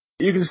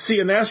you can see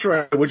an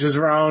asteroid which is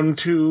around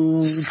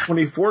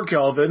 224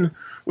 Kelvin,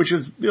 which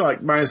is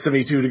like minus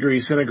 72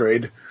 degrees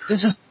centigrade.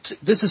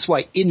 This is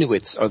why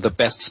Inuits are the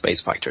best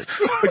space fighters.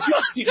 But you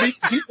see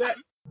that?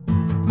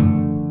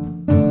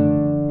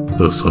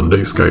 The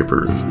Sunday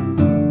Skypers.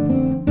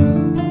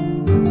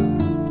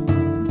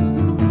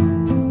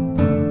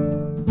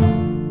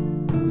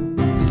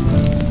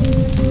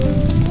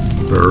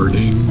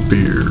 Burning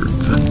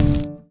Beards.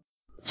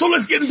 So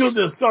let's get into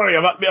the story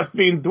about us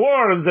being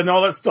dwarves and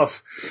all that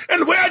stuff.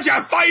 And where'd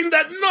you find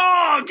that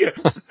nog?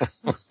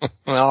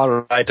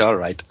 All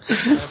right.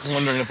 I'm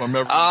wondering if I'm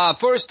ever...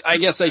 First, I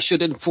guess I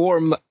should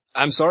inform...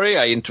 I'm sorry,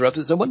 I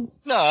interrupted someone?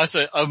 No,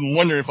 I'm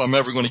wondering if I'm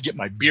ever going to get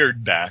my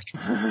beard back.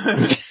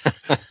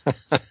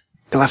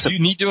 Do you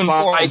need to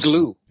inform... I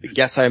glue. I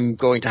guess I'm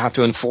going to have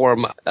to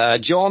inform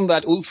John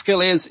that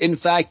Ulfkill is, in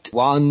fact,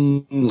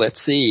 one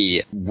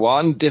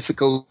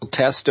difficult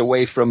test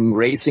away from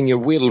raising your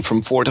will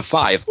from 4 to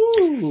 5.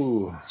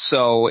 Ooh.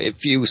 So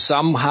if you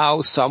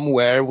somehow,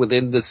 somewhere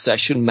within the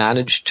session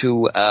manage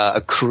to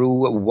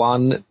accrue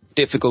one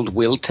difficult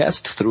will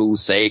test through,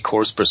 say,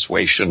 course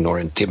persuasion or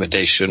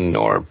intimidation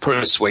or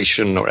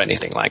persuasion or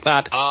anything like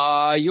that,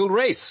 you'll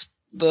raise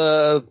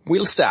the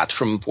will stat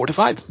from 4 to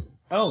 5.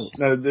 Oh,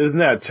 now, isn't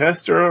that a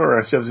test, or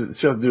I still have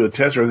to do a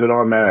test, or is it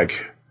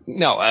automatic?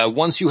 No,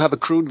 once you have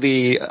accrued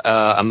the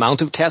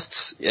amount of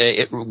tests,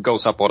 it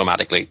goes up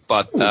automatically.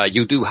 But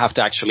you do have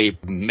to actually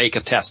make a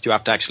test. You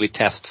have to actually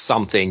test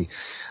something,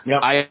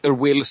 either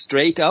will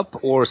straight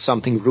up or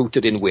something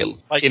rooted in will,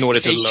 like in order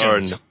patience. To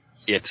learn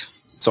it.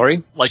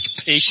 Sorry? Like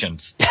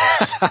patience.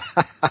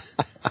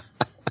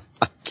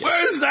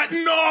 Where's that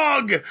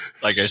nog?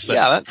 Like I said.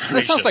 Yeah,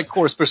 that sounds like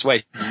course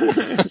persuasion.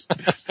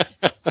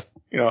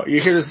 You know,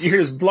 you hear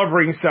this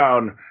blubbering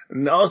sound,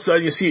 and all of a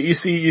sudden you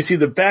see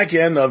the back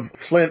end of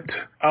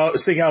Flint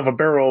sticking out of a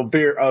barrel of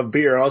beer,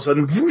 and all of a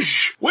sudden,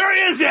 whoosh! Where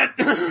is it?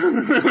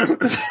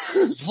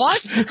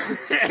 What?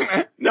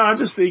 No, I'm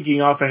just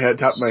thinking off the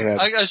top of my head.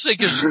 I think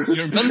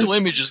your mental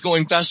image is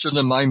going faster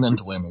than my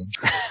mental image.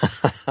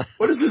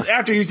 What is this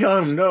after you tell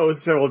him no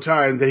several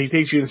times that he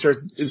takes you and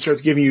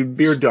starts giving you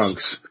beer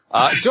dunks?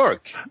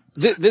 Dirk,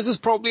 this is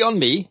probably on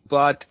me,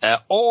 but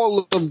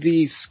all of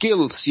the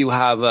skills you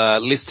have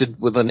listed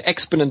with an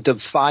exponent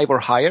of 5 or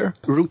higher,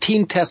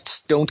 routine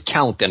tests don't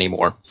count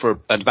anymore for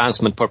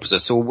advancement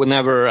purposes. So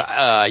whenever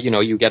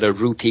you get a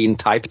routine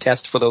type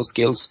test for those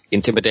skills,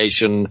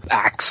 intimidation,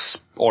 axe,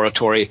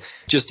 oratory,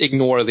 just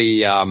ignore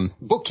the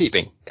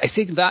bookkeeping. I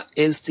think that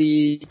is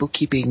the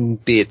bookkeeping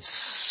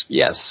bits.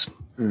 Yes.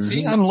 Mm-hmm.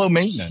 See, I'm low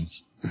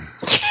maintenance.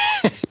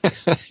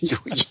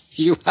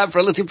 You have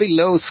relatively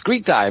low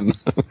screen time.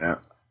 Yeah.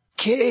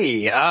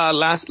 Okay,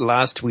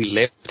 last we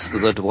left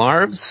the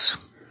dwarves.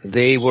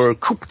 They were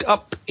cooped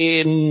up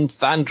in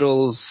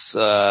Fandrel's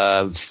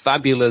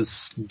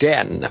fabulous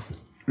den.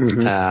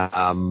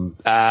 Mm-hmm.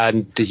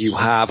 And you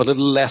have a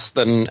little less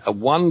than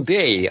 1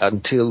 day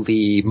until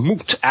the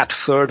moot at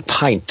Third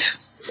Pint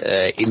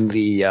in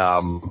the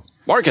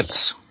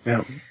markets.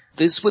 Yeah.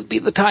 This would be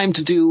the time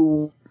to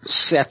do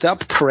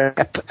setup,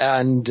 prep,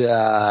 and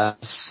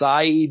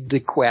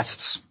side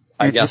quests,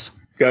 I guess.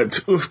 Got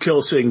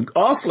Ulfkill sitting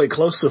awfully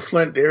close to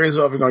Flint, areas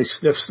of going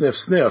sniff, sniff,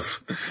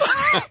 sniff.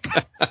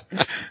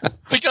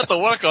 We got to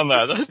work on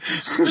that.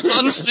 It's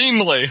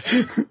unseemly.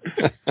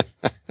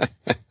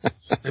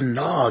 The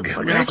nog.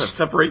 I'm gonna have to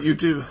separate you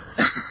two.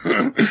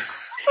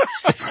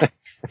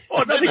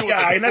 Oh, nothing, Your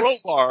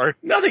Highness.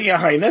 Nothing, Your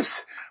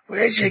Highness.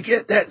 Where'd you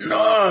get that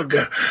nog?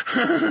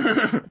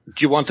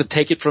 Do you want to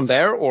take it from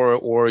there,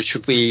 or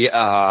should we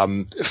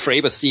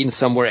frame a scene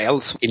somewhere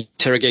else?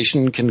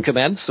 Interrogation can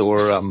commence,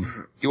 or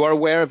you are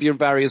aware of your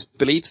various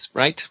beliefs,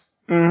 right?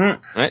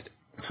 Mm-hmm. Right.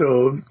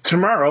 So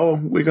tomorrow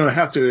we're going to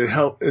have to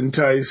help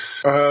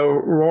entice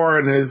Roar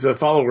and his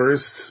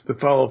followers to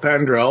follow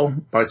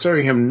Fandrel by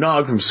serving him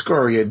nog from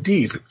Scoria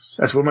Deep.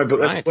 That's one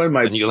of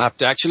my. And you'll have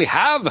to actually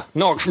have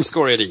nog from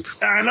Scoria Deep.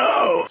 I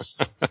know.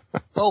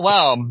 Oh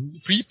wow!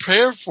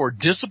 Prepare for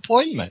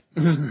disappointment.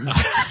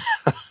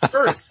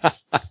 First,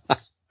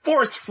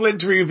 force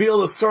Flint to reveal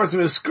the source of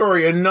his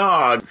Scoria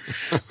nog.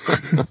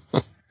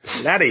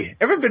 Laddie,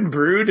 ever been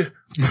brewed?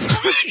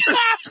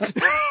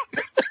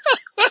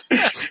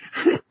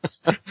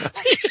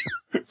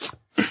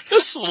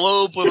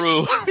 Slow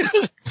brew.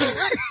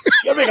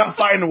 You make a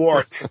fine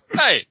wort.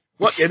 Hey.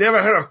 What, you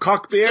never heard of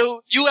cock beer?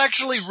 So you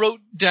actually wrote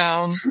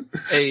down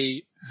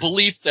a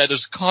belief that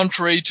is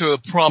contrary to a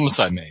promise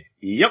I made.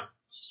 Yep.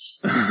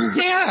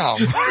 Damn.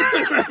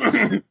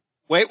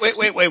 Wait.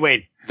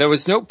 There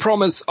was no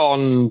promise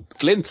on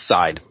Flint's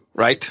side,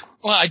 right?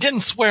 Well, I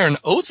didn't swear an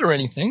oath or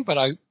anything, but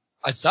I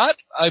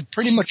thought I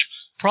pretty much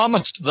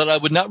promised that I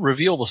would not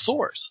reveal the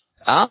source.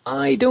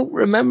 I don't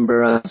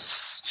remember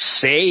us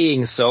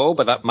saying so,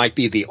 but that might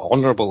be the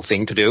honorable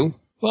thing to do.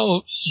 Well,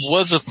 it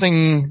was a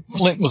thing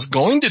Flint was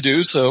going to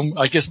do, so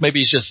I guess maybe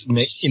he's just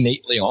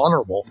innately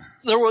honorable.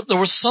 There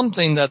was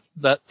something that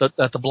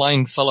the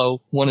blind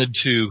fellow wanted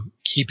to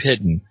keep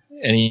hidden,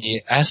 and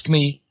he asked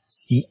me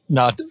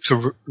not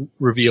to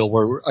reveal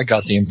where I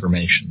got the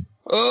information.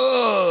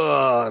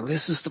 Oh,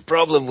 this is the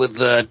problem with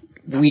the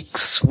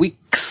weeks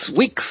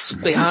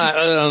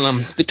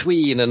behind,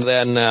 between, and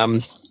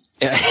then,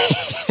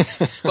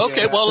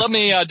 Okay, well, let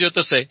me do it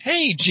this way.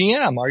 Hey,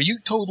 GM, are you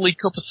totally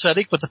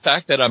copacetic with the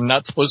fact that I'm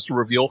not supposed to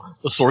reveal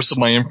the source of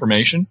my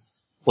information?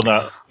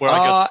 Well, where I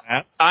got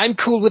that? I'm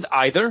cool with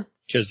either.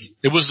 Because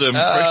it was an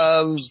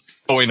impression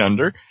going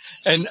under.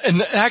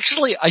 And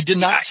actually, I did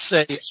not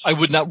say I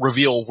would not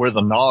reveal where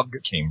the Nog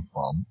came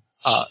from.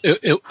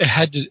 It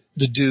had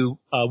to do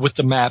with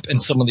the map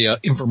and some of the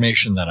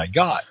information that I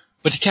got.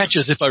 But the catch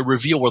is, if I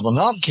reveal where the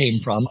Nog came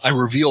from, I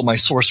reveal my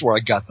source where I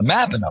got the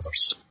map and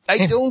others.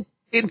 I don't,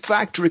 in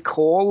fact,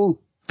 recall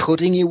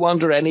putting you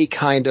under any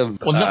kind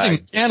of... Well, nothing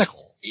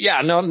mechanical.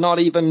 Yeah, not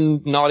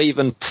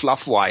even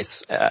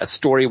fluff-wise,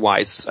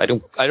 story-wise. I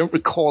don't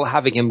recall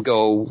having him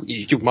go,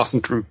 you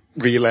mustn't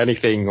reveal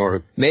anything,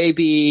 or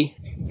maybe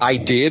I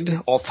did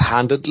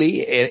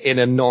offhandedly in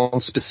a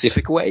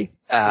non-specific way.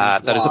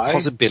 That is a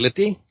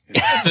possibility.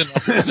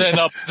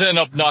 then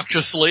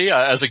obnoxiously,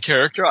 as a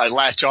character, I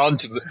latch on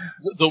to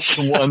the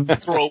one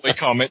throwaway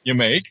comment you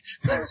make.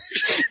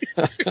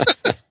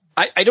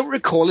 I don't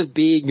recall it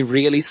being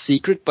really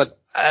secret, but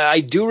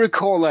I do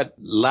recall that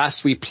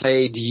last we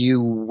played,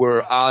 you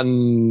were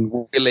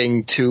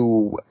unwilling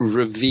to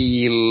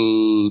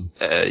reveal,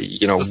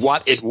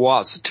 what it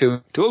was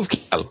to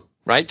Ulfkill,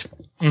 right?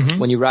 Mm-hmm.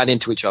 When you ran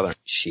into each other.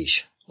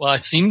 Sheesh. Well, I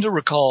seem to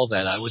recall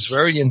that I was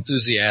very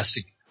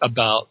enthusiastic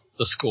about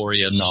the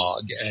Scoria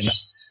Nog, and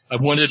I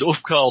wanted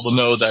Ulfkill to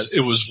know that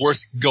it was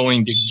worth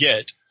going to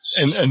get,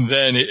 and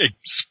then it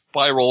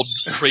spiraled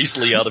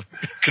crazily out of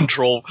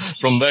control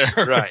from there.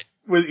 Right.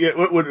 With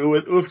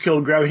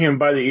Ulfkill grabbing him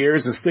by the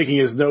ears and sticking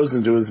his nose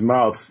into his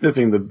mouth,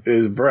 sniffing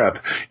his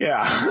breath.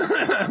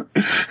 Yeah.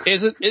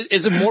 Is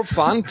it more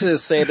fun to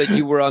say that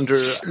you were under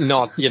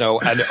not,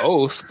 an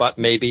oath, but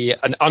maybe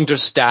an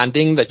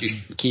understanding that you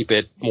should keep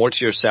it more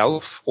to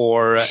yourself,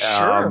 or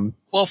Sure.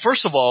 Well,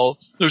 first of all,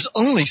 there's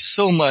only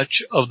so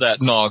much of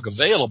that Nog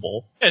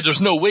available, and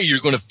there's no way you're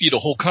going to feed a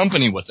whole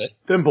company with it.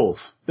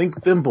 Thimbles.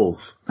 Think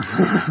thimbles.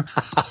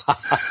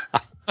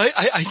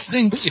 I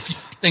think if you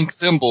think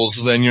thimbles,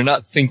 then you're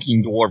not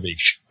thinking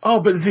Dwarvish. Oh,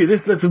 but see,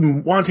 that's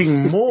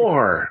wanting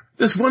more.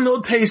 This one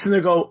little taste and they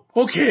go,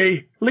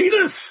 okay, lead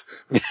us.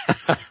 Well,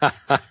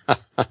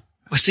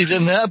 see,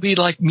 then that'd be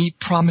like me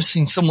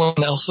promising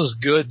someone else's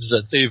goods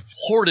that they've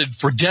hoarded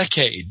for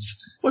decades.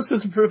 What's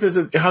this proof is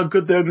how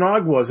good their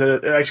Nog was,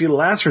 that it actually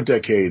lasts for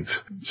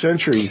decades,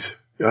 centuries.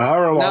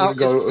 However long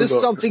ago. Is this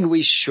something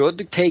we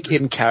should take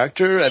in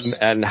character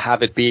and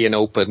have it be an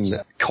open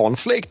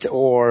conflict,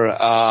 or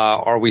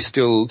are we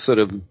still sort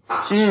of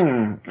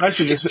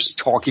actually just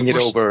talking it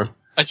over?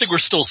 I think we're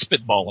still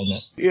spitballing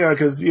it. Yeah,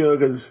 because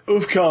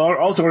Ulfkill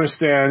also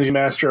understands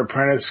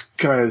master-apprentice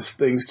kind of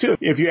things too.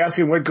 If you ask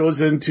him what goes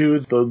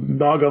into the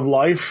Nog of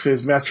life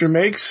his master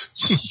makes,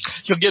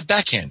 you'll get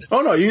backhanded.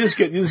 Oh no, you just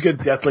get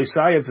deathly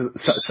silence at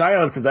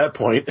that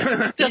point.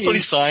 Deathly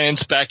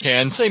science,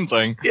 backhand, same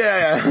thing.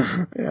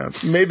 Yeah.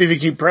 Maybe if you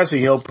keep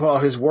pressing, he'll pull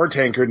out his war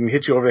tankard and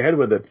hit you over the head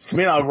with it. It's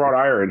made out of wrought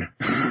iron.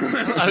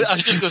 I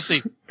was just going to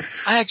say,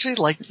 I actually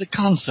like the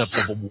concept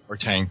of a war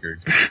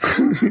tankard.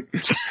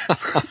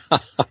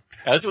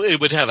 As it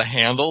would have a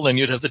handle, then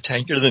you'd have the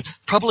tankard, then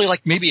probably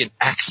like maybe an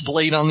axe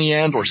blade on the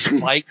end or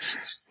spikes.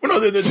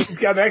 Well, no, it's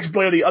got an axe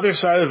blade on the other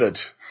side of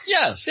it.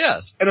 Yes.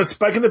 And a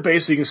spike in the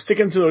base so you can stick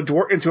into an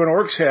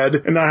orc's head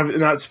and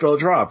not spill a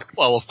drop.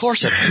 Well, of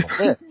course it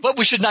will. But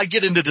we should not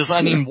get into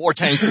designing war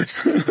tankards.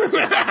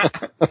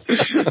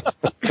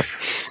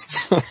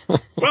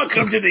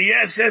 Welcome to the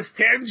SS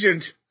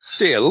Tangent.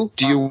 Still,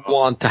 do you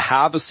want to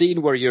have a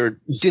scene where you're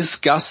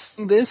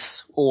discussing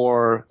this,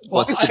 or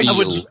what's the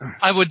deal?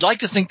 I would like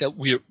to think that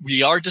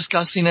we are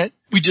discussing it.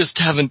 We just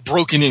haven't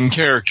broken in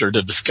character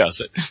to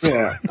discuss it.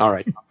 Yeah. All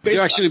right.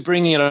 You're actually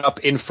bringing it up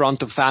in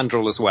front of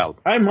Fandral as well.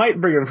 I might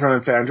bring it in front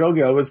of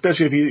Fandral,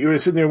 especially if you were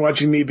sitting there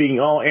watching me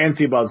being all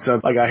antsy about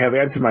something, like I have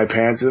ants in my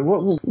pants. And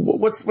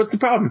what's the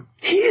problem?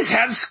 He's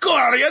had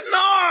Scoria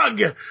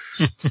Nog!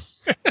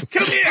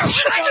 Come here!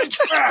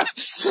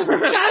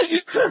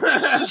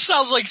 It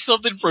sounds like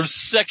something from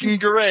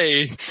Second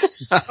Grade.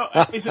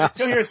 He says,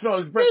 come here, smell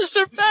his breath.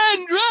 Mr.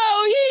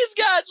 Fandral, he's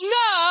got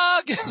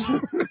Nog!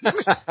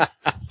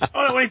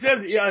 Oh, when he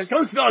says,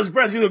 come smell his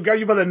breath, he'll grab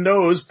you by the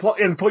nose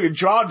and pull your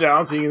jaw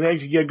down so you can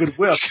actually get a good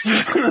whiff.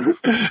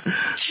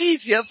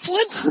 Jeez,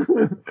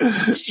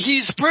 Flint,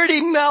 he's pretty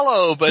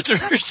mellow, but there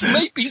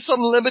might be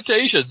some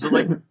limitations.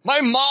 Like,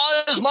 my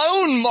maw is my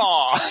own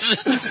maw.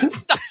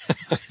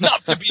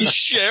 Not to be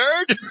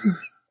shared.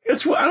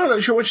 I'm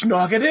not sure which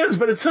Nog it is,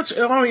 but it's such,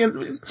 oh,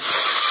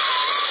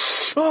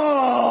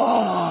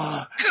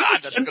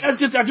 God, that's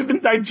just after been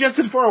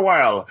digested for a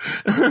while.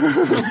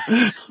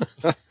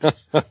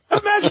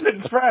 Imagine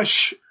it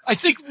fresh. I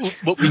think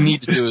what we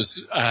need to do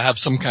is have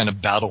some kind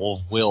of battle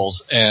of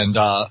wills, and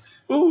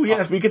ooh,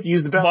 yes, we get to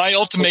use the battle. My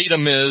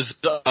ultimatum is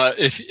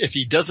if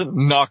he doesn't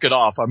knock it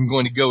off, I'm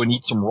going to go and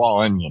eat some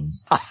raw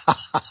onions.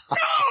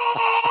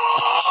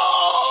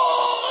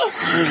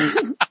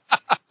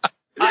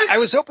 I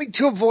was hoping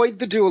to avoid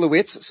the duel of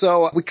wits,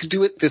 so we could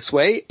do it this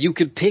way. You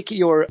could pick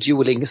your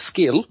dueling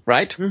skill,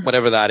 right? Mm-hmm.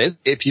 Whatever that is.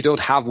 If you don't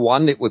have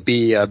one, it would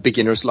be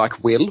beginner's luck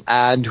will.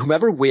 And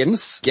whomever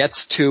wins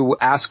gets to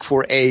ask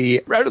for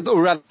rather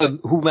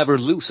whomever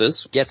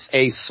loses gets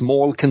a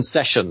small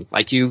concession.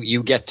 Like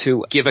you get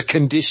to give a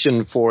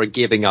condition for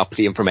giving up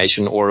the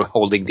information or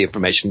holding the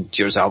information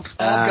to yourself.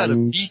 I've got a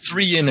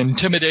B3 in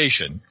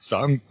intimidation, so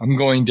I'm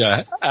going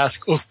to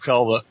ask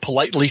Ufkel to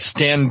politely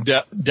stand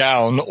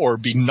down or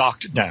be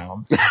knocked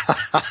down.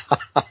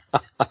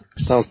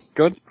 Sounds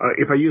good.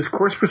 If I use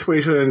coarse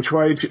persuasion and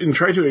try to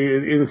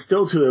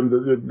instill to him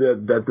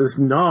that this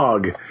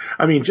Nog,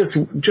 I mean, just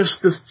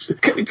this,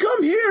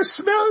 come here,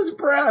 smell his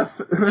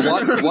breath.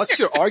 What's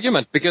your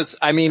argument? Because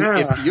I mean,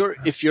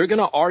 if you're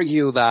gonna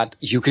argue that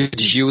you could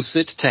use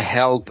it to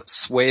help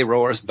sway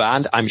Roar's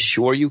band, I'm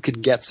sure you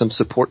could get some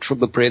support from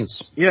the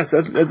prince. Yes,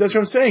 that's what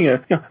I'm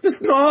saying.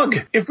 This Nog,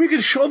 if we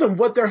could show them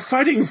what they're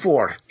fighting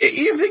for,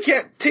 even if they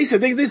can't taste it,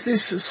 they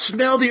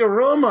smell the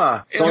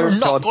aroma. You're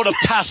not going to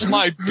pass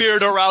my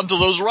beard around to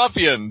those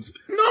ruffians.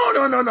 No.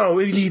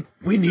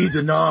 We need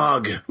the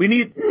Nog. We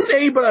need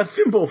but a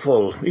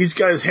thimbleful. He's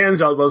got his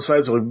hands out about the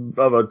size of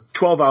a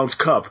 12-ounce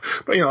cup.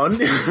 But,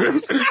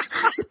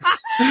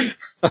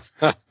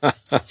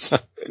 So,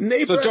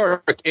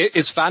 Dirk,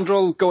 is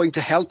Fandral going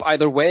to help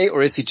either way,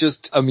 or is he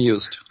just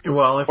amused?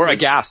 Well, or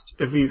aghast?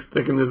 If he's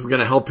thinking this is going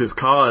to help his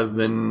cause,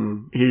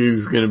 then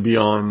he's going to be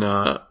on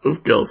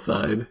Ufgel's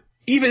side.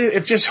 Even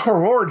if just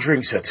Horror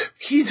drinks it,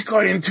 he's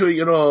going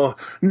to,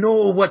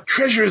 know what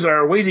treasures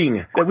are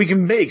waiting that we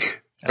can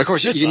make. Of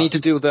course, you need to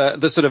do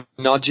the sort of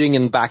nudging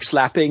and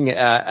backslapping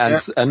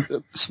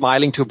and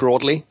smiling too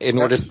broadly in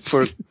order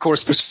for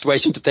coarse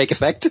persuasion to take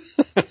effect.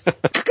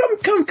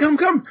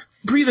 Come.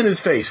 Breathe in his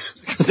face.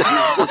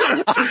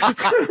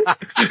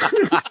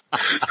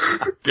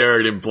 Stare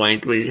at him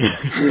blankly.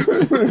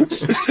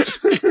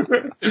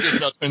 This is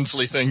not a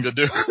princely thing to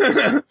do.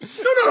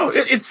 No.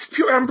 It's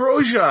pure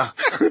ambrosia.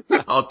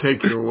 I'll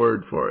take your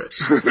word for it.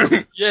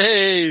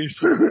 Yay!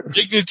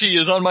 Dignity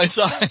is on my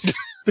side.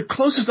 The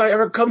closest I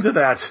ever come to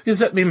that is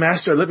that me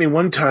master let me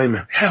one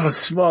time have a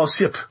small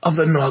sip of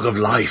the Nog of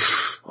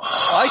life.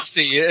 I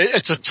see.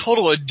 It's a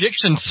total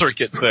addiction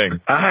circuit thing.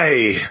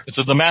 Aye.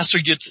 So the master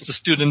gets the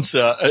students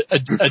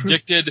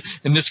addicted,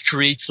 and this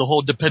creates the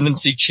whole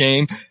dependency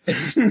chain.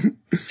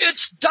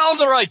 It's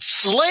downright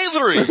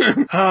slavery.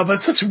 But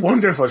such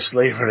wonderful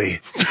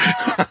slavery.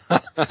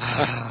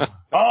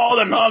 All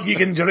the Nog you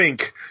can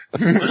drink.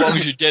 As long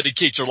as you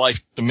dedicate your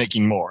life to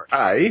making more.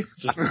 Aye.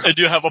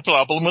 Do you have a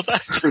problem with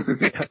that?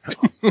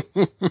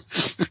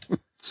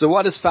 So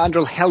what is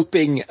Fandral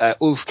helping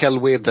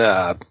Ufkel with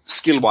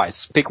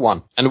skill-wise? Pick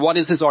one. And what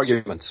is his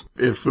argument?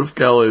 If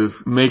Ufkel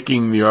is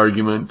making the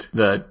argument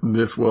that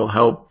this will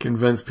help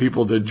convince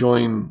people to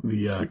join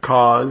the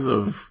cause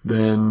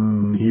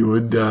then he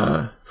would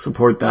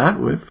support that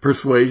with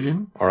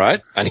persuasion. All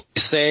right. And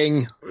he's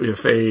saying,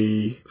 if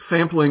a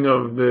sampling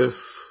of this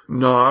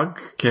Nog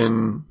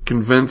can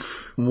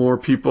convince more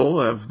people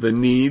of the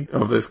need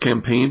of this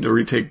campaign to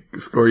retake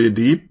Scoria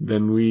Deep,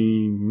 then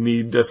we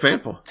need a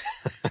sample.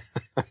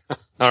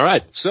 All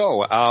right.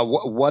 So,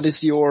 what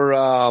is your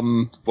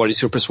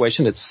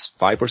persuasion? It's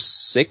 5 or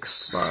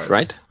 6, 5.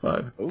 right?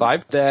 5.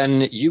 5.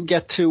 Then you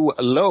get to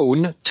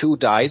loan 2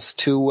 dice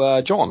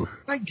to John.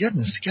 My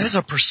goodness, the guy's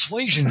a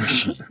persuasion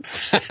machine.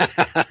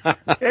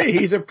 Hey,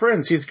 he's a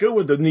prince. He's good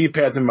with the knee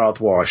pads and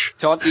mouthwash.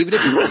 Todd, even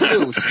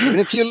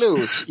if you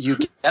lose, you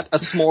get a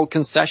small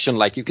concession.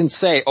 Like you can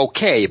say,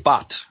 okay,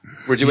 but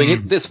we're doing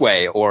it this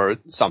way or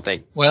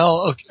something.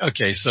 Well,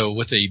 okay. So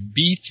with a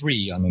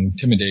B3 on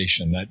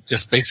intimidation, that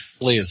just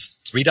basically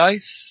is 3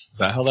 dice? Is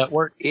that how that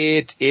works?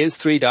 It is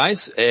 3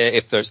 dice.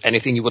 If there's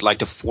anything you would like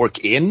to fork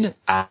in,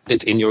 add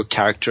it in your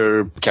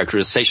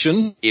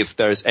characterization. If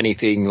there's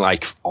anything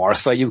like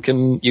Artha you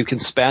can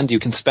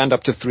spend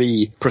up to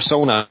 3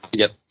 persona to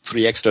get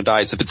 3 extra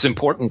dice if it's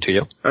important to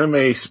you. I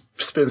may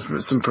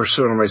spend some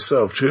persona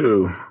myself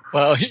too.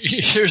 Well,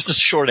 here's the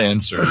short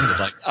answer.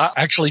 I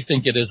actually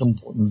think it is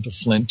important to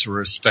Flint to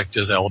respect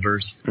his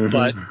elders,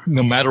 but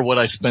no matter what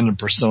I spend in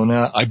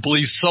persona, I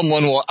believe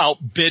someone will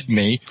outbid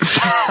me.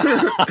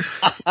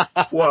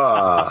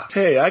 Wow.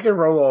 Hey, I can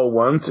roll all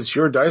ones. It's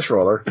your dice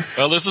roller.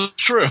 Well, this is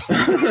true.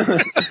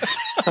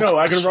 No,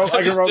 I can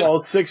roll all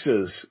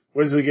 6s.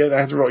 What does it get?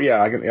 I have to roll.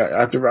 Yeah, I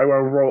want to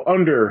roll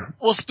under.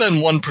 We'll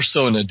spend 1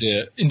 persona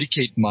to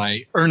indicate my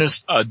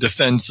earnest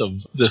defense of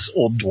this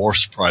old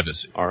dwarf's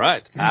privacy. All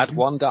right. Add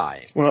 1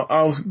 die. Well,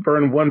 I'll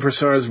burn 1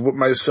 persona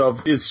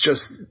myself. It's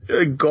just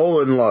a goal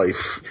in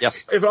life.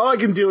 Yes. If all I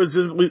can do is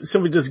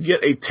simply just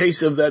get a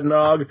taste of that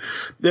Nog,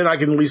 then I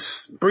can at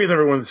least breathe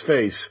everyone's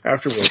face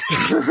afterwards.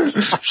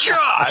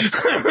 God!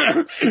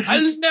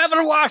 I'll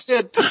never wash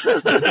it!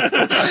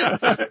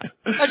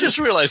 I just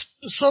realized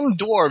some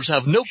dwarves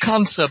have no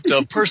concept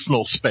of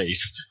personal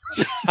space.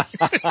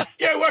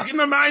 You're working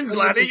the mines,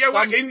 laddie. You're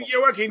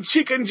working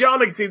cheek and jaw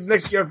next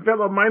to your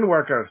fellow mine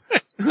worker.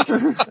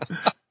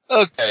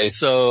 Okay,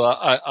 so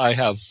I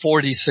have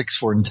 46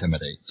 for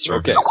intimidate.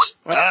 Okay.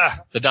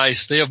 The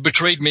dice, they have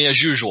betrayed me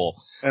as usual.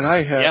 And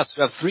I have... Yes,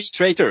 we have 3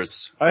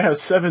 traitors. I have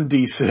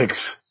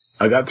 7d6.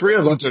 I got 3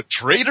 of them. To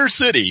Traitor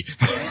City.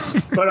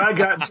 But I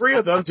got 3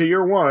 of them to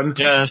your 1.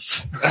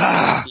 Yes.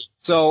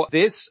 So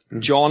this,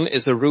 John,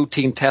 is a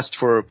routine test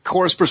for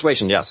coarse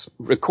persuasion, yes.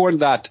 Record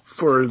that.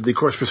 For the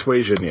course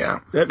persuasion, yeah.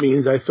 That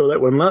means I fill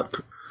that one up.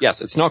 Yes,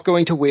 it's not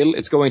going to will,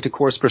 it's going to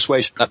coarse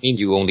persuasion. That means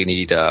you only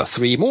need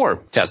 3 more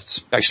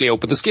tests. Actually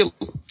open the skill.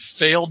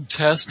 Failed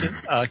test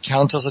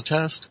count as a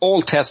test?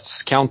 All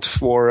tests count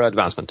for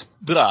advancement.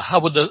 But how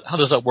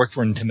does that work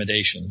for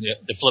intimidation?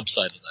 The flip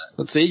side of that.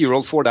 Let's see, you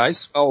rolled 4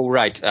 dice. Oh,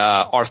 right.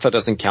 Artha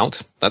doesn't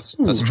count. That's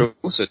true.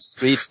 So it's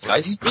 3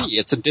 dice. 3.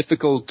 It's a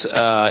difficult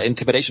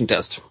intimidation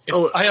test.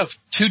 If I have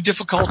 2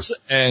 difficults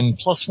and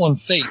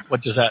 +1 fate,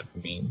 what does that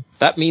mean?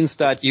 That means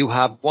that you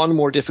have 1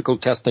 more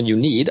difficult test than you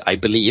need, I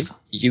believe.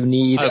 You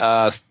need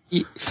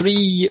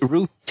 3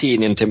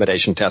 routine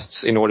intimidation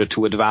tests in order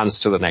to advance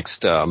to the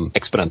next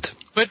exponent.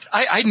 But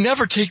I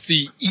never take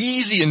the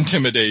easy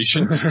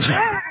intimidation.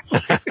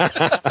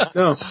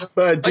 No,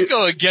 but I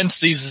go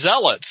against these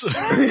zealots.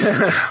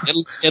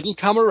 It'll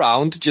come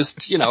around.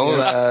 Just,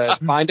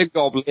 find a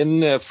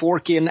goblin,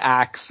 fork in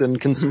axe and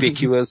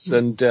conspicuous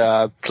and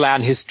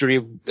clan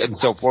history and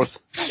so forth.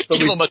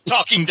 Give them a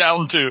talking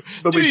down to.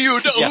 Do you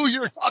know who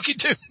you're talking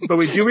to? But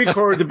we do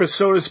record the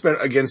persona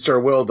spent against our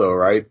will, though,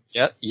 right?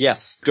 Yeah.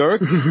 Yes,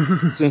 Dirk.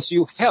 Since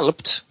you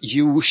helped,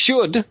 you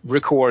should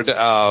record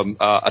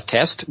a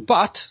test.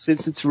 But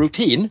since it's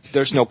routine,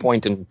 there's no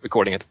point in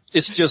recording it.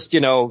 It's just,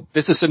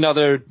 this is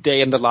another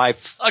day in the life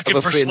I can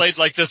of a persuade prince.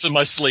 like this in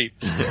my sleep.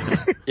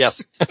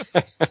 Yes.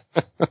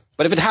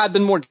 But if it had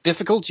been more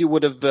difficult, you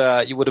would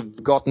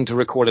have gotten to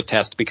record a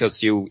test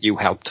because you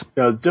helped.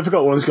 The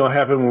difficult one's going to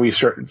happen when we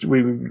start.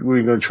 We're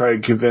going to try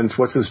to convince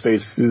what's his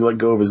face to let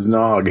go of his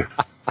nog.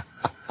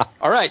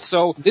 All right,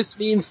 so this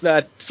means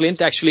that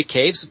Flint actually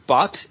caves,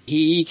 but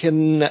he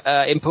can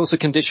impose a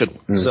condition.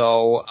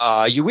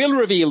 So you will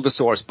reveal the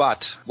source,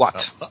 but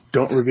what?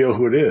 Don't reveal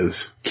who it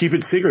is. Keep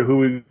it secret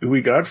who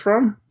we got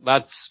from.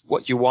 That's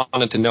what you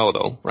wanted to know,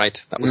 though, right?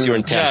 That was your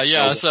intent.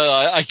 Yeah. So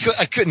I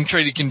couldn't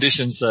trade the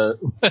conditions.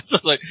 It's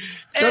just like,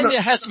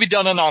 it has to be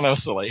done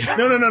anonymously.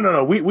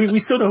 No. We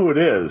still know who it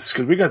is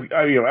because we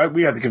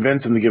have to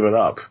convince him to give it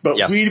up. But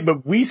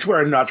we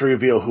swear not to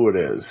reveal who it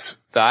is.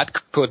 That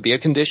could be a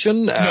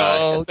condition.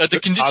 No, the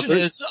condition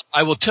is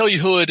I will tell you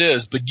who it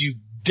is, but you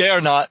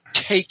dare not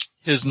take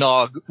his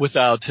nog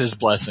without his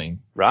blessing.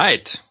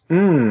 Right.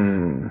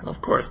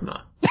 Of course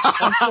not.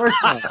 Of course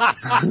not.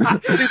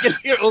 You can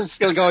hear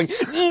Ulfkill going,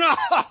 no!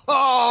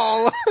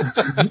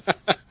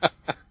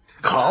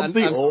 Cobb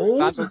the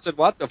Old? Fandral said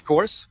what? Of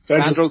course.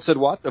 Fandral said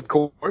what? Of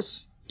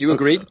course. You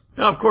agreed?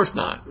 No, of course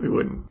not. We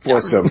wouldn't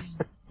force them.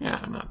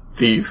 Yeah, not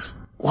thieves.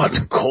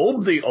 What?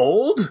 Kolb the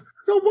Old?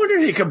 No wonder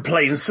he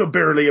complains so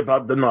bitterly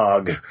about the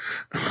nog.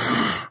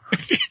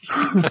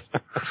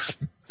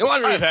 No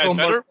wonder I've had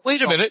better.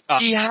 Wait a minute.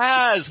 He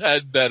has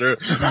had better.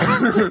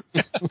 The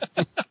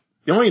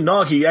only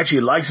nog he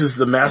actually likes is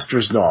the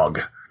master's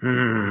nog.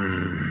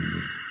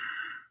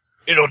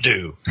 It'll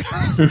do.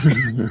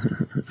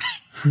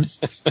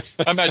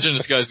 I imagine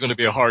this guy's going to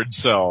be a hard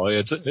sell.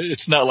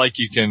 It's not like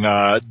you can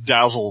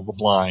dazzle the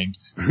blind.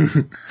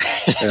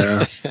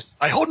 Yeah.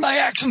 I hold my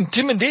axe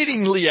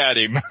intimidatingly at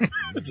him.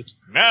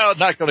 No,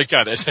 not going to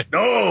cut it.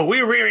 No,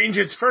 we rearrange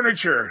its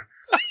furniture.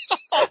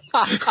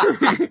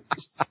 Hear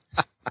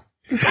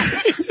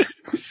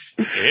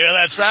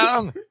that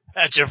sound?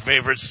 That's your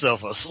favorite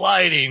sofa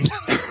sliding.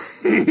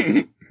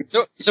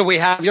 So we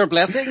have your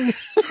blessing?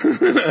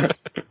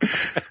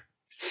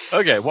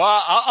 Okay,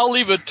 well, I'll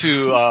leave it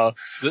to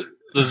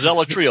the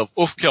zealotry of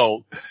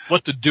Ulfkill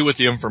what to do with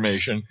the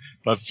information,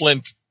 but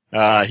Flint,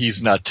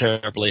 he's not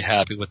terribly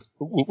happy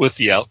with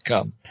the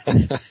outcome.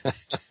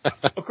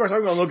 Of course,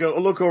 I'm going to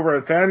look over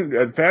at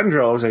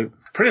Fandral and say,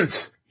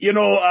 Prince,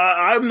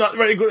 I'm not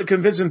very good at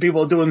convincing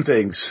people doing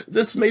things.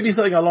 This may be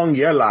something along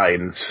your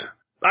lines.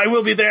 I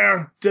will be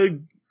there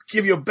to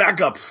give you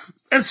backup.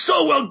 And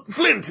so will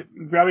Flint!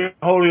 Grabbing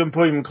a hold of him and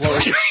pulling him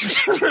close.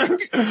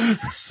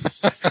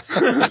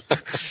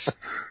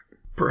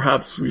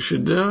 Perhaps we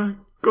should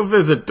go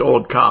visit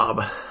old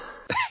Cobb.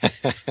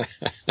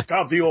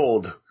 Cobb the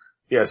Old.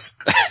 Yes.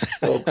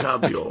 Old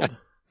Cobb the Old.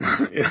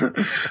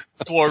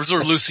 Dwarves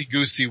are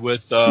loosey-goosey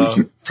with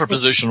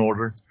preposition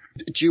order.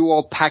 Do you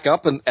all pack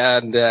up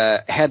and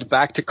head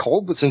back to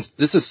Kolb? Since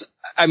this is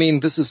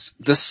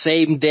the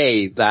same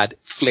day that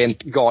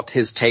Flint got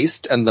his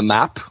taste and the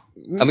map.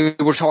 I mean,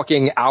 we're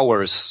talking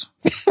hours.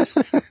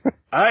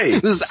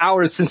 Aye. This is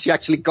hours since you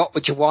actually got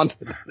what you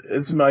wanted.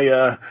 As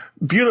my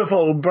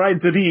beautiful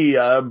bride-to-be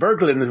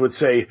Berglund would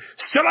say,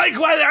 strike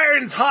while the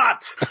iron's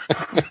hot!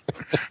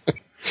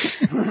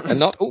 And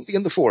not only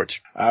in the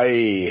forge.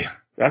 Aye.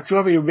 That's why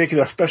we're making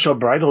a special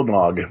bridal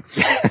nog.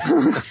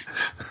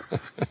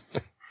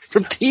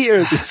 From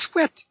tears and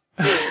sweat.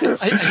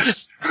 I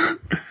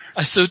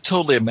so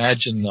totally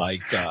imagine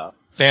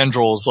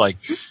Fandral's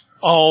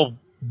all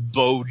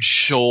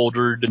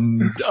bowed-shouldered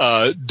and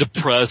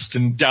depressed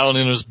and down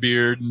in his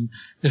beard,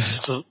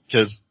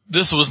 because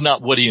this was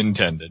not what he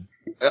intended.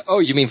 Oh,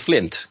 you mean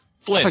Flint?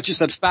 Flint. I thought you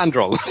said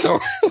Fandral. So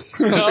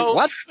No,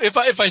 what?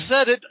 If I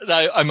said it,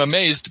 I'm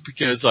amazed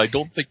because I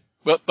don't think.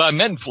 But I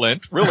meant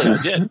Flint. Really,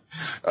 I did.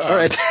 All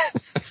right.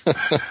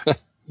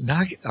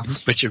 Now,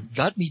 but you've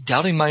got me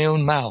doubting my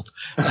own mouth.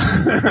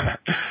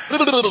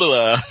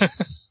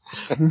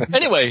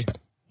 Anyway,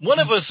 one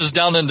of us is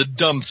down in the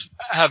dumps,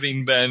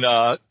 having been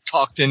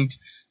talked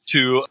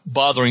into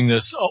bothering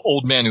this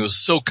old man who was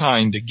so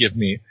kind to give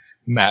me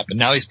a map, and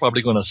now he's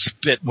probably going to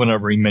spit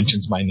whenever he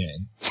mentions my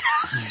name.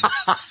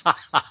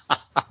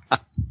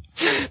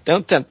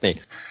 Don't tempt me.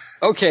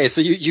 Okay,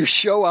 so you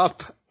show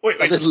up Wait.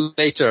 a little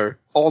later,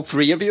 all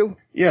three of you?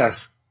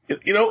 Yes.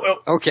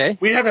 Okay.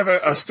 We have to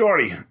have a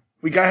story.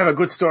 We gotta have a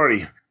good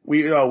story.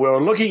 We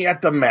were looking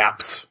at the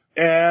maps,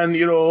 and,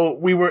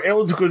 we were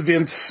able to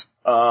convince,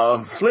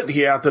 Flint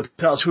here to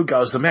tell us who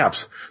got us the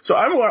maps. So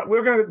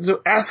we're going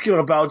to ask him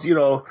about,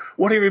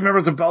 what he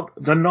remembers about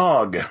the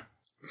Nog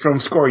from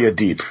Scoria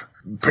Deep.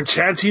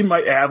 Perchance he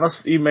might have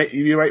us, he might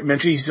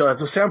mention he still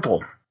has a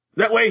sample.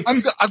 That way.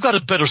 I've got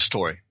a better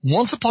story.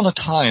 Once upon a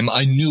time,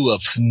 I knew a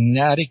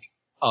fanatic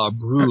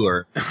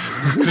brewer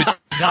who could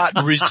not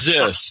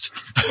resist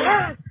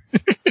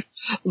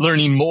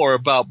learning more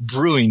about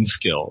brewing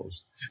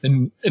skills,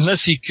 and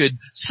unless he could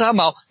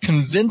somehow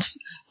convince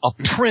a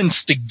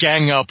prince to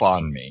gang up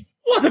on me.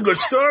 What a good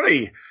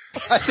story!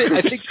 I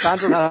think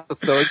Fandral has a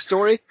third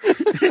story.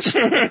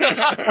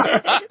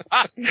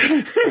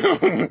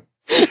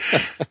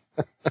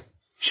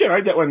 Should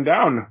write that one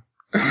down.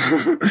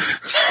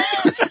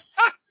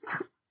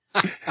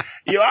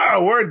 You are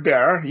a word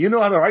bearer. You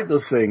know how to write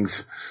those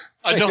things.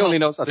 I don't only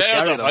knows how to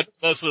carry them. I don't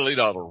necessarily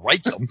know how to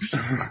write them.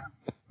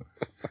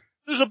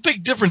 There's a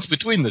big difference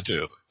between the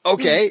two.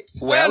 Okay,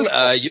 well,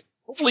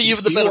 hopefully you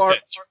have the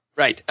benefit.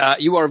 Right,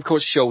 you are of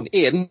course shown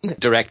in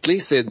directly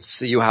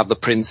since you have the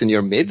prince in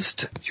your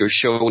midst. You're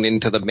shown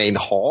into the main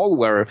hall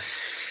where,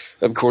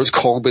 of course,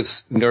 Kolb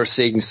is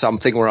nursing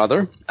something or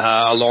other,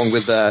 along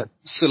with the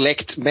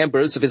select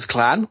members of his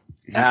clan.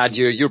 And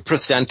you're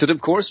presented,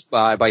 of course,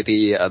 by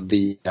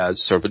the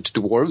servant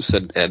dwarves,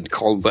 and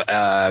Kolb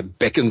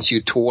beckons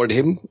you toward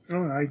him.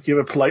 Oh, I give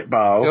a polite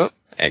bow. Oh,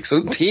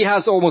 excellent. He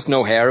has almost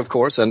no hair, of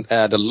course, and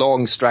a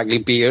long, straggly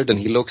beard, and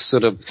he looks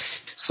sort of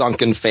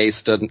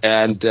sunken-faced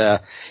and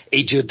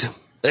aged.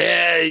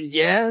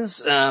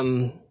 Yes.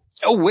 Oh,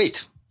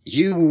 wait.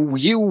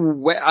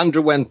 You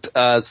underwent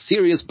a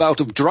serious bout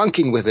of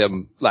drunking with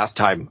him last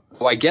time.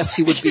 So I guess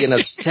he would be in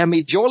a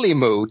semi-jolly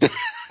mood.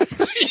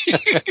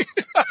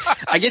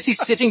 I guess he's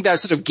sitting there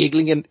sort of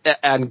giggling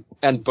and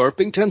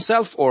burping to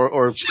himself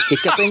or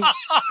hiccuping.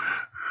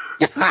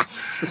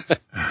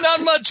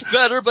 Not much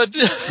better, but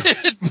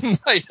it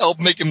might help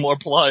make him more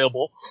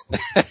pliable.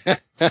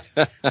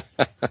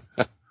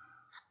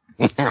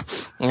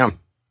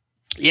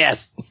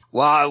 Yes.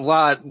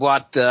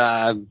 What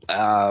can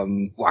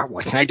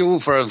I do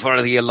for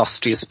the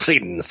illustrious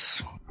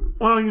prince?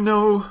 Well,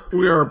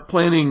 we are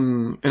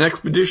planning an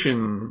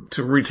expedition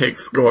to retake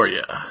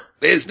Scoria.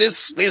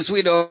 This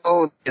we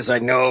know, as I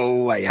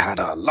know, I had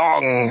a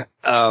long,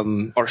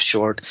 or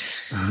short,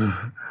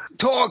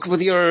 talk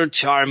with your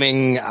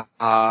charming,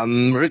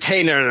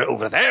 retainer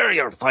over there,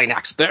 your fine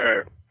axe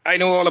bearer. I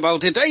know all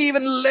about it. I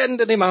even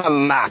lended him a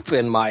map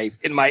in my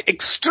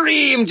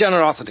extreme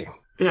generosity.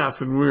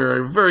 Yes, and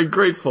we're very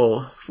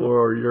grateful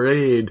for your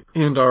aid.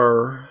 And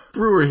our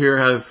brewer here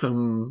has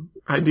some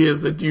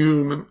ideas that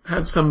you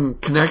had some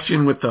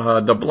connection with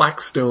the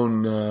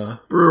Blackstone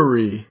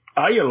brewery.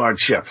 Aye, your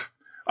lordship.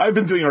 I've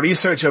been doing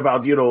research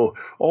about,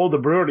 all the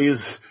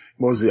breweries.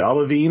 What was the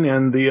Olivine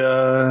and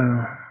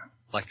the,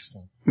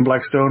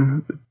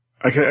 Blackstone.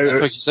 I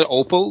thought you said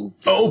Opal?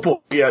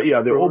 Opal.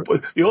 Yeah, the Opal.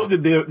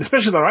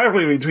 Especially the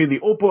rivalry between the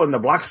Opal and the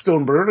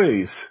Blackstone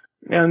breweries.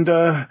 And,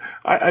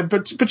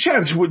 but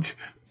chance,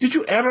 did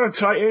you ever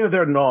try any of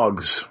their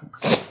nogs?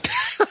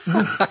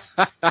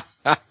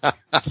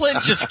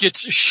 Flint just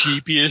gets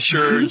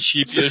sheepisher and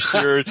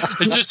sheepisher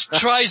and just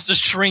tries to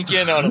shrink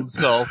in on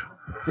himself.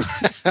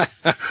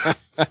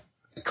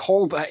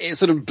 Kolb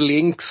sort of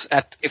blinks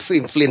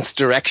in Flint's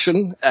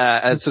direction,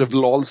 and sort of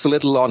lolls a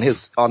little on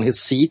his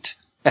seat.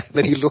 And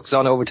then he looks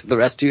on over to the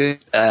rest of you,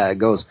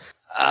 goes,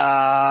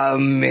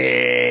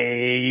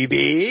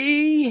 maybe?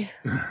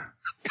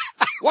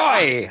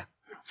 Why?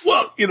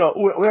 Well,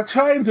 we're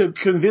trying to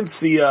convince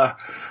the,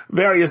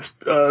 various,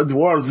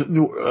 dwarves,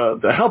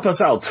 to help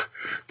us out.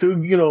 To,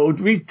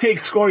 retake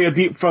Scoria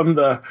Deep from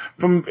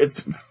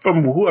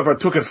whoever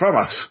took it from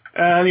us.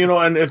 And,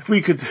 and if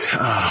we could,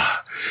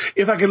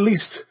 if I could at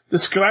least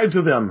describe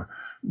to them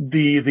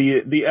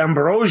the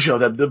ambrosia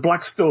that the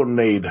Blackstone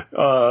made,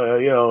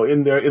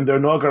 in their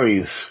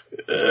noggeries,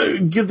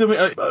 give them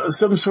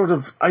some sort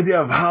of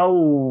idea of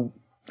how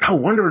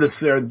wondrous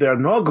their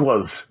nog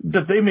was,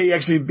 that they may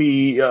actually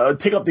be,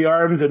 take up the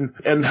arms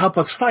and help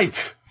us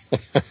fight.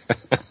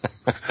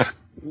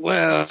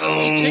 Well,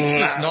 he takes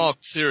this nog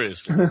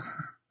seriously.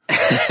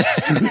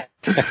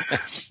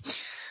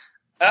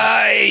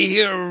 I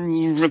hear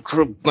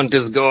recruitment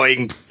is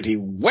going pretty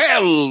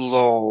well,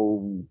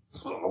 though.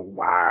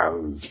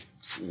 Wow.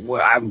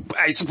 Well,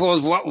 I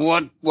suppose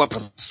what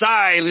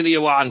precisely do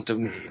you want of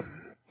me?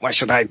 Why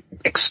should I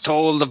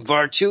extol the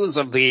virtues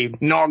of the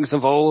Nogs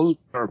of old,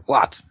 or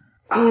what?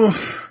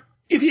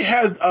 If you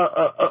had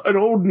an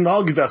old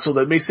Nog vessel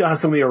that may still have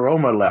some of the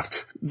aroma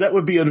left, that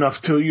would be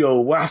enough to,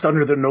 waft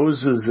under their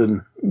noses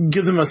and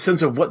give them a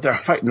sense of what they're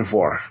fighting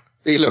for.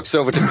 He looks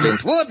over to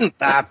Flint. Wouldn't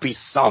that be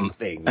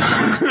something?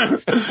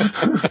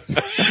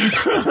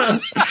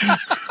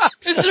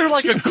 Is there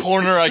like a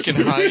corner I can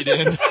hide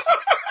in?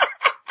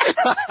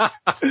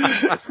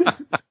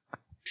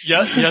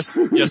 Yes,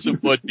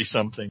 it would be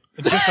something.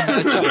 Just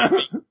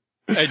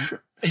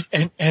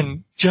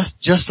imagine,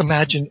 just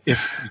imagine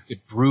if we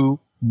could brew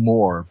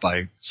more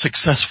by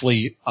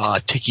successfully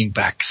taking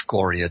back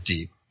Scoria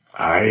Deep.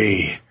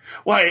 Aye.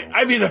 Why,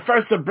 I'd be the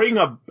first to bring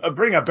a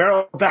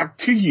barrel back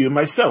to you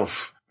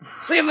myself.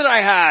 Say that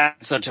I had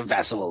such a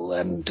vessel,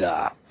 and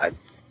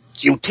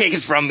you take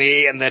it from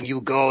me, and then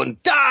you go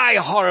and die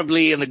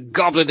horribly in the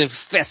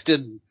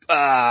goblin-infested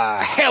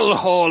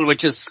hellhole,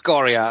 which is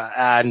Scoria,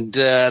 and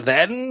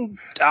then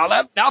I'll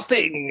have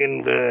nothing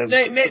in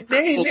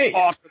the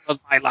part of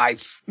my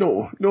life.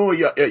 No,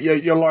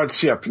 your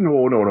lordship.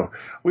 No.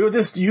 We will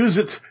just use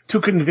it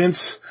to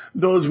convince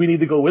those we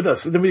need to go with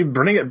us, and then we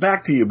bring it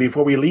back to you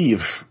before we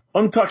leave.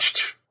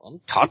 Untouched.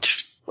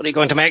 Untouched? What, are you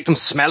going to make them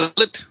smell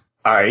it?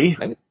 Aye.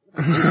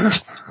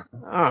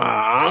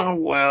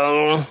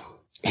 Well,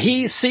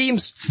 he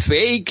seems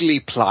vaguely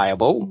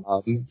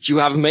pliable. You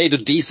have made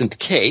a decent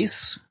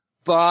case,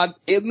 but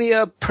give me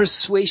a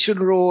persuasion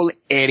roll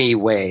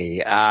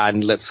anyway,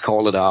 and let's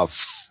call it a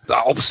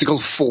obstacle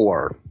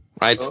 4,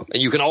 right? And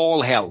you can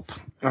all help.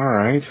 All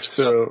right.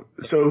 So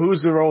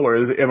who's the roller?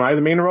 Am I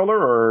the main roller,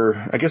 or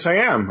I guess I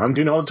am? I'm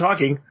doing all the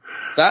talking.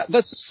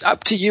 That's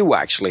up to you,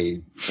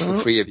 actually. The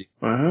three of you.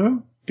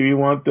 Do you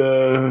want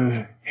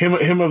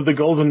him of the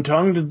golden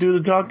tongue to do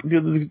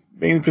the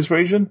main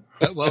persuasion?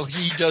 Well,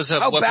 he does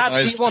have How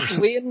bad do you want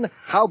Flint?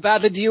 How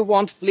badly do you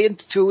want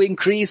Flint to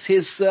increase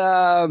his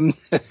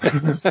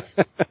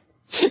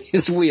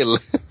his will?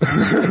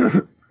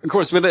 Of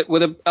course, with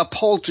a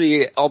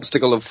paltry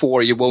obstacle of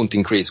 4, you won't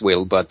increase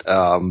will, but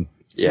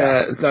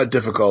yeah, it's not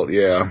difficult.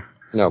 Yeah.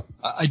 No.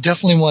 I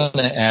definitely want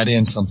to add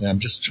in something. I'm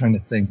just trying to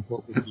think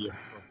what would be.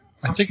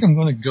 I think I'm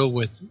going to go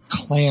with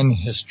clan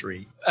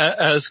history.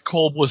 As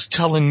Kolb was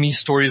telling me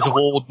stories of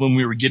old when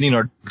we were getting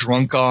our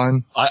drunk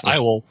on, I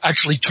will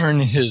actually turn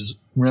his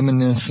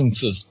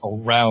reminiscences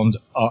around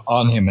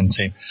on him and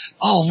say,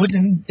 "Oh,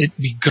 wouldn't it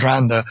be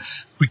grand to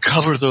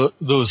recover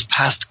those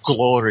past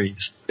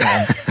glories?"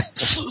 And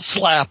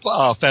slap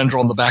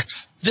Fandral on the back.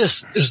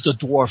 This is the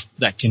dwarf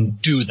that can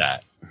do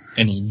that,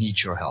 and he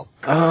needs your help.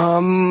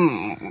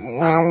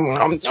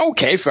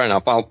 Okay, fair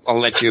enough.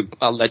 I'll let you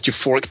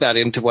fork that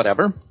into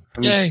whatever.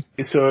 Yay.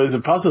 So is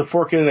it possible to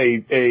fork in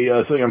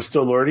a something I'm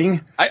still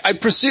learning? I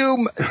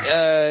presume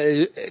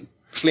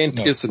Flint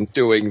isn't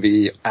doing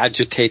the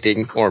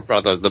agitating, or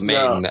rather the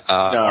main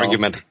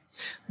argument.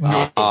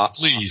 No,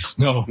 please,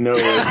 no. No.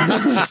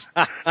 And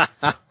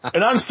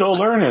I'm still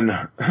learning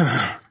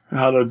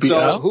how to be.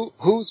 So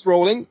who's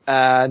rolling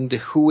and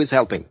who is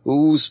helping?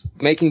 Who's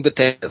making the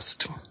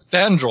test?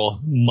 Fandral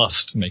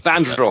must make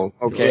Fandral,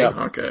 okay.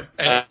 Yeah. Okay.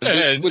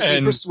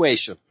 And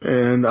persuasion.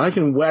 And I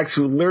can wax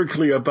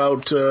lyrically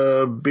about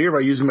beer by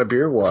using my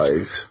beer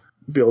wise.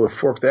 Be able to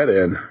fork that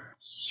in.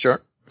 Sure.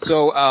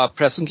 So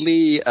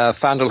presently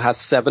Fandral has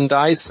 7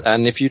 dice,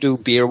 and if you do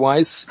beer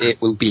wise, it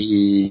will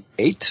be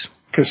 8.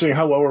 Considering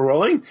how well we're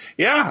rolling?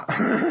 Yeah.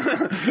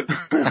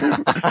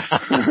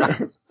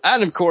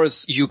 And of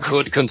course, you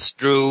could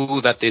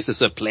construe that this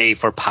is a play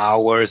for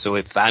power, so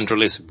if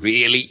Fandral is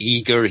really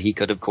eager, he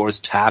could of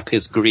course tap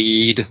his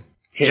greed.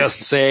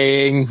 Just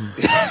saying.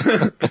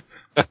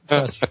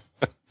 Yes.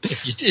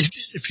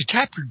 If you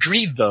tap your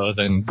greed though,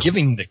 then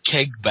giving the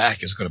keg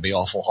back is going to be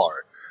awful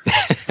hard.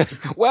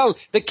 Well,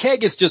 the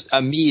keg is just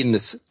a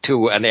means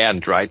to an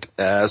end, right?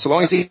 So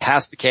long as he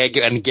has the keg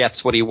and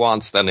gets what he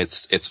wants, then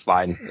it's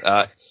fine.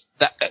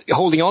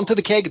 Holding on to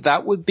the keg,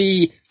 that would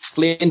be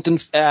Flint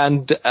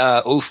and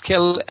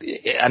Ulfkill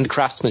and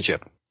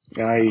craftsmanship.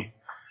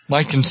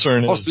 My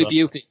concern possibly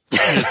beauty.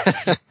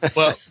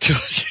 Well,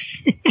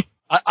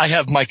 I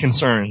have my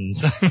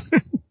concerns.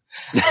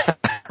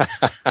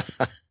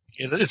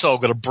 It's all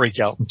going to break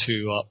out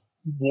into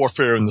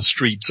warfare in the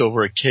streets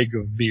over a keg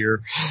of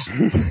beer.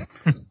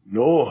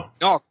 No,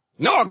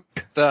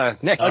 the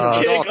next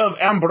keg of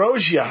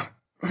ambrosia.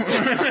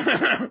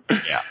 Yeah.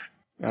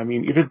 I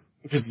mean, if it's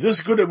this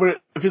good,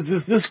 if it's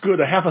this good,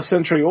 a half a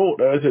century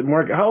old, is it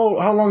more?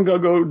 How long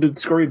ago did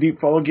Scoria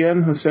Deep fall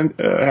again?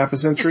 Half a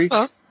century?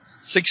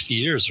 60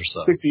 years or so.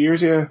 60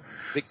 years, yeah.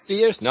 60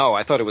 years? No,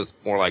 I thought it was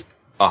more like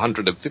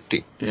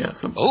 150. Yeah,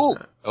 something Oh, like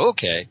that.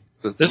 okay.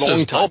 This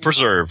is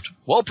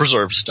well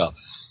preserved stuff.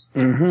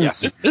 Mm-hmm.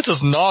 Yes. This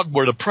is Nog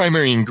where the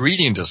primary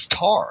ingredient is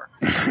tar.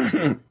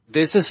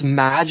 This is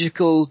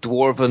magical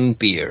dwarven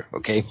beer,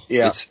 okay?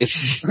 Yeah. It's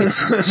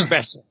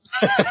special.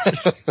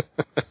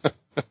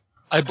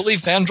 I believe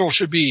Fandral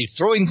should be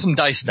throwing some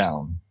dice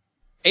down.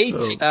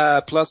 8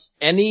 plus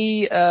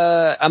any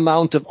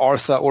amount of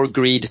Artha or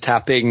greed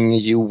tapping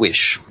you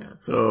wish. Yeah,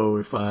 so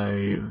if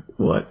I,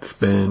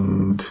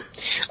 spend...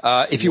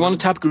 If you want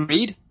to tap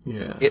greed,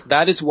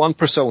 that is 1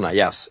 persona,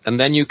 yes. And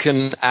then you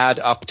can add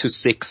up to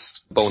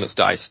 6 bonus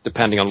dice,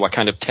 depending on what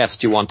kind of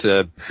test you want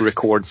to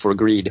record for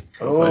greed.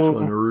 So if I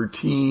want a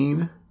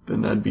routine,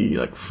 then that'd be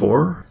like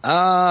 4?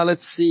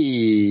 Let's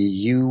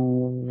see.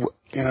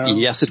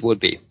 Yes, it would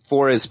be.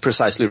 4 is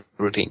precisely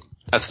routine.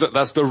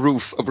 That's the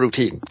roof of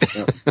routine.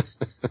 Yeah.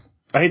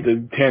 I hate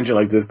to tangent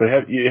like this, but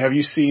have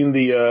you seen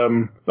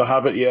the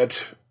Hobbit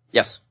yet?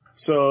 Yes.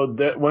 So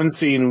that one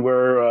scene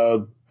where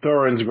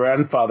Thorin's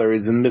grandfather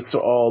is in the midst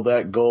of all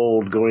that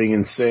gold, going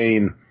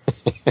insane.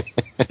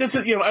 This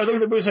is, I look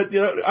at the movie and said,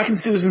 I can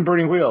see this in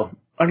Burning Wheel.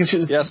 I can see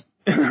this. Yes.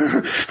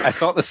 I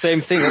thought the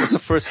same thing. That was the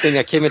first thing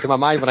that came into my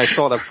mind when I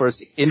saw that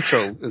first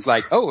intro. It was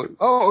like,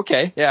 oh,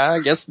 okay. Yeah,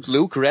 I guess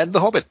Luke read The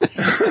Hobbit.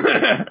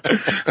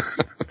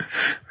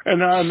 And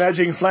now I'm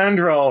imagining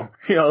Flandral,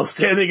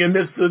 standing in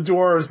midst of the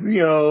dwarves,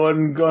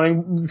 and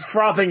going,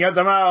 frothing at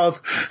the mouth.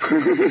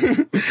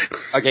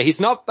 Okay, he's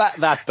not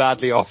that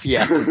badly off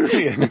yet.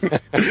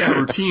 Yeah,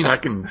 routine, I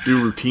can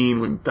do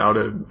routine without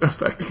it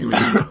affecting me.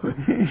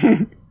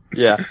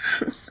 Yeah.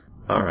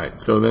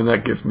 Alright, so then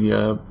that gets me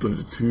up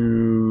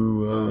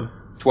to,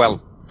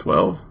 12.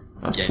 12?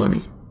 That's yes.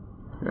 Plenty.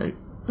 Right,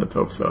 let's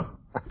hope so.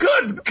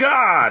 Good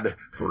God!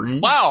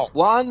 3? Wow!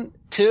 1,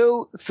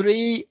 2,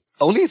 3,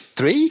 only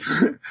 3?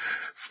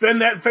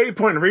 Spend that fate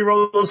point and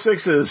reroll those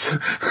 6s.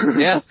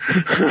 Yes.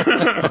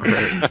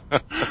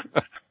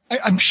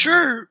 I'm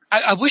sure,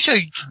 I wish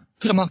I could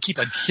somehow keep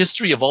a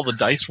history of all the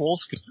dice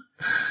rolls, because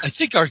I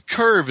think our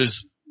curve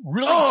is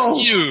really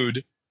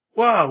skewed.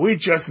 Wow, we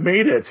just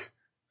made it.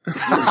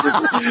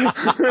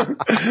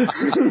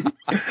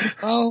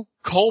 Oh,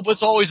 Kolb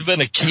has always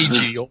been a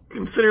cagey.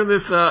 Consider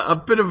this a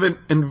bit of an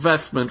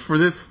investment for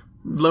this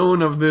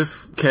loan of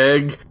this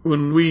keg.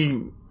 When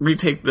we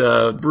retake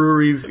the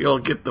breweries, you'll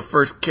get the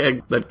first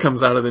keg that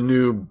comes out of the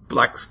new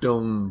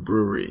Blackstone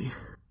Brewery.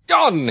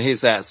 Done, he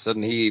says,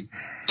 and he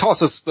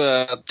tosses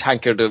the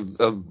tankard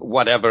of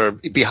whatever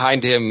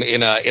behind him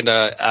in a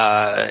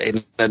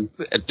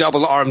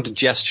double-armed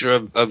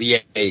gesture of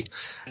yay.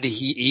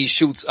 He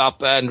shoots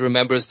up and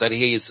remembers that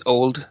he is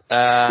old,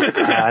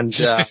 and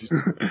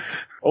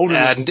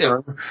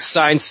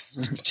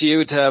signs to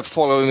you to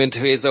follow him into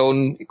his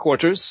own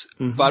quarters.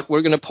 Mm-hmm. But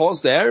we're gonna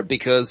pause there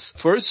because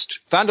first,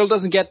 Fandral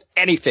doesn't get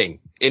anything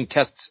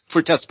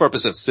for test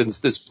purposes, since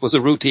this was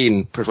a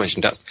routine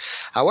persuasion test.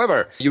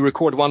 However, you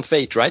record 1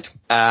 fate, right?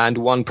 And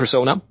 1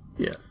 persona.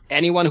 Yes.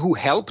 Anyone who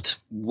helped,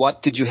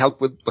 what did you help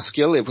with? A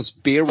skill? It was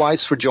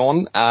beer-wise for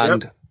John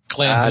and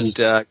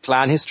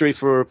clan history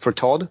for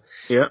Todd.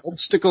 Yeah.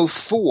 Obstacle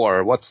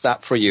 4, what's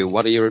that for you?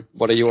 What are your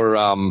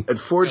at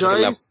 4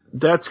 dice,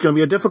 that's gonna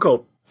be a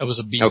difficult. That was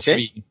a B3.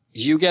 Okay.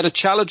 You get a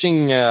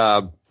challenging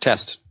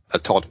test,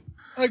 Todd.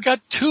 I got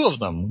 2 of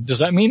them. Does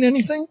that mean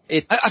anything?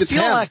 I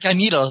feel like I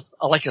need a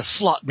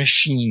slot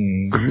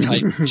machine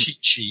type cheat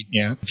sheet.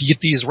 Yeah. If you get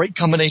these right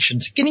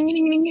combinations. Do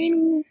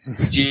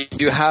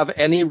you have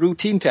any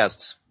routine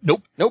tests?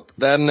 Nope.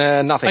 Then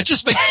nothing.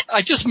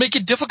 I just make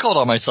it difficult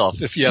on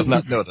myself, if you have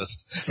not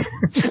noticed.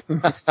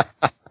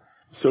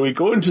 So we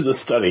go into the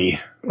study,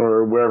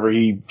 or wherever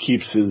he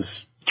keeps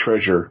his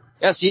treasure.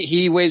 Yes,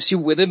 he waves you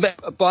with him,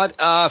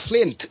 but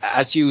Flint,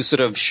 as you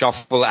sort of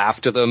shuffle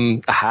after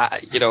them,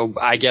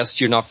 I guess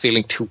you're not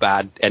feeling too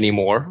bad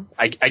anymore.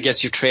 I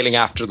guess you're trailing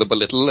after them a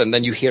little, and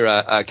then you hear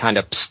a kind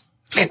of, psst,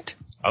 Flint.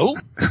 Oh?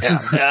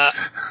 Yeah.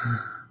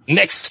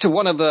 Next to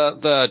one of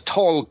the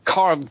tall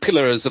carved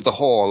pillars of the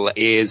hall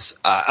is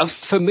a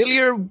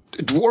familiar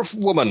dwarf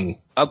woman,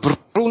 a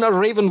Bruna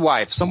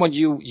Ravenwife, someone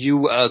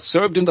you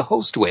served in the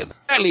host with.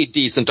 Fairly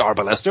decent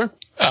Arbalester.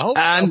 Oh,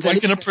 and I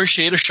can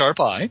appreciate a sharp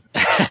eye.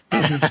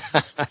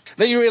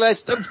 Then you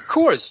realize, of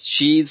course,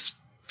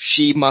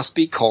 she must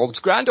be Kolb's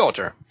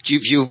granddaughter.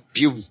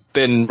 You've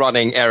been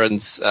running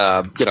errands,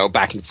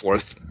 back and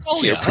forth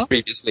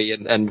previously,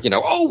 and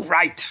oh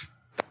right,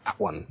 that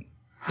one.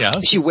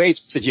 Yeah. She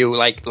waves at you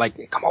like,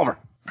 come over.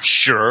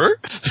 Sure.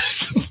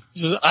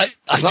 I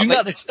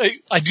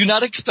do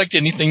not expect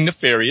anything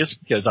nefarious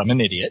because I'm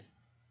an idiot.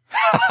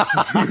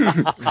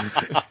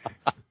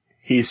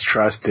 He's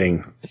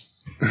trusting.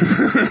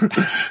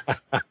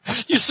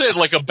 You said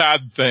like a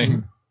bad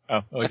thing.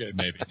 Oh, okay,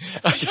 maybe.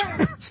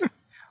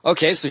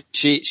 Okay, so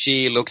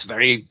she looks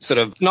very sort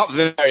of, not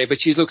very,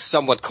 but she looks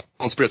somewhat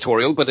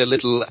conspiratorial, but a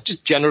little,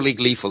 just generally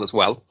gleeful as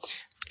well.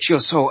 She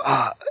goes, so,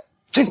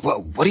 Flint,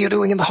 what are you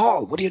doing in the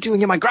hall? What are you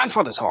doing in my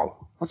grandfather's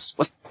hall? What's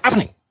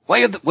happening?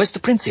 Where's the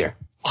prince here?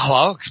 Oh,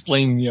 I'll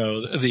explain,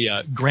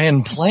 the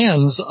grand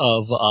plans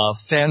of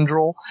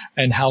Fandral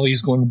and how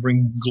he's going to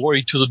bring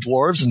glory to the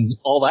dwarves and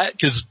all that.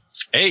 Because,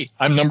 hey,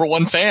 I'm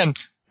 #1 fan.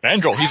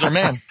 Fandral, he's our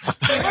man.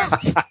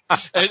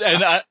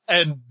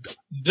 and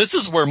this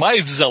is where my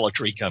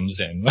zealotry comes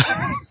in,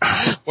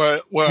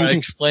 where I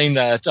explain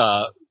that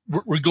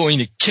we're going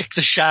to kick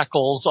the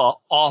shackles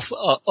off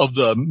of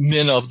the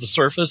men of the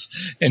surface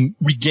and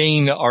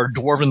regain our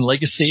dwarven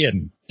legacy.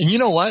 And you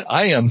know what?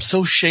 I am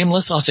so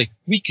shameless. I'll say,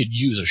 we could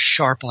use a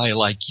sharp eye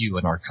like you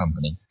in our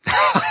company.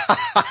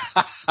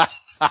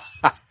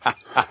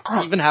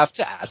 You even have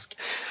to ask.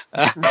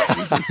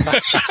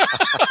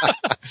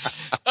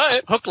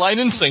 Hook, line,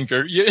 and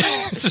sinker.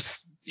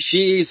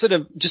 She sort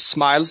of just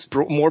smiles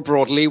more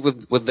broadly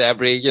with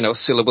every,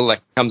 syllable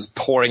that comes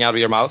pouring out of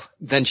your mouth.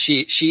 Then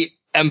she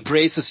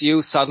embraces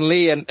you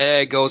suddenly and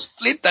goes,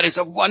 Flint, that is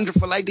a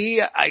wonderful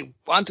idea. I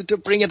wanted to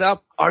bring it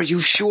up. Are you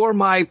sure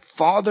my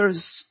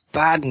father's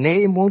bad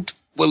name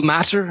will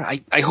matter?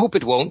 I hope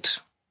it won't.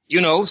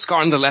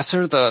 Skarn the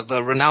Lesser,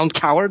 the renowned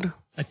coward.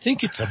 I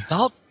think it's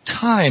about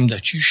time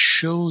that you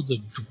show the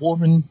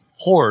dwarven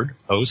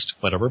host,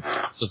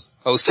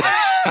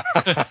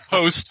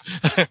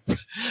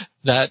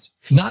 that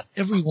not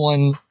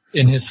everyone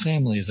in his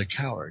family is a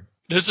coward.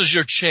 This is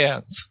your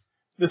chance.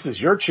 This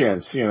is your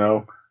chance,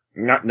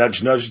 not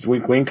nudge, nudge,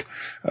 wink, wink.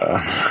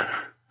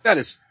 That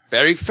is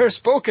very fair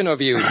spoken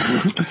of you,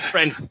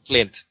 friend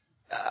Flint.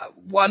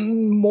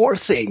 One more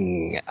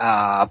thing,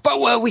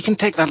 but we can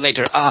take that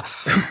later.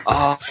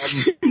 I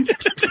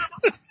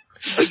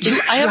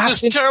have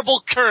this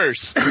terrible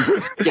curse.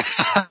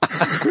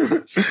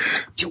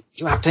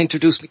 You have to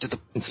introduce me to the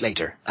prince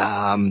later.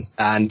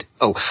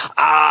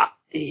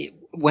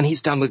 When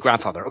he's done with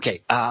grandfather.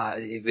 Okay.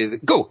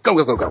 Go.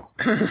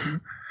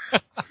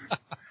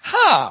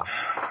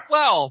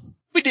 Well,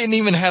 we didn't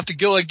even have to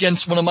go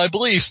against one of my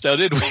beliefs, now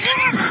did we?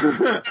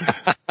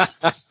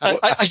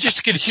 I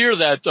just could hear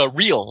that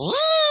reel.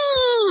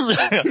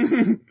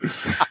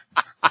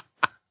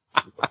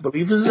 What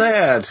belief is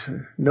that?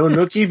 No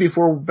nookie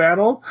before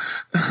battle?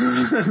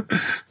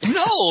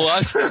 No,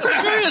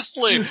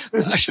 seriously.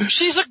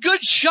 She's a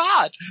good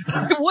shot.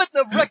 I wouldn't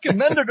have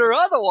recommended her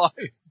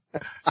otherwise.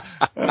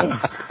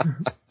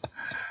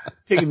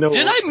 Did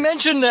I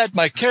mention that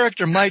my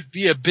character might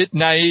be a bit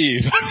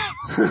naive?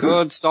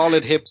 Good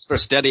solid hips for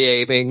steady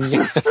aiming.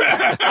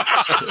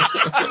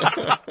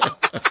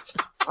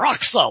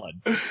 Rock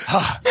solid.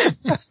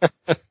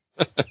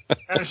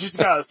 And she's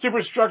got a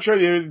superstructure.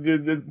 You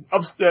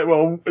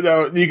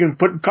can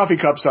put coffee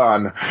cups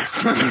on.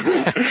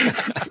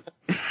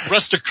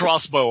 Rest a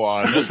crossbow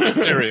on. Let's get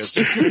serious.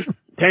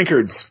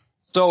 Tankards.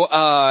 So,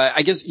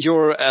 I guess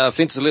your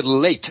Flint's a little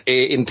late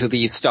into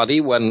the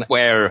study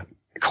where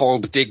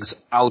Kolb digs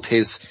out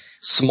his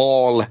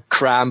small,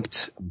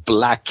 cramped,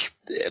 black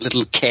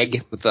little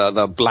keg with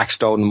the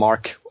Blackstone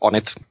mark on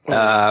it,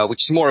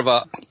 which is more of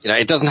a,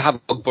 it doesn't have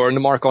a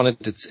burn mark on it.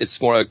 It's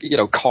more,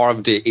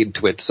 carved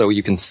into it so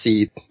you can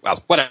see,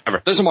 well,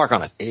 whatever. There's a mark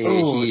on it.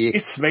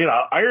 It's made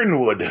of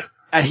ironwood.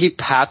 And he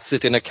pats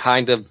it in a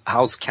kind of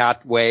house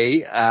cat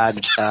way,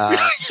 and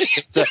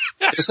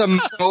there's a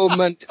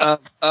moment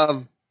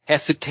of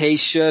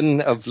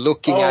hesitation, of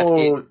looking at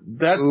it.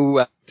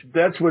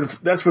 That's when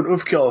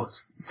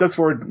Ufkel, that's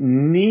where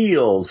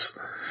kneels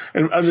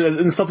and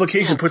in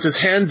supplication puts his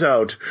hands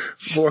out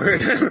for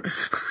it.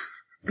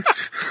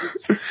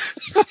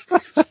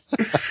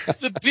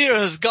 The beer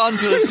has gone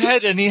to his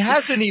head and he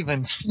hasn't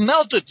even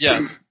smelt it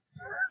yet.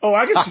 Oh,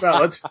 I can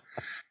smell it.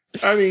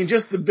 I mean,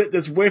 just the bit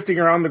that's wafting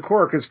around the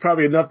cork is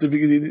probably enough to be,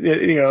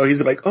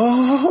 he's like,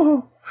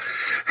 oh.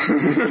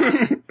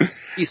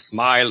 He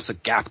smiles, a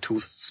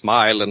gap-toothed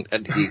smile,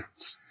 and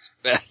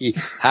he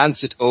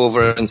hands it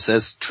over and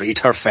says, treat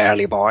her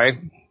fairly, boy.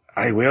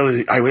 I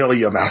will,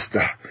 your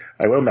master.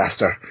 I will,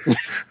 master.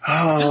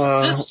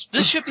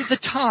 This should be the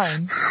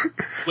time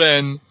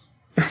when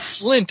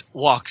Flint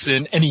walks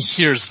in and he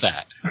hears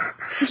that.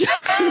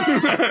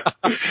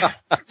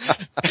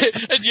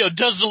 And,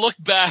 does the look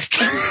back.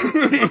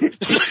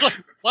 It's just like,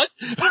 what?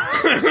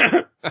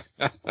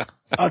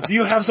 Do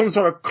you have some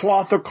sort of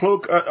cloth or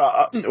cloak?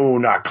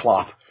 Not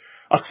cloth.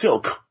 A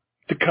silk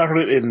to cover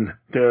it in,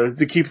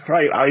 to keep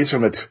bright eyes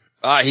from it.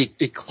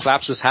 He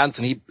claps his hands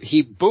and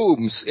he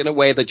booms in a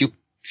way that you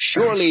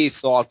surely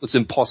thought was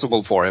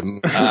impossible for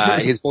him.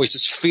 His voice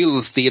just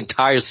fills the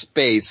entire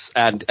space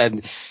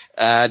and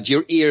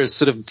your ears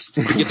sort of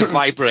begin to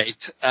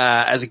vibrate,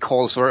 as he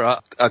calls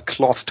for a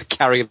cloth to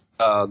carry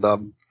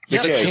the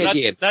keg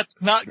in.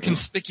 That's not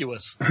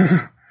conspicuous.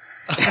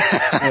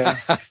 Yeah.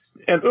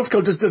 And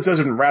Ufkel just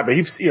doesn't wrap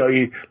it.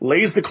 He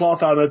lays the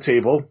cloth on the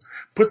table,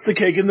 puts the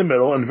cake in the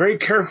middle, and very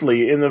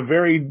carefully, in a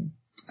very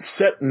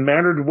set and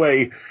mannered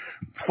way,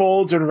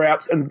 folds and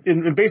wraps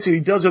and basically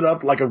does it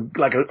up like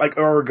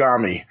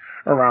origami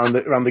around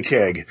the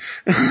keg.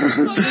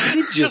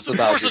 Just of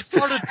course, it's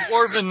part of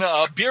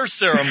dwarven beer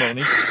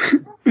ceremony.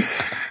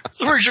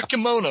 So where's your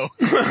kimono?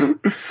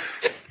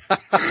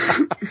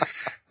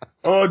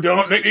 Oh,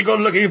 don't make me go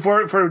looking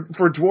for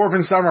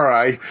dwarven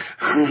samurai.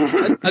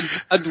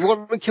 A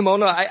dwarven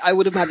kimono, I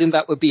would imagine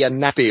that would be a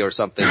nappy or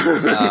something.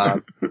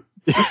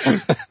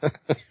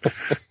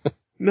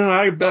 No,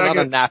 not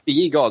a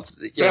nappy, God's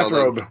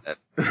bathrobe.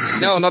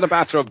 No, not a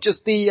bathrobe.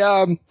 Just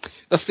the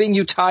thing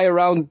you tie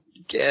around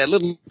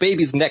little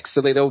babies' necks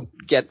so they don't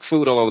get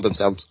food all over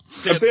themselves.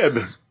 A bib.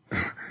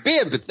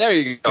 Bib, there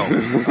you go.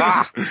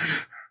 Ah.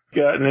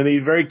 Yeah, and then he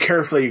very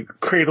carefully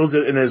cradles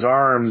it in his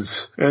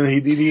arms, and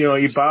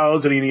he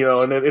bows, and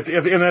and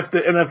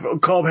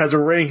if Kolb has a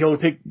ring, he'll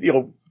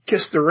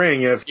kiss the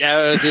ring.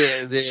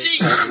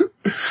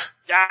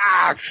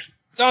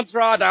 Don't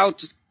throw it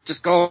out.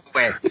 Just go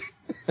away.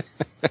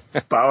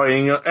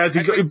 Bowing as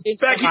he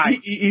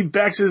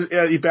backs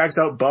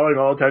out, bowing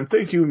all the time.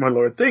 Thank you, my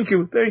lord. Thank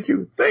you. Thank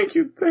you. Thank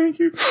you. Thank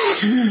you.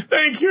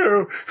 Thank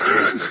you.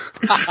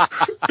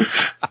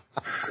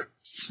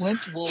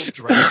 Flint will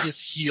drag his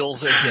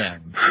heels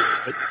again.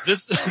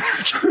 Because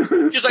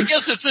I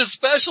guess it's his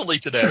specialty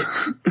today.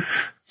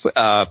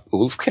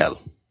 Ulfkel,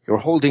 you're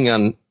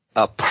holding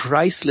a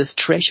priceless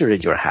treasure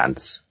in your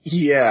hands.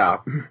 Yeah.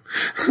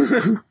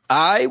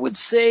 I would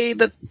say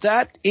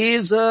that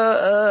is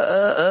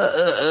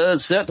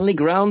certainly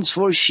grounds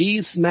for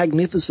she's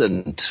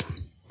magnificent.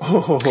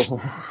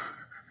 Oh.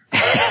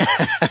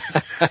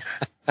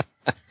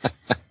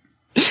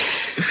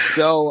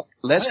 So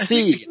let's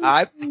see.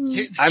 I'm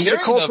going to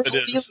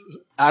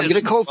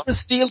call for a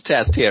steel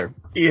test here.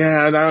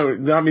 Yeah,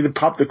 now I mean to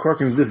pop the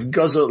cork and just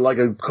guzzle it like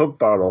a Coke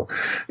bottle.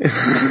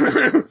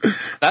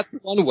 That's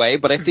one way,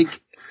 but I think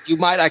you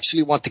might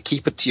actually want to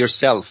keep it to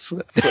yourself.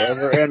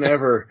 Forever and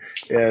ever.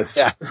 Yes.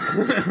 Yeah.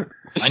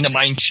 Find a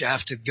mine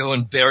shaft to go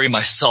and bury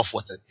myself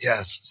with it.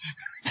 Yes.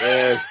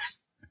 Yes.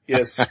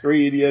 Yes.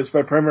 Greed. Yes.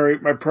 My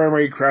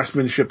primary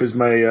craftsmanship is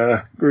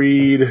my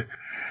greed.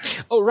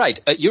 Oh, right.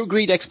 Your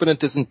greed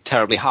exponent isn't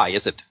terribly high,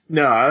 is it?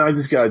 No, I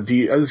just got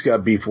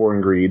B4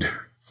 in greed.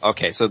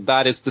 Okay, so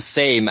that is the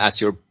same as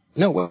your...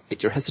 No,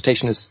 wait, your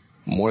hesitation is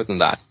more than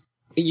that.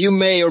 You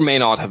may or may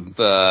not have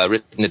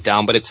written it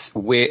down, but it's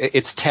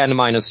 10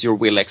 minus your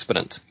will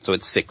exponent, so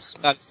it's 6.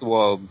 That's the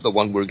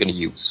one we're going to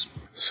use.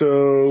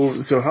 So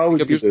how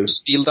would you do this?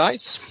 Steel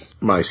dice?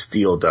 My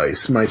steel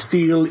dice. My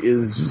steel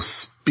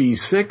is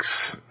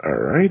B6. All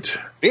right.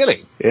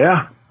 Really?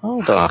 Yeah. How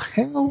the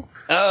hell?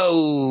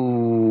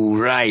 Oh,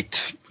 right.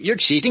 You're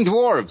cheating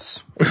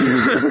dwarves.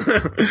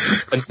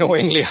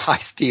 Annoyingly high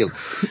steel.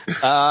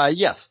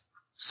 Yes.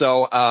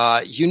 So,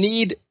 you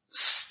need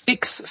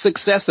 6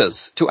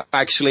 successes to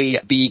actually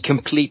be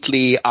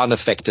completely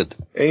unaffected.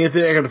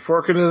 Anything I can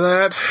fork into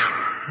that?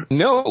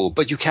 No,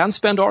 but you can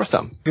spend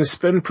Artham. You can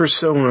spend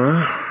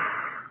Persona.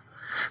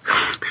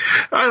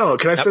 I don't know.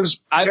 Can I spend...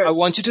 I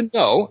want you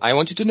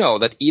to know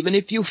that even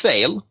if you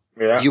fail,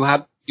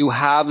 you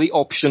have the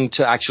option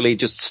to actually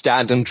just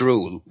stand and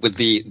drool with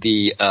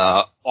the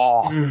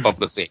awe of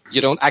the thing. You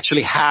don't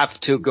actually have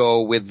to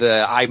go with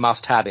the I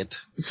must have it.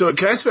 So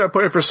can I spend a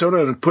point of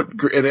Persona and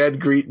add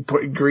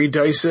greed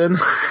dice in?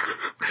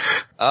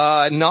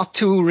 Not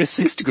to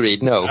resist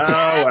greed, no.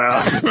 Oh,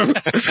 well.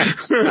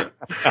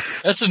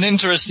 That's an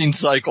interesting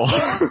cycle.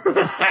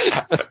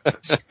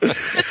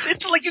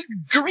 It's like a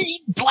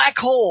greed black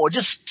hole.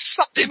 Just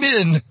sucked him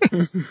in.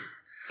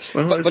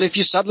 Well, but if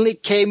you suddenly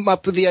came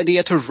up with the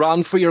idea to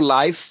run for your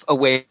life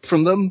away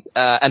from them,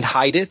 and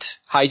hide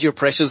your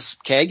precious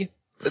keg,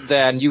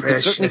 then you can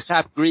certainly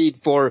tap greed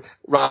for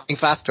running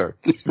faster.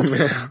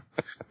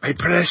 My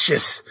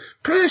precious.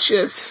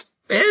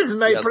 There's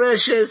my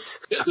precious.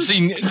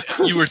 See,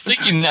 you were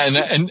thinking that,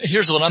 and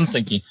here's what I'm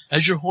thinking.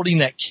 As you're holding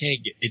that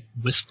keg, it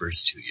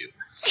whispers to you.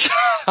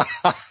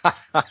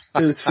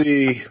 Let's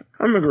see.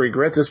 I'm going to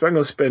regret this, but I'm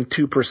going to spend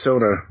 2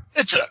 Persona.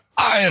 It's an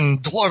iron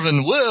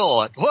dwarven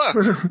will at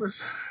work.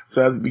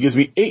 So that gives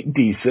me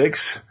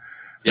 8d6.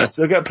 Yep. I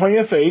still got plenty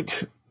of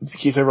fate, in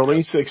case I roll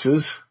any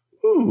 6s.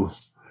 Ooh.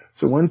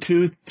 So 1,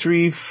 2,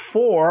 3,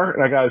 4,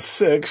 and I got a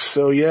 6,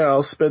 so yeah,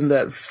 I'll spend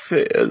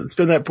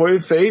that point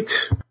of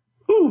fate.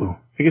 Ooh.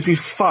 It gives me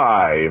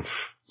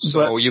 5.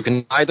 So you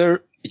can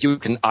either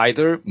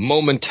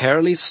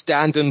momentarily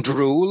stand and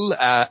drool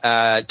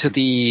to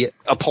the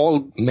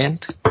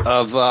appallment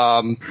of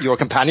your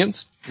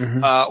companions,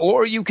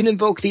 or you can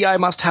invoke the I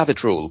must have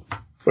it rule.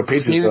 What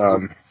page is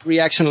on?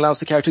 Reaction allows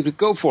the character to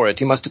go for it.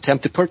 He must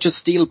attempt to purchase,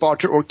 steal,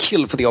 barter, or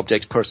kill for the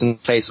object, person,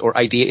 place, or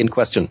idea in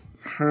question.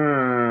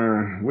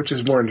 Which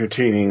is more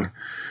entertaining?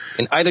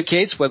 In either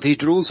case, whether he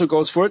drools or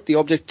goes for it, the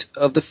object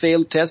of the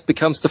failed test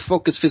becomes the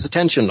focus of his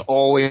attention,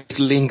 always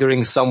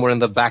lingering somewhere in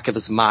the back of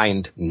his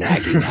mind,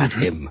 nagging at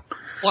him.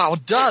 Wow,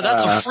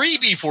 that's a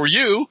freebie for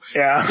you.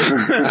 Yeah.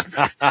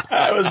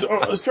 I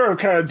was sort of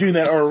kind of doing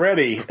that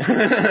already.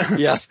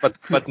 Yes, but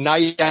now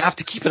you have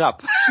to keep it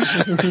up.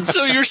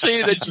 So you're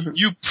saying that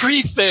you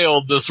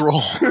pre-failed this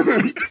roll.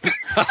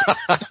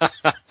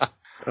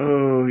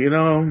 Oh,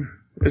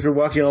 as we're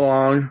walking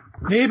along,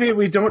 maybe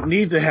we don't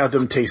need to have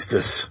them taste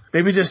this.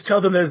 Maybe just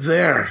tell them it's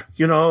there.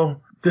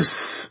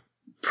 This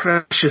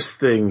precious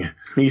thing.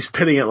 He's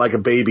petting it like a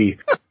baby.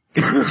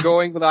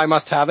 Going with I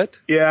must have it?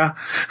 Yeah.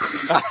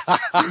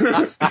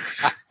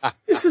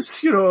 This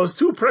is, it's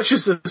too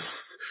precious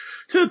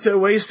to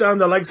waste on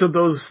the likes of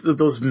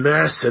those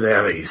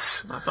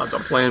mercenaries. I thought the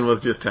plan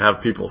was just to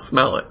have people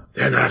smell it.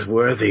 They're not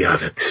worthy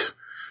of it.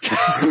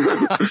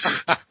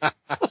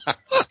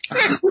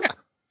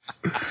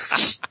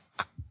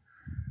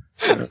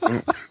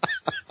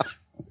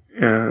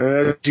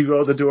 Yeah, you go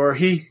to the door.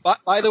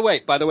 By the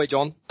way,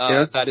 John,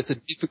 Yes? that is a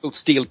difficult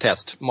steel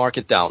test. Mark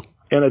it down.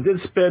 And I did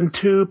spend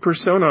 2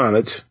 persona on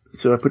it,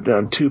 so I put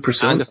down 2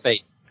 persona. And a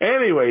fate.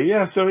 Anyway,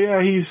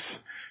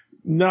 he's.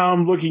 Now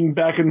I'm looking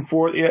back and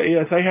forth. Yeah,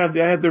 yes, I had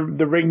the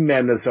ring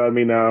madness on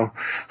me now.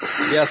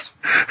 Yes.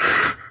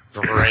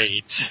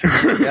 Great.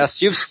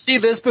 Yes, you've seen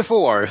this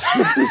before.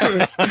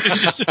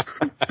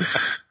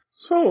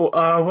 So,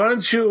 why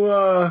don't you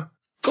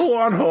go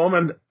on home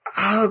and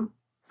I'll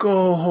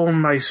go home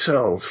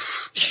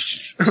myself.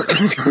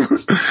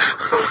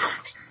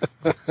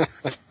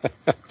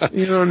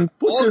 And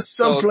put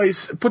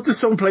this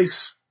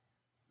someplace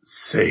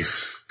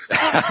safe.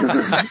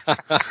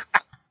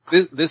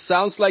 This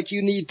sounds like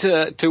you need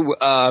to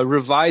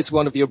revise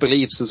one of your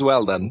beliefs as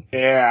well, then.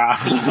 Yeah.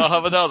 I'll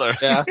have another.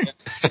 Yeah.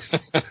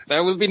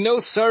 There will be no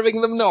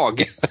serving them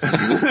nog.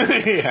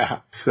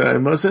 Yeah. So I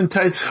must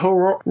entice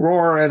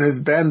Roar and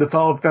his band to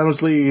follow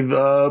Thanos' lead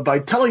by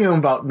telling them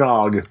about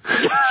Nog.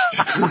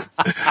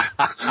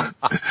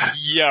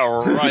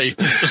 Yeah,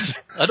 right.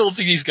 I don't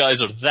think these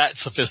guys are that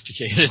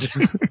sophisticated.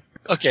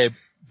 Okay,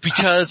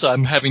 because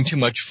I'm having too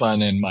much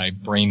fun and my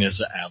brain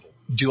is addled.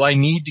 Do I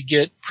need to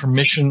get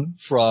permission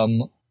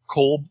from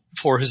Kolb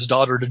for his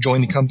daughter to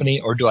join the company,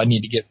 or do I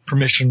need to get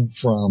permission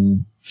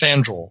from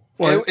Fandral?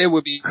 It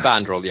would be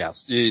Fandral,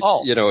 yes. He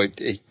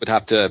would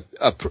have to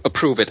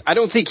approve it. I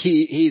don't think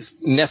he's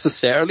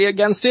necessarily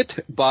against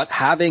it, but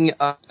having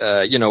a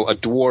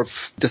dwarf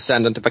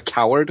descendant of a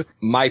coward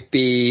might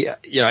be,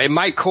 it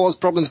might cause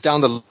problems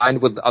down the line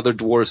with other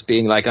dwarves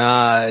being like,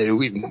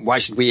 why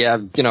should we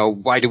have,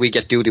 why do we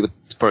get duty with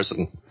this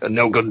person?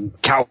 No good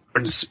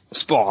cowards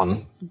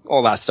spawn.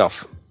 All that stuff.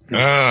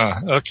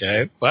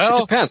 Okay. Well,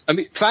 it depends. I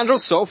mean, Fandral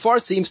so far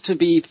seems to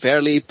be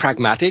fairly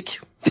pragmatic.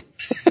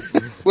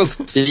 We'll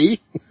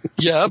see.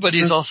 Yeah, but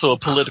he's also a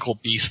political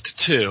beast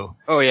too.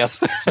 Oh, yes.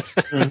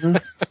 Mm-hmm.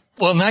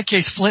 Well, in that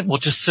case, Flint will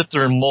just sit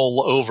there and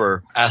mull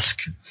over.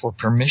 Ask for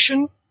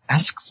permission,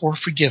 ask for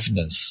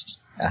forgiveness.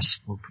 Ask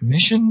for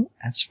permission,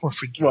 ask for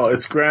forgiveness. Well,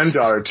 it's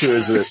granddaughter too,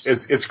 isn't it?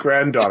 It's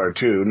granddaughter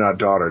too, not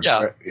daughter.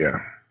 Yeah. Right? Yeah.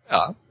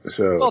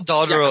 So. Well,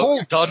 daughter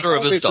of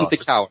his daughter. The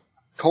coward.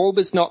 Kolb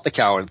is not the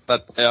coward,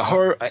 but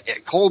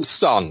Kolb's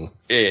son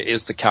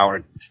is the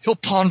coward. He'll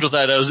ponder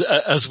that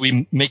as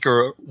we make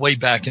our way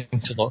back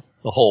into the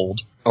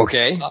hold.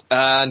 Okay.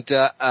 And,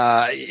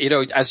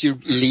 as you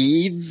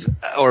leave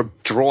or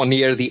draw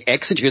near the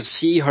exit, you can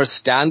see her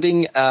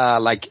standing,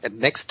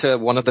 next to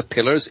one of the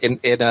pillars in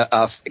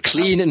a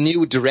clean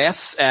new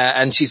dress,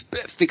 and she's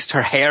fixed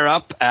her hair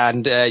up,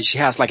 and, she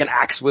has like an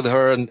axe with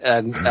her, and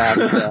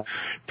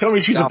Tell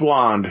me she's a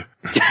blonde.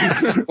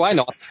 Why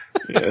not?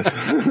 Yeah.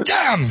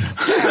 Damn!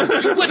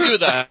 You would do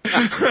that!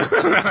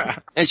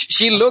 And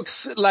she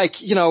looks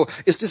like,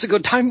 is this a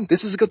good time?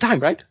 This is a good time,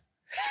 right?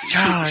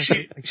 Gosh,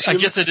 I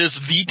guess it is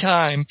the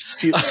time.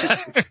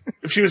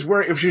 If she was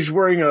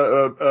wearing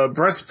a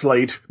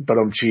breastplate,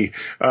 she'd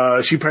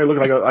probably look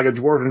like a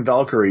dwarven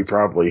Valkyrie,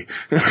 probably.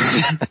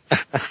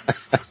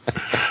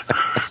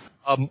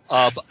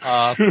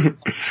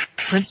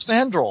 Prince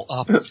Fandral,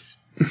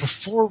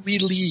 before we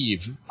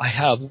leave, I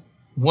have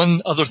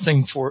one other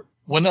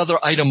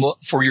item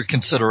for your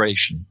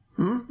consideration.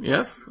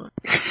 Yes?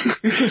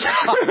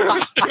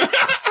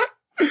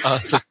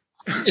 So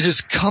it has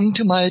come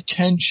to my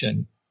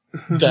attention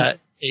that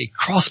a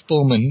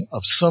crossbowman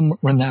of some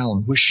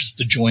renown wishes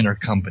to join our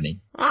company.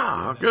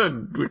 Ah,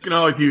 good. We can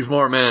always use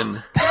more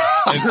men.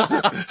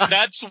 And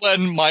that's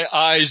when my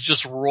eyes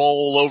just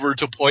roll over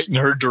to point in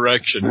her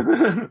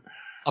direction.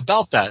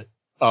 About that,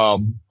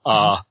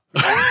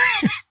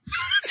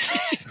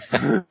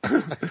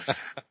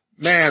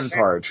 Man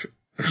part.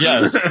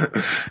 Yes.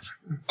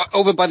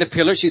 Over by the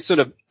pillar, she's sort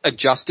of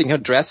adjusting her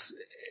dress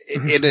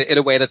in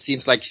a way that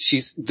seems like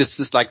this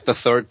is like the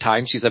third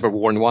time she's ever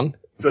worn one.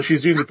 So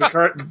she's doing the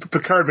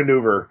Picard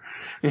maneuver.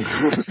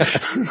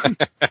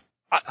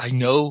 I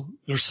know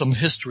there's some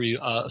history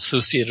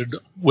associated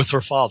with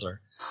her father,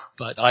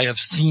 but I have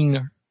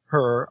seen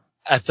her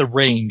at the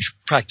range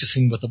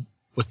practicing with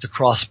the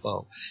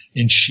crossbow,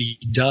 and she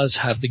does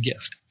have the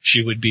gift.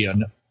 She would be a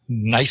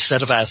nice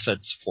set of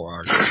assets for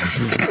our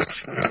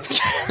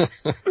company.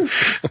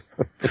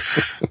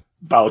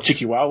 Bow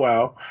chicky wow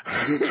wow.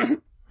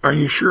 Are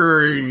you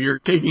sure you're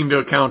taking into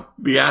account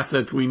the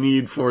assets we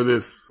need for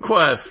this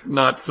quest,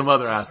 not some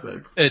other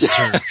assets? It's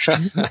her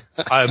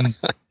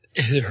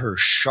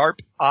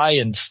sharp eye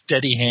and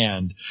steady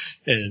hand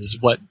is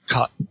what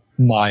caught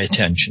my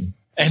attention,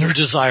 and her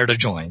desire to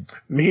join.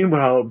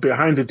 Meanwhile,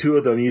 behind the two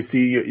of them, you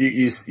see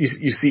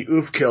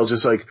Oofkill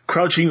just like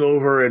crouching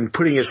over and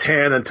putting his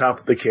hand on top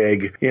of the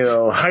keg,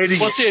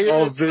 hiding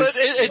all of this.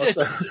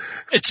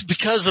 It's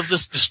because of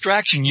this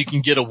distraction you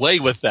can get away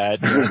with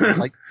that.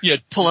 Like,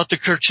 pull out the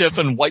kerchief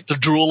and wipe the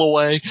drool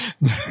away.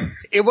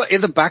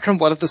 In the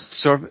background, one of the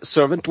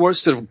servant dwarves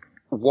sort of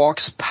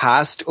walks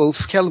past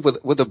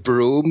Ulfkill with a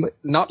broom,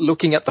 not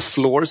looking at the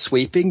floor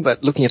sweeping,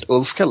 but looking at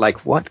Ulfkill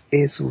like, what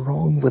is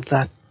wrong with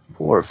that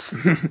Dwarf.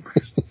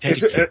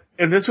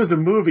 And this was a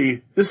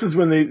movie. This is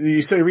when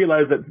you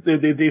realize that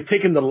they've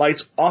taken the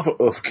lights off of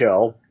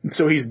Uthkel,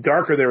 so he's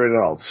darker than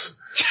everyone else.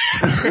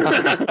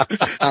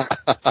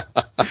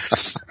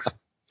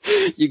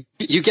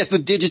 You get the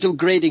digital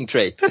grading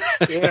trait.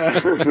 Yeah.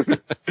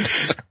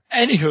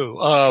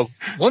 Anywho,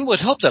 one would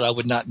hope that I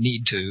would not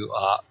need to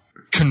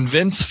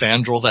convince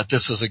Fandral that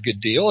this is a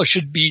good deal. It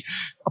should be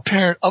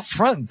apparent up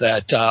front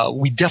that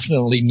we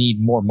definitely need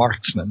more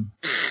marksmen.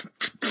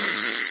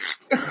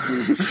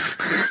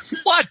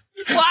 What?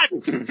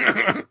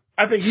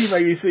 I think he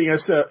might be seeing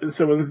us,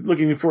 someone's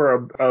looking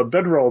for a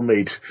bedroll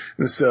mate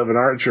instead of an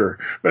archer.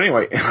 But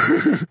anyway.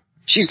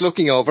 She's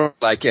looking over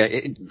like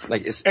and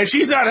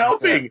she's not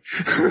helping!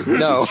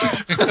 No.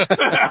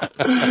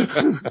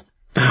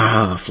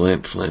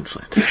 Flint.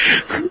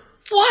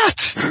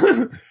 What?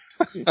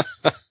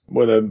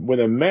 With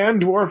a man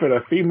dwarf and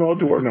a female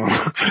dwarf, no.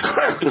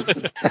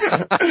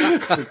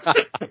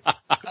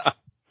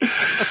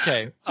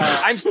 Okay.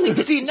 I'm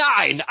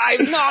 69!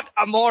 I'm not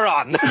a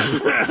moron!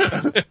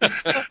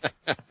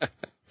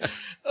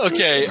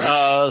 Okay,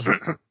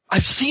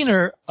 I've seen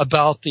her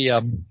about the,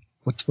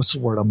 what's the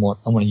word I want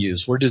to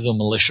use? Where do the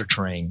militia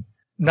train?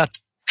 Not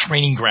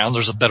training ground,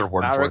 there's a better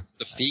word for it.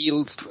 The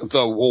field,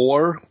 the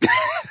war.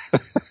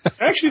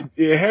 Actually,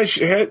 has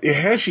she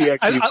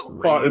actually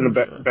fought in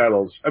the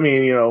battles? I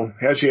mean,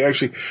 has she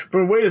actually,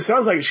 from the way it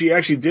sounds like she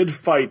actually did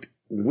fight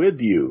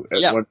with you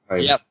at one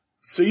time. Yep.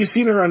 So you've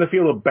seen her on the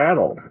field of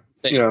battle,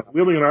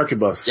 wielding an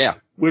arquebus. Yeah.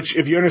 Which,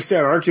 if you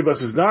understand,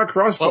 arquebus is not a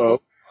crossbow.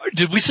 Well,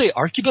 did we say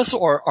arquebus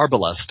or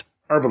arbalest?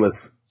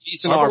 Arbalest.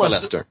 She's an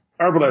arbalester.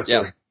 Arbalaster.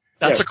 Yeah.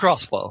 That's a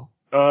crossbow.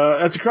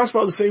 That's a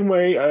crossbow the same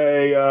way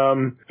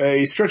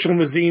a stretch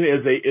limousine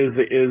is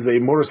a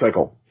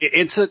motorcycle.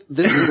 This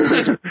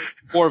is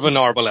more of an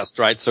arbalest,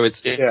 right? So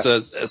it's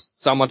a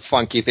somewhat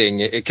funky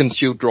thing. It can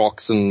shoot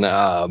rocks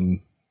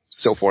and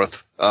so forth,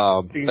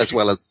 as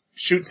well as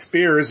shoot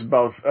spears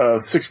about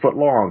 6 foot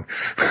long.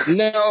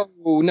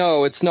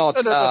 No, it's not.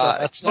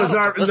 That's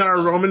not. Is that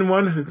a Roman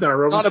one? Is that a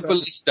Roman? Not a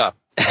ballista.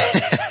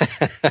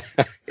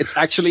 It's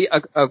actually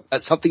a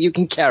something you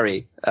can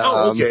carry.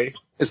 Okay.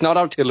 It's not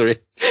artillery.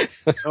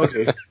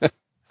 Okay.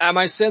 Am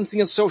I sensing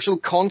a social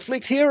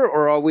conflict here,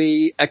 or are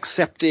we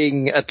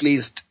accepting at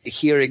least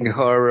hearing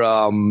her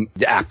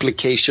the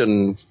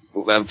application,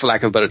 for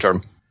lack of a better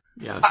term?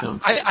 Yeah,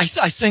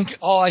 I think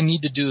all I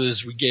need to do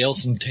is regale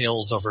some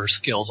tales of her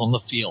skills on the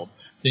field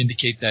to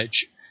indicate that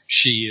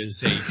she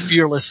is a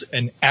fearless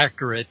and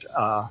accurate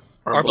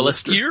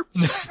arbalister.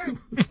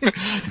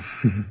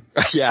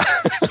 Yeah.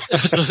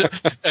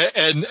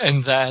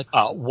 and that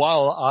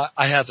while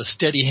I have a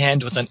steady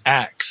hand with an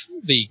axe,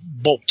 the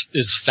bolt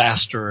is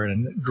faster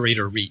and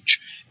greater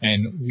reach.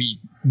 And we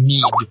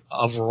need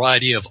a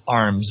variety of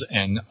arms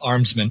and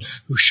armsmen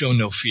who show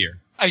no fear.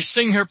 I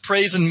sing her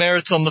praise and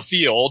merits on the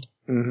field.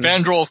 Mm-hmm.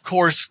 Fandral, of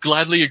course,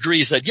 gladly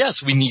agrees that,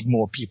 yes, we need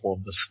more people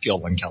of the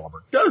skill and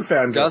caliber. Does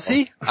Fandral? Does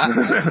he? I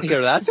didn't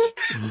hear that.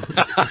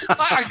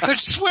 I could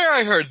swear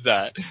I heard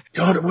that.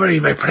 Don't worry,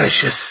 my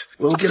precious.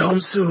 We'll get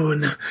home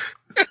soon.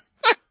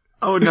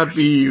 I would not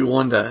be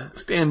one to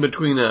stand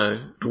between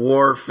a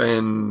dwarf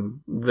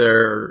and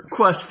their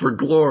quest for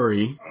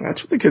glory.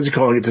 That's what the kids are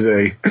calling it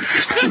today.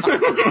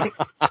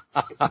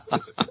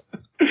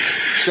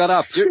 Shut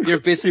up. You're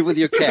busy with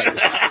your cat.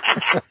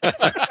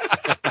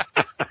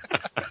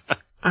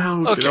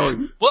 Okay.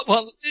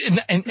 Well,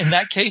 in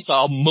that case,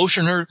 I'll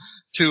motion her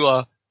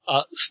to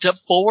step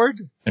forward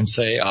and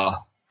say,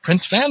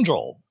 Prince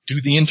Fandral, do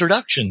the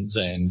introductions,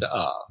 and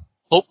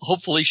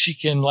hopefully she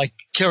can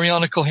carry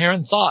on a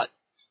coherent thought.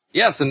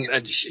 Yes,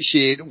 and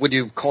she when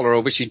you call her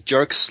over, she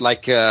jerks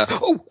like she.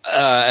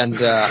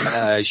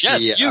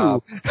 Yes,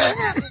 you.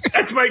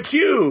 That's my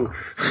cue.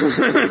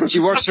 She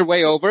works her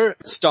way over,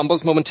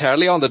 stumbles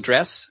momentarily on the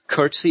dress,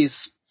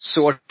 curtsies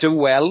sort of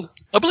well.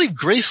 I believe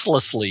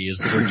gracelessly is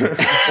the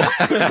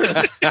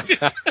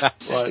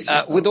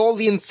word. With all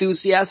the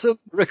enthusiasm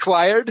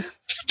required.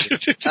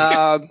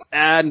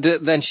 And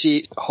then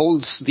she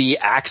holds the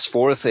axe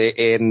forth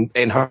in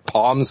her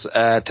palms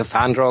to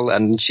Fandral,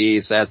 and she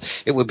says,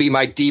 "It would be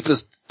my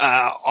deepest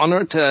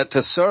honor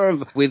to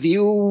serve with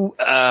you,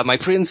 my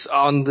prince,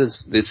 on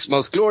this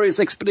most glorious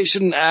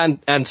expedition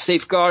and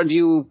safeguard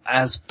you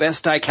as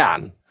best I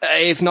can.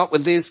 If not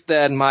with this,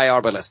 then my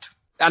arbalest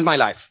and my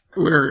life."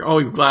 We're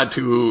always glad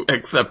to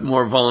accept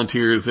more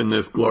volunteers in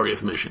this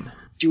glorious mission.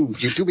 You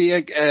do me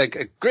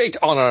a great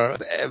honor,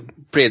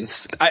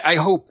 Prince. I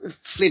hope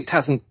Flint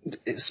hasn't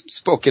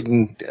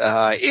spoken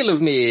ill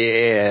of me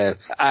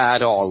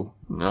at all.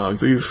 No,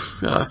 he's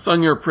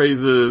sung your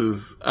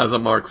praises as a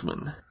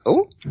marksman.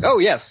 Oh,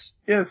 yes.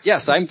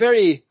 Yes, I'm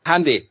very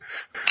handy.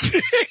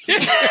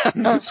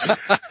 I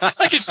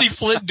can see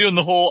Flint doing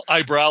the whole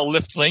eyebrow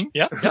lift thing.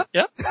 Yeah.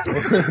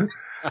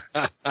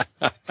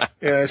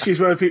 Yeah, she's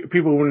one of the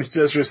people when she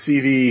does her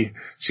CV,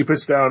 she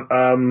puts down,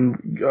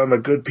 I'm a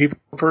good people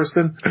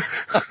person.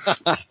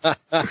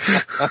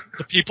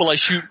 The people I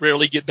shoot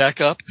rarely get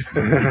back up.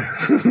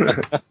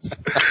 I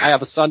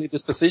have a sunny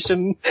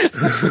disposition.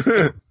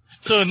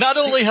 So not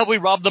only have we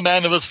robbed the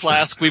man of his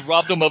flask, we've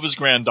robbed him of his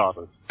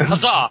granddaughter.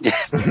 Huzzah!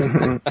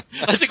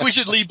 I think we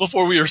should leave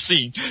before we are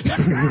seen.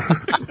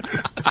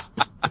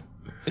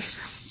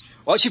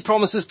 Well, she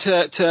promises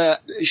to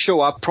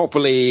show up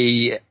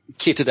properly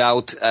kitted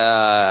out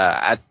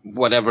at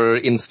whatever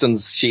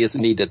instance she is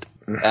needed.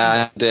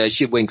 And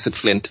she winks at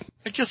Flint.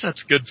 I guess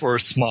that's good for a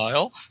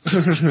smile.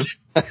 So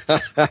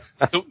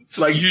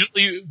like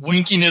usually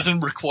winking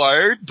isn't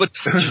required, but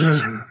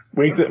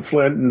winks at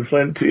Flint, and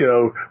Flint,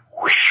 you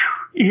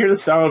hear the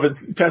sound of it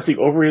passing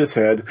over his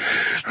head.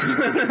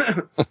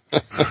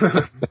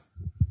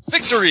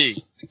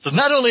 Victory! So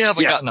not only have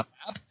I gotten a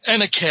map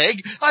and a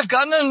keg, I've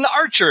gotten an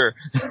archer.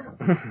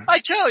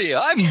 I tell you,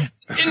 I'm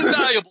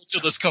invaluable to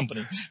this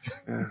company.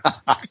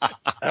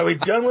 Are we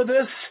done with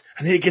this?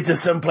 I need to get to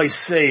someplace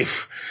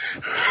safe.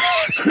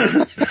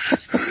 So,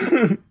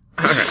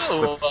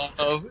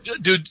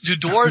 do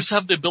dwarves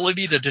have the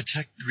ability to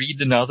detect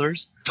greed in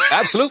others?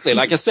 Absolutely.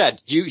 Like I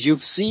said,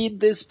 you've seen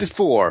this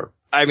before.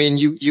 I mean,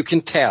 you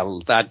can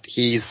tell that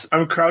he's...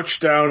 I'm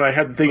crouched down. I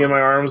had the thing in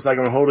my arms like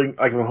I'm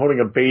holding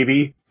a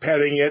baby,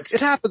 petting it. It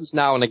happens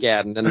now and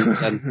again.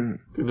 And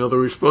you know, whether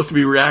we were supposed to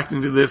be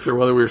reacting to this or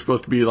whether we were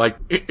supposed to be like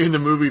in the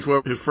movies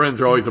where his friends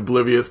are always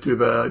oblivious to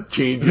the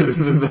changes.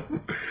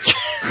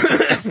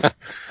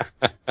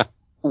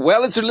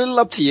 Well, it's a little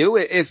up to you.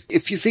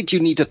 If you think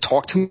you need to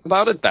talk to him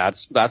about it,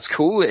 that's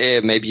cool.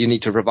 Maybe you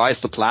need to revise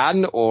the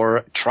plan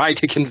or try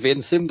to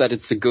convince him that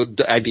it's a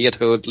good idea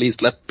to at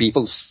least let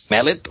people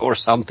smell it or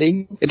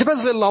something. It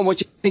depends a little on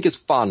what you think is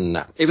fun.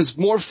 If it's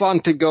more fun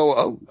to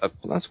go,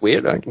 that's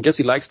weird. I guess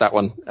he likes that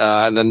one.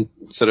 And then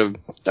sort of,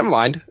 never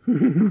mind.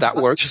 That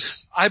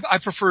works. I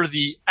prefer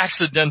the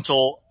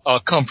accidental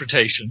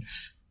confrontation.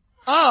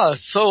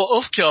 So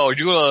Ulfkill,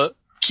 you're gonna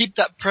keep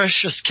that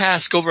precious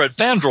cask over at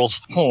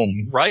Vandrel's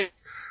home, right?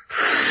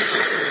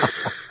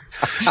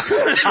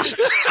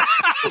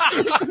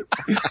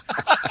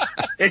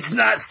 It's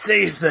not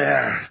safe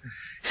there.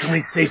 It's only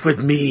safe with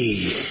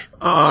me.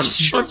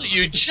 Surely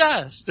you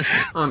jest.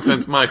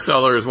 Since my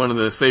cellar is one of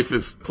the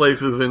safest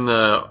places in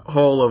the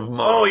whole of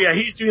Oh yeah,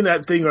 he's doing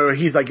that thing where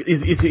he's like,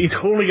 he's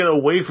holding it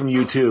away from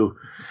you two.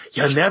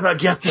 You'll never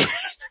get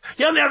this.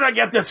 You'll never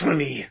get this from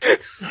me.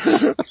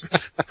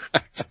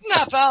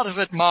 Snap out of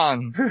it,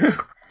 man.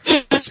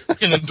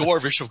 In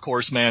Dwarvish, of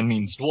course, man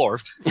means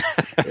dwarf.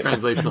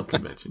 Translational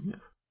convention, yes.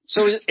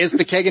 So is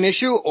the keg an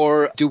issue,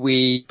 or do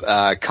we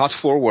cut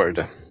forward?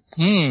 Are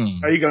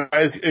you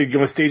guys going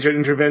to stage an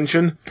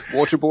intervention?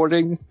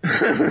 Waterboarding?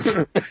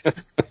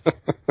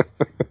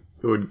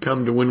 It would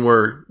come to when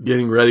we're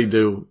getting ready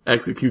to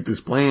execute this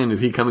plan.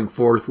 Is he coming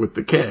forth with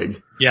the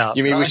keg? Yeah.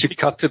 You mean we should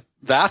cut to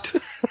that?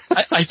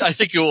 I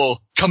think it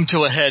will come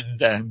to a head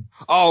then.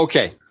 Oh,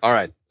 okay. All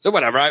right. So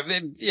whatever,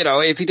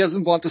 if he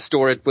doesn't want to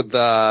store it with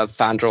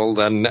Fandral,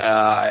 then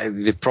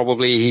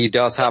probably he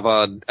does have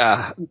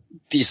a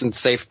decent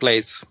safe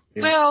place.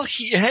 Yeah. Well,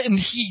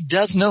 he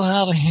does know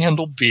how to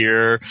handle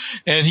beer,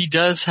 and he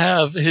does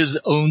have his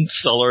own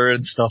cellar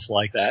and stuff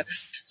like that.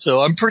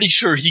 So I'm pretty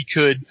sure he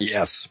could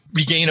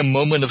regain a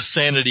moment of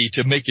sanity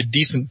to make a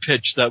decent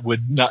pitch that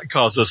would not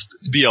cause us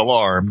to be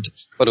alarmed.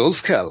 But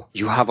Ulfkel,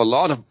 you have a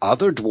lot of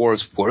other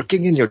dwarves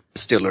working in your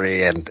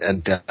distillery and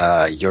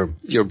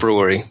your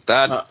brewery.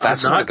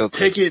 That's I'm not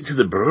taking it to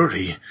the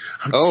brewery.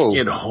 I'm taking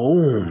it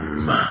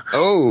home.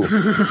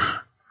 Oh.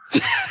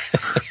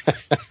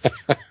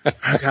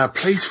 I got a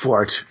place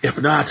for it.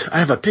 If not, I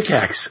have a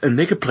pickaxe and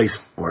make a place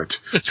for it.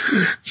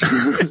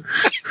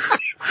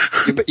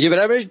 You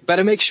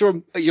better make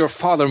sure your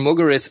father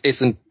Mugger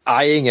isn't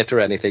eyeing it or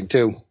anything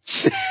too.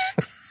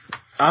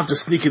 I'll have to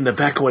sneak in the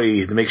back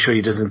way to make sure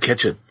he doesn't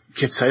catch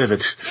sight of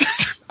it.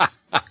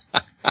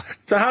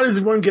 So how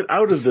does one get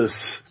out of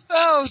this?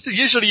 Oh, so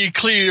usually you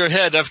clear your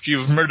head after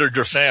you've murdered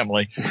your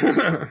family.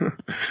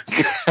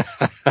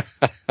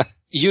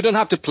 You don't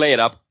have to play it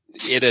up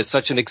in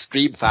such an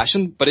extreme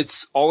fashion, but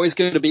it's always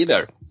going to be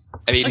there.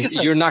 I mean,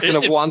 you're not going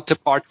to want to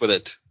part with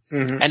it.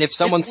 Mm-hmm. And if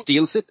someone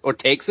steals it or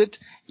takes it,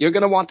 you're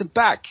going to want it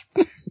back.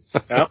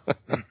 Yep.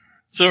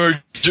 So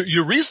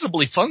you're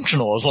reasonably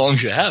functional as long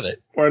as you have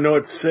it. Or I know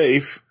it's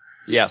safe.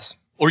 Yes.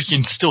 Or you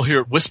can still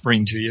hear it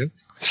whispering to you.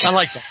 I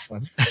like that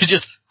one.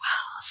 Just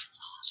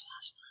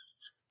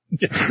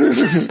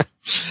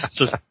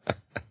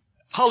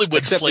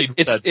Hollywood played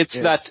that.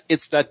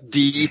 It's that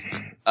deep,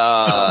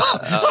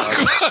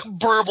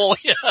 burble,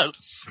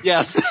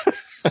 yes.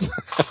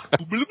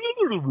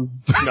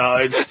 No,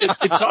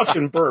 it talks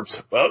in burps.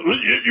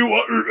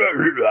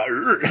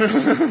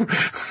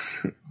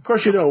 Of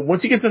course,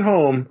 once he gets at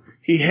home,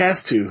 he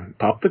has to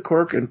pop the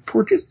cork and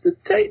pour just the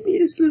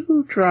tiniest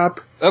little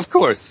drop. Of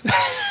course.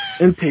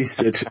 And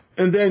taste it.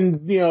 And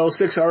then,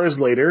 6 hours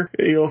later,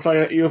 you'll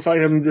find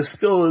him just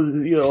still,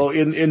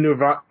 in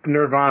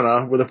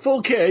nirvana with a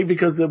full keg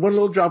because the one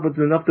little drop was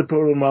enough to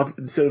put him up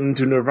and send him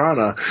to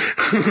nirvana.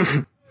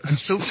 I'm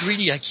so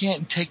greedy I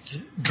can't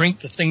drink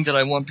the thing that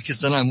I want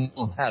because then I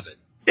won't have it.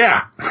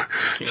 Yeah.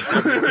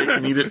 I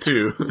need it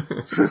too.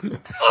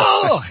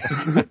 Oh!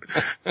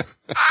 Of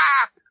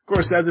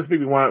course, that just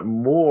made me want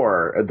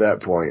more at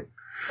that point.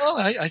 Well,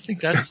 I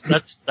think that's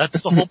the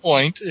whole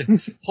point.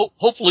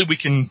 Hopefully we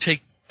can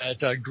take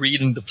that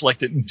greed and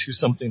deflect it into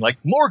something like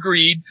more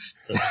greed.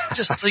 So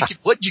just think of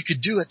what you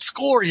could do at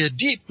Scoria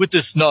Deep with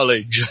this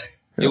knowledge.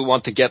 You'll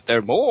want to get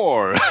there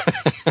more.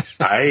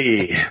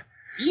 Aye.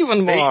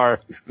 Even more.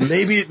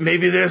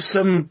 Maybe there's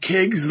some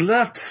kegs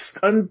left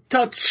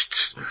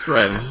untouched. That's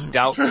right.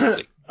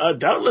 Doubtfully.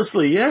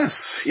 Doubtlessly,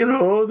 yes. You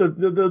know,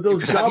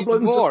 those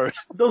goblins,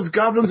 those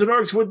goblins and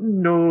orcs wouldn't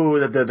know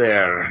that they're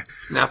there.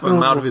 Snap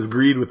him out of his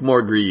greed with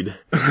more greed.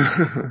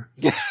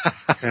 Yeah.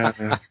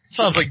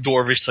 Sounds like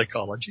dwarvish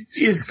psychology.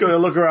 He's gonna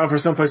look around for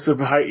someplace to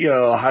hide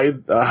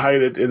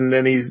it, and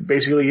then he's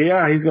basically,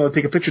 he's gonna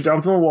take a picture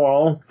down from the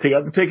wall, take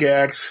out the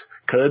pickaxe,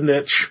 cut a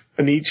niche,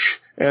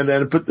 and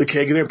then put the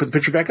keg in there and put the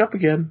picture back up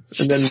again.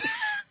 And then...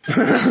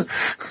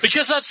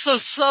 Because that's so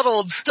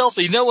subtle and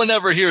stealthy, no one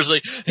ever hears a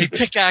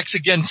pickaxe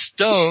against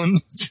stone.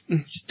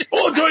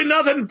 Oh, doing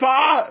nothing,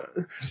 Pa!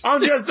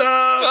 I'm just,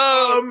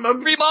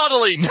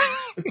 remodeling.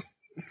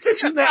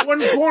 fixing that one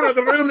corner of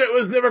the room that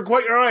was never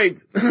quite right.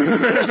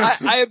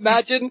 I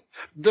imagine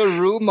the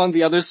room on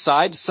the other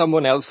side,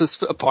 someone else's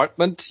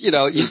apartment, you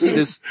know, you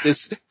see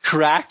this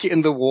crack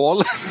in the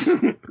wall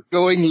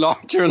going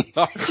larger and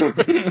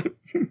larger.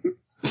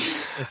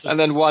 And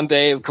then one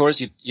day, of course,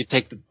 you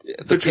take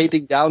the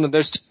painting down and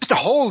there's just a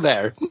hole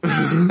there.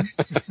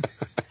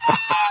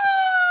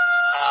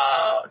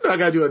 I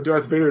gotta do a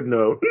Darth Vader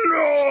no.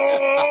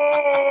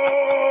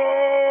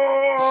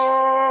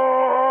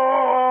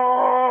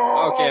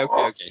 Okay.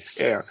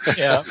 Yeah.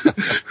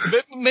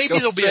 Maybe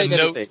there'll be a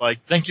note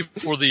like, thank you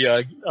for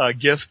the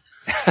gift.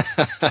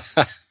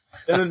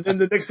 And then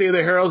the next day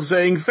the Herald's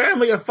saying,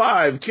 family of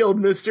 5 killed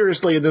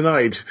mysteriously in the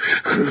night.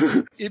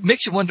 It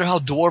makes you wonder how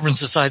dwarven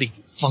society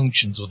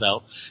functions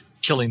without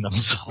killing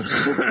themselves.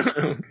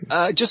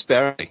 Just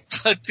barely.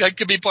 That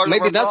could be part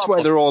maybe of our that's problem.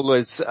 why they're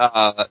always,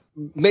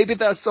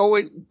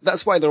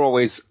 that's why they're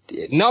always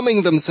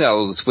numbing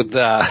themselves with,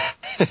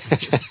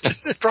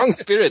 strong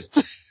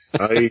spirits.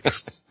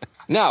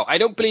 Now, I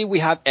don't believe we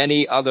have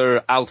any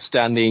other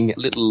outstanding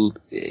little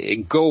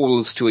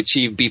goals to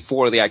achieve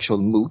before the actual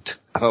moot.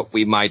 I thought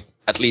we might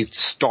at least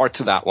start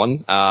that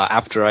one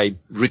after I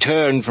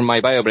return from my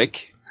BioBreak.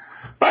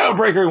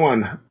 BioBreaker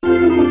 1.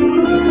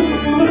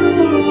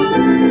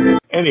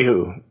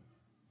 Anywho,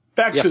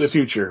 back to the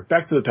future,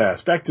 back to the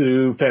past, back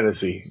to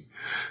fantasy.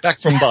 Back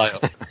from bio.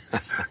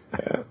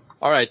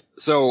 All right,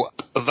 so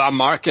the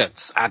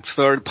markets at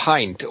Third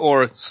Pint,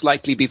 or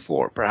slightly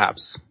before,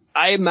 perhaps.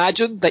 I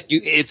imagine that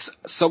it's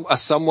a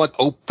somewhat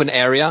open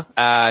area,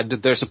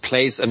 and there's a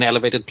place, an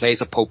elevated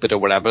place, a pulpit or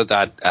whatever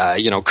that,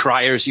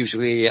 criers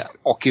usually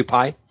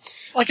occupy.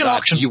 Like an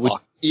auction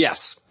block.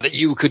 Yes, that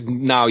you could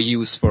now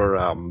use for,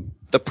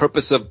 the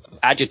purpose of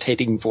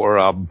agitating for,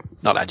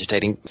 not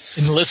agitating.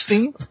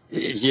 Enlisting?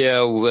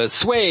 Yeah,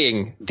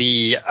 swaying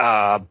the,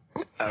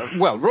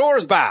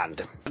 Roar's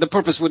band. The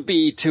purpose would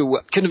be to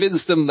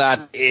convince them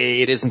that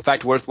it is in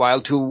fact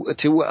worthwhile to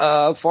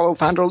follow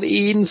Fandral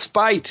in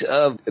spite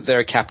of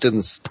their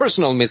captain's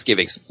personal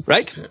misgivings,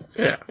 right?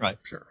 Yeah, right,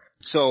 sure.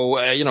 So,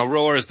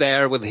 Roar is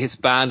there with his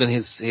band and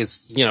his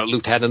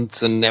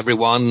lieutenants and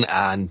everyone,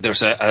 and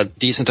there's a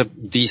decent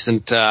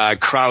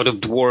crowd of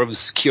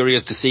dwarves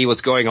curious to see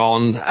what's going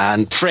on,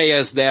 and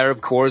Freya's there,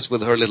 of course,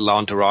 with her little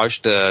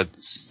entourage to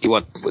see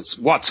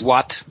what's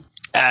what.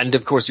 And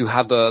of course you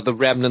have the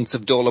remnants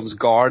of Dolam's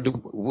guard,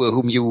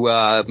 whom you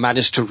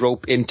managed to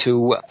rope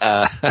into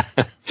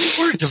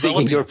We're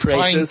singing your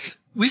praises.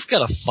 We've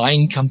got a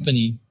fine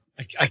company.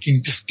 I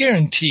can just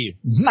guarantee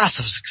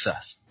massive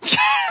success.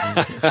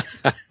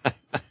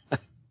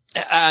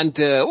 And,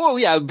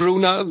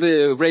 Bruna,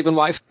 the Raven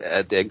wife,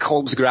 the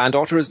Kolb's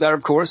granddaughter is there,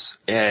 of course,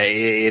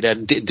 in a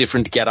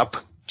different getup,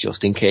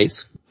 just in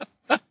case.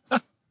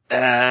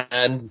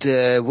 And,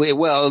 there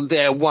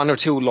are 1 or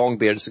 2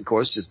 Longbeards, of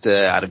course, just,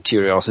 out of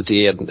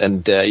curiosity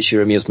and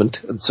sheer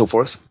amusement and so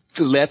forth.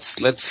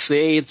 Let's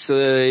say it's,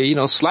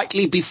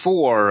 slightly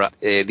before,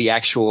 the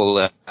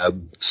actual,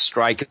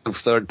 strike of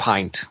Third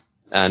Pint.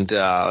 And,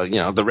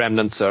 the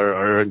remnants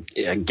are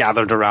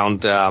gathered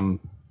around,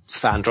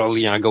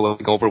 Fandral,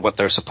 going over what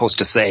they're supposed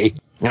to say.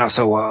 It was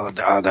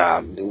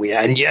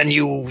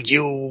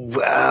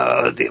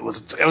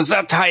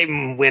that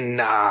time when,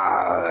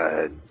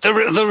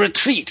 the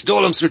retreat,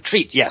 Dolam's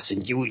retreat, yes,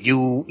 and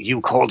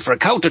you called for a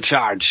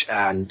countercharge,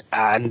 and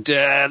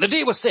the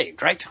day was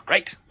saved, right?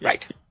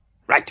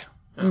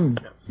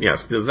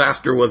 Yes,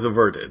 disaster was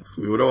averted.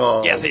 We would have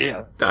all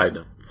died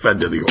and fed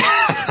to the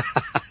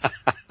orcs.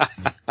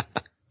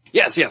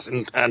 Yes,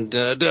 and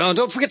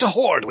don't forget the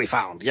hoard we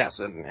found. Yes,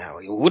 and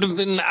we would have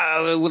been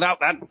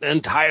without that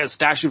entire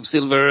stash of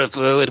silver if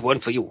it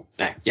weren't for you.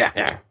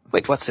 Yeah.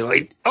 Wait, what's silver?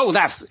 Oh,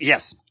 that's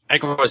yes.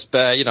 And of course,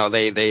 they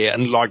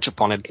enlarge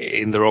upon it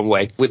in their own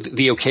way with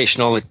the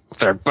occasional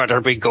 "there better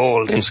be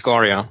gold in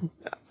Scoria."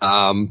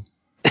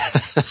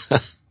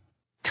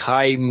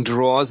 Time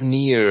draws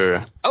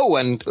near. Oh,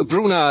 and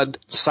Bruna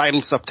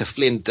sidles up to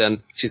Flint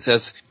and she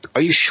says,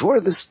 "Are you sure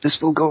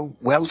this will go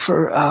well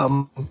for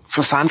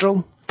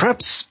Fandral?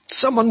 Perhaps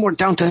someone more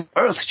down to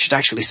earth should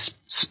actually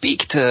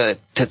speak to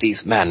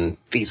these men,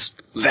 these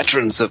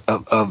veterans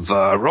of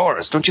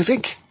Roars, don't you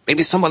think?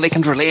 Maybe someone they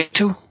can relate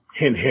to?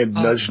 Hint, hint,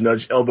 nudge,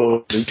 nudge,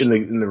 elbow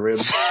in the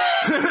ribs.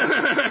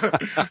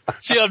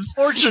 See,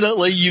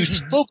 unfortunately, you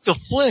spoke to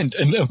Flint,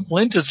 and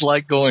Flint is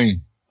like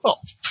going,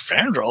 well,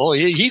 Fandral,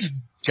 he's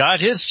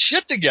got his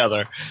shit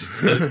together.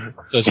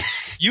 Says,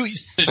 you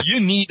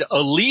need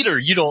a leader.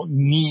 You don't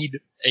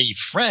need a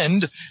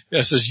friend.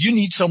 It says you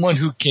need someone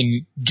who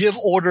can give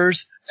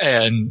orders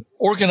and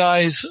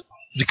organize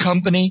the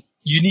company.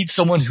 You need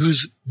someone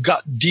who's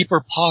got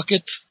deeper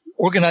pockets,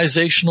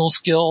 organizational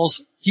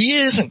skills. He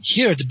isn't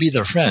here to be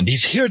their friend.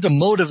 He's here to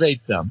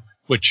motivate them,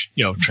 which,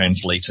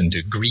 translates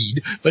into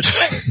greed. But,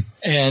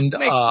 and,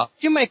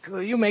 you make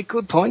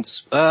good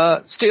points.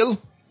 Still,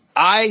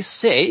 I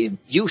say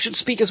you should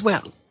speak as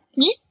well.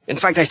 Me? In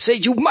fact, I say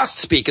you must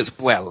speak as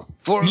well.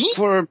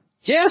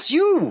 Yes,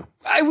 you.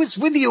 I was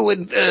with you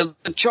in the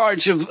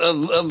charge of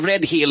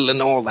Red Hill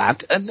and all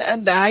that,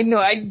 and I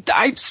know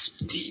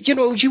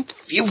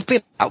you've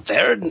been out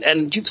there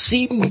and you've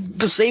seen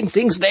the same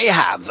things they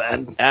have,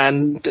 and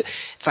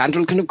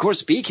Fandral can of course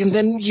speak, and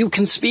then you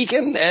can speak,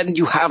 and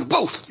you have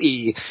both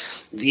the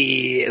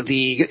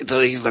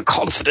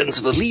confidence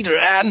of a leader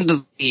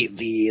and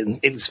the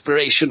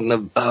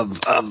inspiration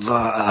of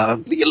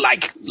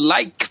like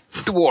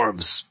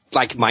dwarves,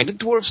 like-minded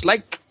dwarves,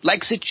 like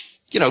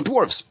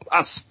dwarves,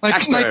 us,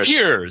 like my Axbears.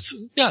 peers.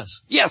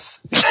 Yes. Yes.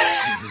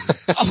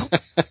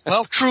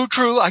 Well,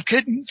 true. I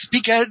couldn't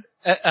speak as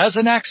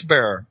an axe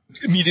bearer.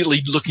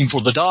 Immediately looking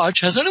for the dodge.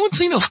 Has anyone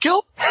seen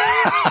Oathkill?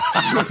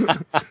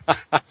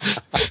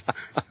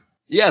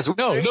 Yes.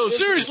 No,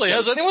 seriously.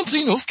 Has anyone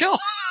seen Oathkill?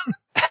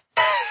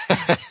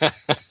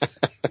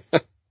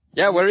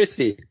 Yeah, where is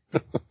he?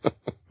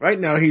 Right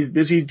now, he's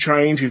busy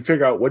trying to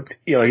figure out what's,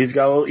 he's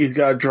got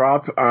a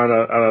drop on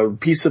a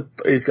piece of,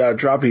 he's got a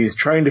drop and he's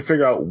trying to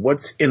figure out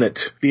what's in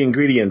it, the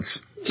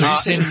ingredients. So you're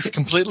saying he's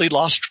completely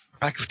lost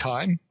track of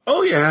time?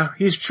 Oh yeah,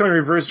 he's trying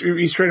to reverse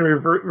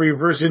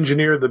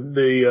engineer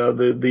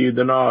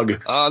the Nog.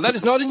 That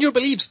is not in your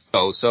beliefs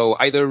though, so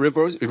either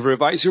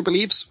revise your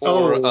beliefs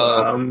or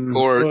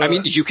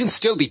you can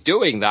still be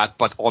doing that,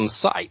 but on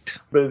site.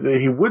 But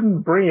he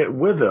wouldn't bring it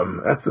with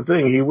him. That's the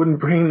thing. He wouldn't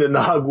bring the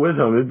Nog with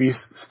him. It'd be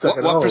stuck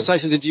at home. What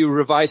precisely did you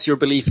revise your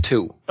belief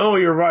to? Oh,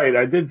 you're right.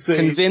 I did say...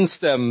 Convince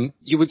them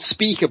you would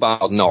speak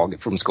about Nog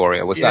from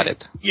Scoria. Was that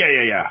it?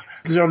 Yeah.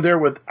 So I'm there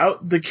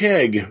without the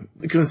keg.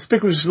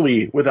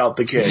 Conspicuously without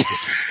the keg.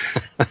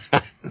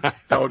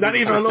 Not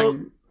even a little...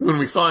 When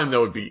we saw him,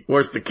 that would be,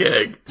 where's the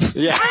keg?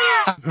 Yeah.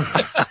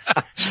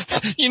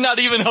 You're not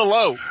even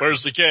hello.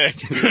 Where's the keg?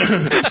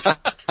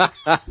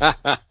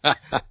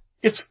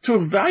 It's too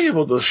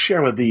valuable to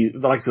share with the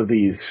likes of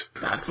these.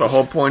 That's the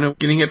whole point of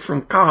getting it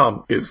from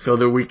Cobb, is so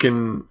that we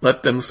can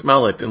let them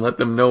smell it and let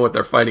them know what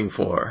they're fighting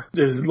for.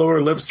 His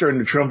lower lip starting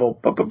to tremble.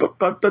 But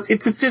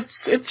it's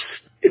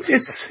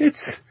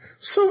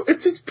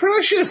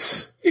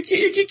precious. You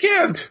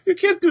can't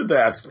do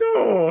that.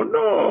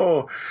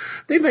 No.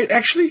 They might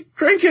actually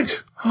drink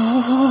it.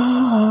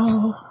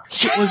 Oh,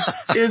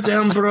 is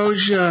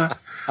ambrosia.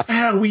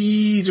 A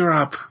wee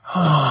drop.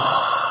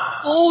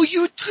 Oh,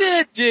 you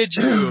did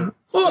you?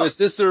 So is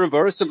this the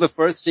reverse of the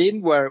first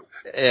scene where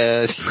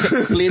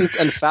Flint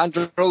and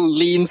Fandral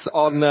leans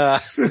on...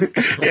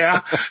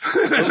 Yeah.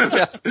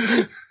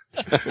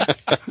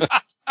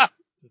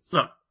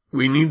 Look,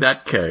 we need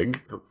that keg,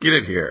 so get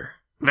it here.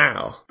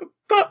 Now.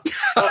 Oh,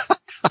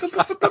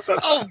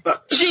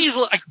 jeez,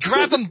 I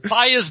grab him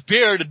by his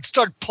beard and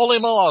start pulling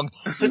him along.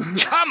 Says,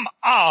 come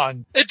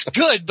on, it's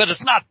good, but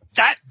it's not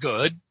that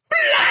good.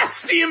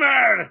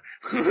 Blasphemer!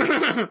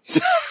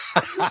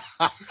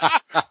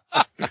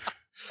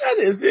 That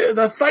is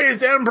the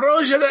finest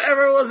ambrosia that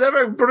was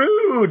ever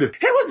brewed. It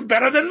was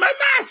better than my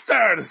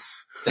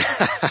master's.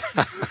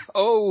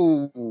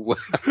 Oh.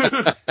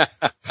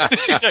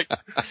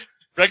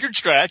 Record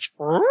scratch.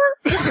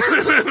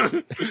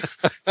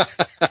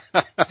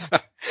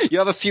 You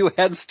have a few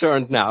heads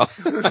turned now.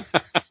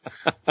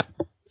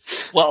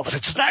 Well, if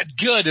it's that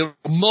good, it'll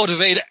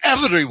motivate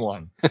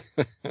everyone.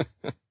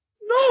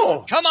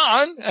 No. Come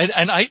on.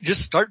 And I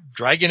just start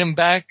dragging him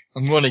back.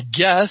 I'm going to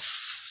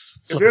guess.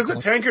 If there's a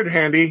tankard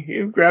handy,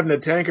 you grab the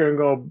tankard and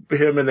go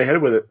hit him in the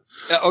head with it.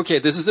 Okay,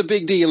 this is a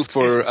big deal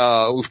for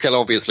Ulfkel,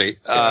 obviously.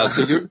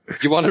 So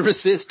you want to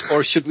resist,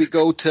 or should we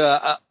go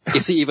to...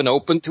 is he even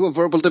open to a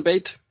verbal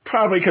debate?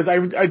 Probably, because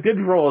I did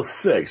roll a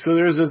 6, so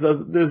there's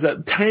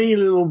that tiny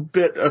little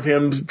bit of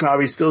him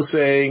probably still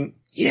saying,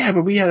 yeah,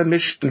 but we had a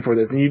mission for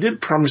this, and you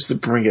did promise to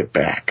bring it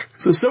back.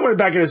 So somewhere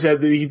back in his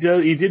head, that he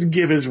did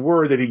give his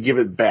word that he'd give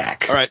it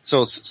back. All right,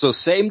 so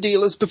same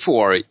deal as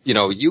before.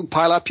 You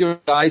pile up your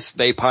dice,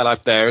 they pile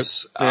up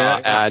theirs,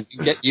 and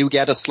you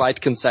get a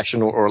slight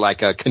concession or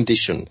like a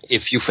condition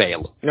if you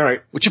fail. All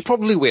right, which you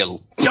probably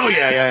will. Oh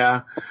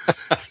yeah.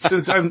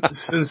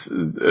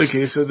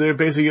 Okay, so they're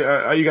basically.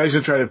 Are you guys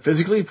gonna try to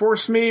physically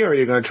force me, or are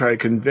you gonna try to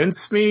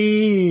convince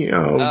me?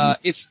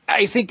 If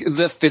I think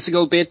the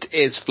physical bit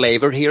is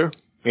flavor here.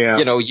 Yeah.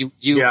 You know, you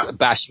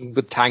bashing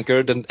with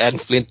Tankard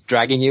and Flint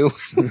dragging you.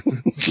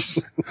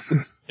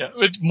 Yeah,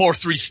 with more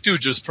Three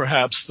Stooges,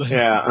 perhaps. Than,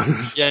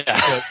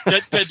 Yeah.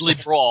 deadly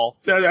brawl.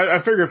 I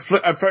figure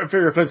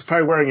Flint's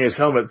probably wearing his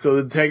helmet,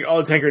 so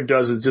all the Tankard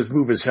does is just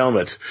move his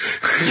helmet.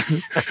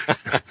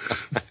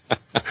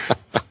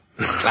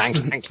 Clank,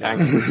 clank,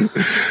 clank.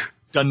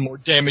 Done more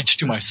damage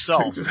to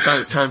myself.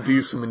 It's time to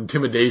use some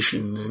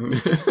intimidation.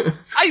 And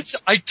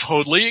I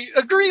totally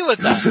agree with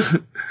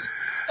that.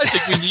 I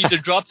think we need to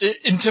drop the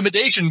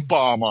intimidation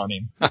bomb on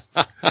him.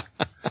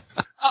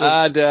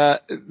 And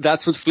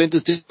that's what Flint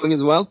is doing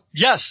as well?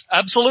 Yes,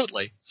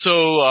 absolutely.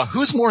 So,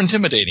 who's more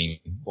intimidating,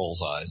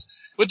 Bullseyes?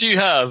 What do you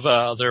have,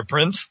 there,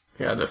 Prince?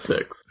 yeah, the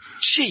 6.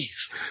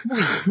 Jeez,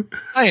 please.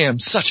 I am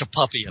such a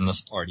puppy in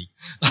this party.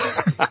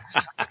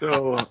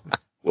 So,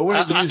 what would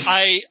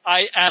I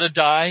add a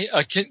die.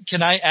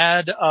 Can I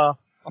add a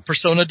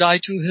persona die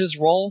to his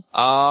roll?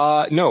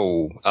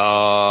 No.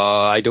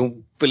 I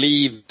don't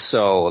believe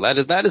so.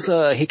 That is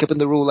a hiccup in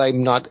the rule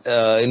I'm not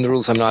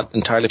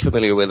entirely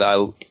familiar with,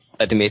 I'll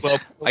admit. Well,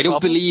 I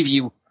don't believe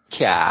you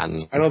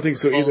can. I don't think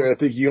so either. I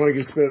think you only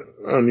can spend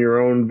on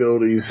your own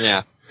abilities.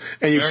 Yeah.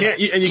 And you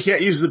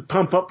can't use the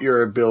pump up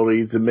your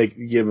ability to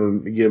give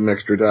him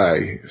extra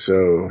die.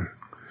 So.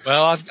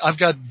 Well, I've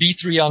got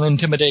B3 on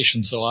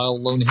intimidation, so I'll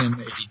loan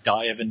him a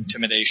die of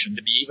intimidation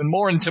to be even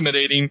more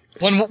intimidating.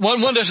 One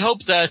would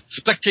hope that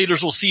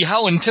spectators will see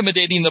how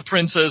intimidating the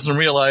prince is and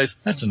realize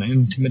that's an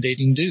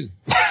intimidating dude.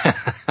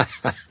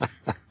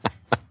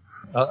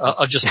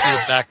 I'll just do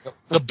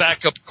the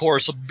backup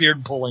course of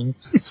beard pulling.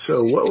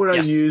 So what would I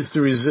use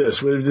to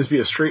resist? Would it just be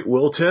a straight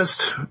will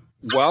test?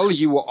 Well,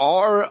 you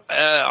are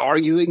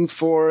arguing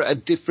for a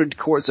different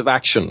course of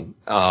action.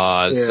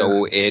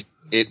 So it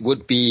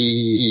would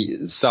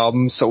be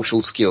some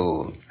social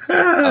skill.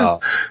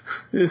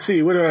 Let's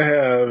see, what do I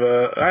have?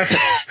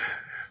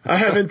 I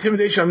have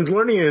intimidation. I'm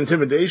learning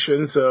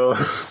intimidation, so.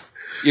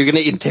 You're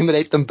gonna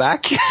intimidate them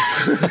back?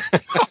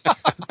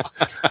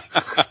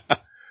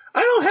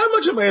 I don't have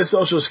much of my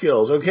social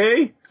skills,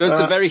 okay? It's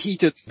a very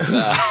heated.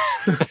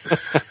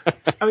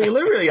 I mean,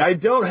 literally, I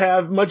don't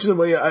have much in the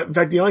way. In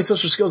fact, the only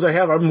social skills I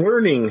have, I'm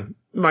learning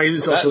my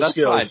social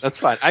skills. That's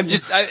fine. I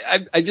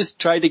just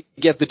try to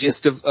get the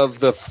gist of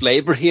the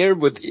flavor here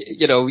with,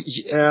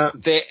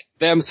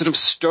 them sort of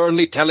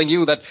sternly telling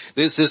you that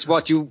this is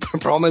what you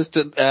promised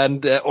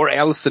and or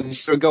else, and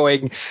you're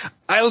going,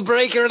 I'll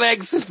break your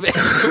legs.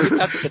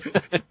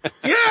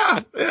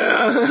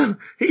 Yeah.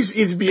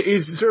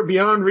 He's sort of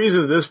beyond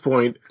reason at this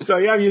point. So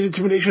yeah, I'm using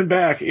intimidation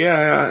back.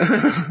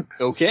 Yeah.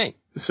 Okay.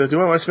 So do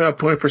I want to spend a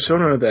point of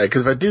persona on that?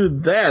 Because if I do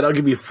that, I'll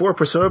give you 4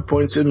 persona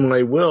points in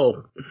my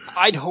will.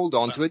 I'd hold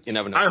on to it. You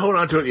never know. I hold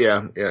on to it.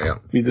 Yeah.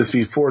 You just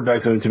be 4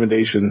 dice of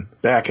intimidation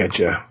back at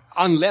you.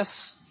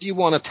 Unless you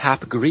want to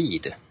tap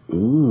greed.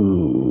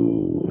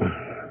 Ooh.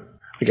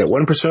 I got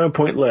 1 persona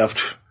point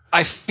left.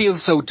 I feel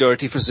so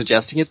dirty for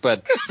suggesting it,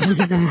 but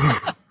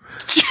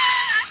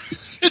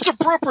it's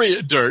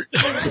appropriate dirt.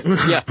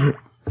 Yeah.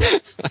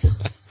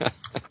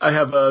 I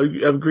have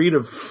a greed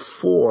of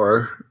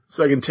 4,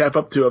 so I can tap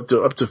up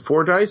to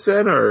 4 dice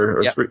then,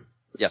 or yep. 3.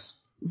 Yes.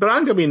 But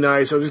I'm gonna be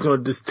nice. I'm just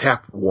gonna just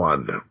tap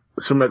 1.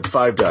 So I'm at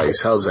 5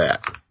 dice. How's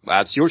that?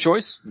 That's your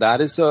choice.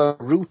 That is a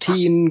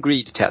routine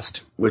greed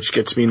test. Which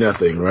gets me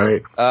nothing,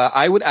 right?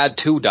 I would add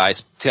 2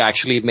 dice to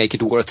actually make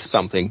it worth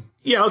something.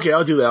 Yeah, okay,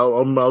 I'll do that.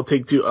 I'll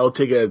take 2. I'll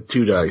take it at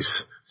 2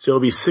 dice. So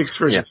it'll be 6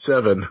 versus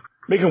 7.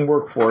 Make them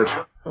work for it.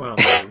 Well,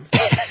 I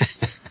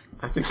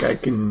think I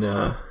can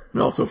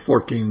also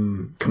fork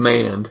in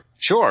command.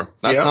 Sure,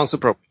 that sounds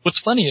appropriate. What's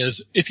funny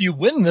is, if you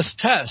win this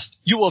test,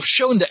 you will have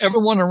shown to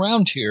everyone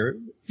around here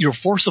your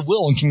force of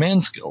will and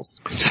command skills.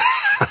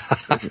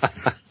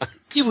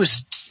 He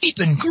was deep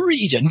in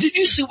greed, and did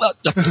you see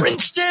what the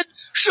prince did?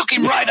 Shook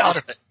him right out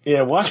of it.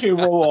 Yeah, watch me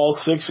roll all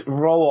 6s.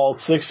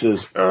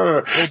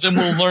 Well, then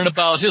we'll learn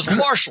about his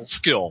martial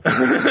skill.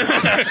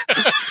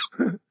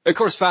 Of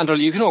course, Fandral,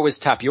 you can always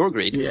tap your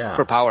greed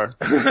for power.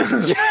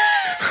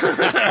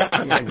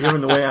 Yeah,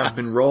 given the way I've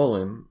been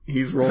rolling,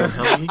 he's rolling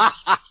how many?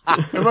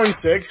 I'm rolling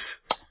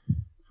 6.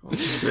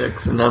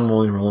 6, and I'm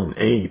only rolling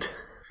 8.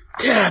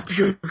 Tap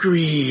your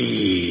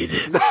greed.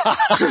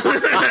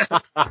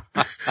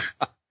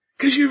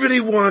 Because you really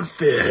want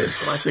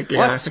this. Well,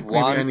 I think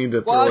maybe I need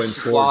to throw in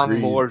 4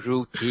 greed. More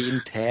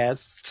routine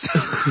tests?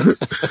 I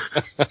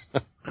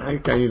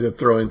think I need to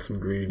throw in some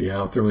greed. Yeah,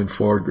 I'll throw in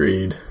 4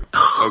 greed.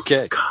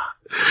 Okay.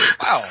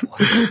 Wow.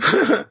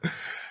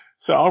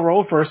 So I'll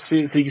roll first so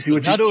you can see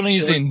what Not only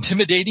is he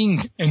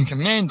intimidating and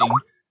commanding,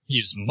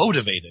 he's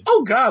motivated.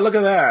 Oh God, look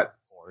at that.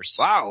 Of course.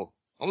 Wow.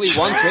 Only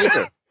 1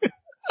 traitor.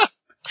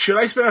 Should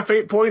I spend a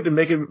fate point to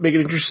make it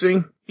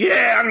interesting?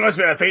 Yeah, I'm gonna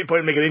spend a fate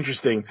point to make it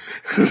interesting.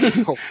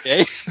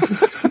 Okay.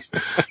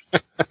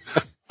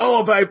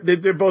 Oh, but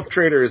they're both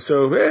traitors,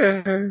 so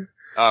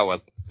Oh,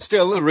 well.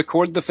 Still,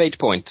 record the fate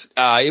point.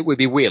 It would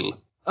be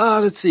will.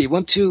 Let's see.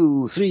 1,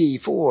 2, 3,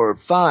 4,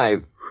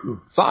 5.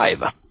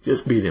 5.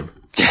 Just beat him.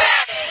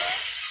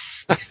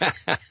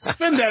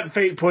 Spend that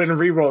fate point and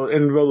roll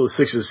the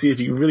 6s, see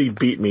if you can really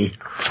beat me.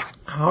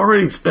 I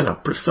already spent a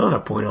persona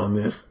point on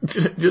this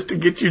just to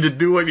get you to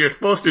do what you're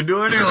supposed to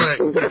do anyway.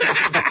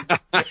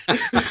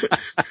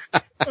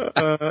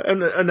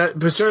 And that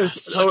persona.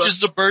 Such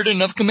is the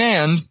burden of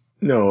command.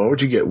 No,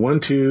 what'd you get? 1,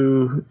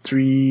 2,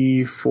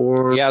 3,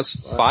 4. He has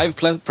 5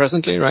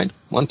 presently, right?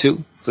 1,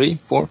 2, 3,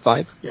 4,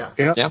 5. Yeah.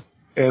 Yeah.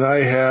 And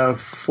I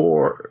have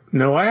 4.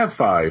 No, I have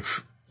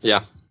 5.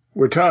 Yeah.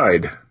 We're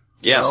tied.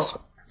 Yes.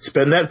 Well,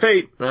 Spend that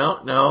fate.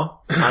 well, no.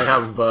 I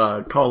have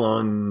call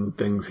on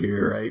things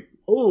here, right?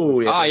 Oh,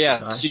 yeah. Ah,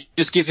 yes. You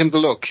just give him the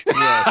look.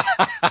 Yes.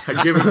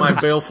 I give him my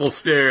baleful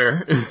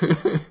stare.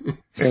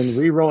 And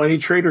re-roll any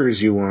traitors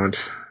you want.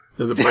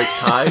 Does it break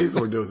ties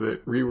or does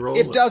it re-roll?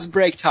 It does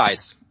break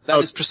ties. That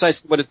is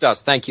precisely what it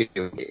does. Thank you.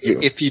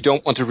 If you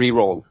don't want to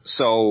re-roll.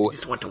 So I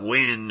just want to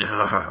win.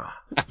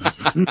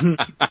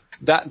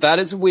 that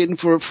is a win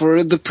for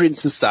the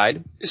prince's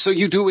side. So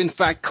you do in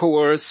fact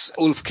coerce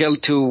Ulfkel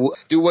to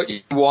do what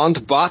you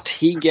want, but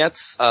he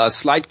gets a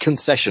slight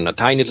concession, a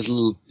tiny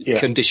little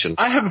condition.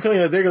 I have a feeling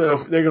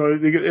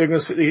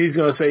that he's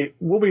gonna say,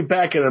 we'll be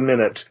back in a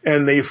minute.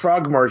 And they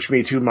frog march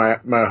me to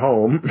my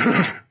home.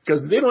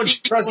 Cause they don't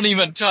trust. Don't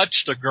even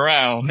touch the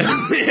ground.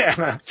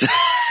 Yeah.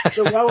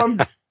 So while I'm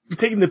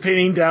taking the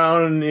painting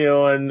down,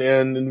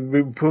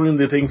 and pulling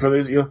the thing from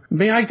this,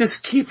 may I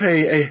just keep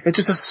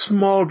just a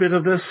small bit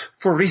of this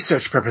for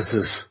research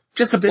purposes?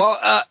 Just a bit.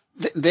 Well,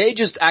 they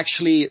just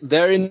actually,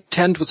 their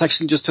intent was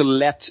actually just to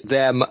let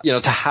them,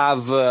 to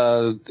have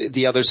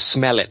the others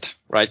smell it,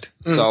 right?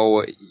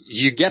 So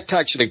you get to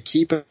actually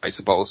keep it, I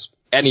suppose.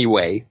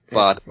 Anyway,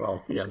 but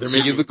well, yeah, so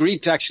you've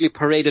agreed to actually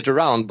parade it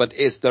around, but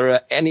is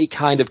there any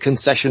kind of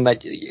concession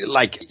that,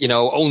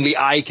 only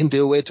I can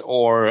do it,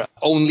 or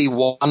only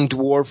one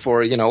dwarf,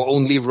 or,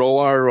 only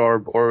Roar,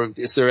 or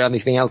is there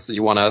anything else that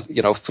you want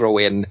to, throw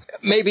in?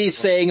 Maybe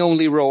saying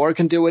only Roar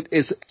can do it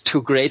is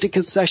too great a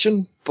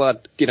concession,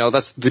 but,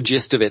 that's the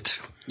gist of it.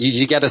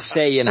 You get a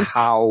say in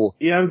how.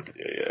 Yeah,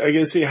 I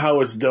gotta see how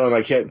it's done.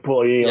 I can't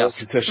pull any other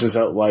concessions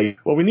out like,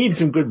 well, we need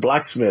some good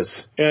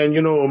blacksmiths. And,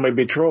 my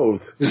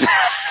betrothed.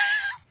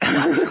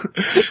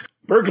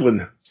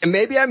 Berglund. And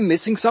maybe I'm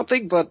missing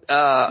something, but,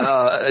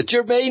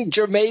 germane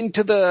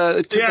to their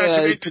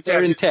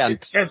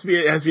intent. It has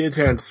to be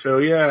intent. So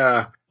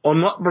yeah, I'll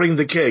not bring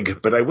the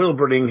keg, but I will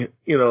bring,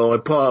 I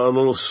pull out a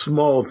little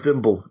small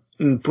thimble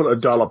and put a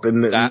dollop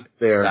in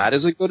there. That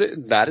is a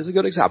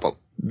good example.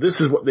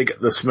 This is what they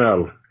get the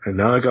smell. And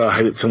now I gotta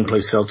hide it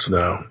someplace else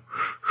now.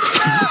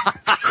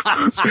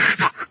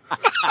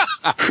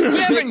 We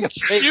haven't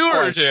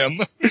cured him.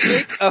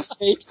 Make a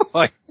fate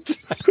point.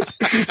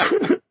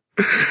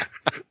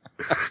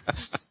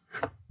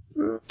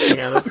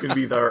 Yeah, that's gonna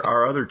be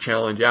our other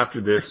challenge after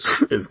this,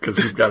 is because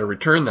we've got to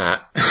return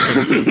that.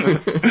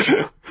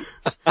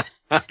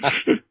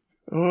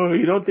 Oh,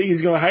 you don't think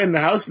he's gonna hide in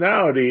the house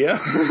now, do you?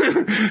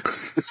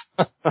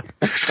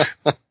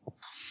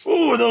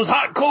 Ooh, those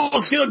hot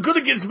coals feel good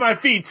against my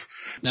feet.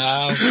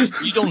 No,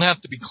 you don't have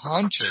to be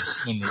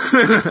conscious.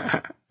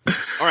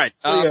 All right.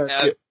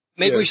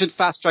 Maybe we should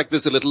fast track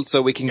this a little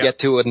so we can get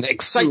to an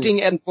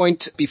exciting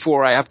endpoint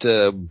before I have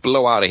to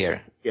blow out of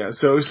here. Yeah,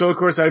 so of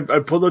course I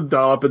pull the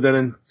dollop and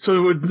then, so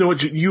we would know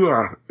what you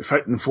are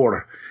fighting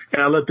for.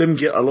 And I let them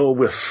get a little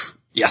whiff.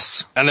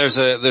 Yes. And there's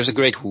a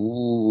great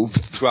whoo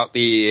throughout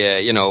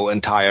the,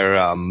 entire,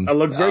 I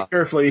look very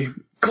carefully.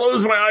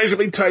 Close my eyes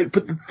really tight,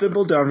 put the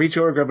thimble down, reach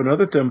over, grab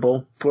another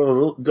thimble,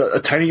 put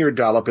a tinier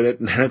dollop in it,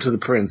 and hand it to the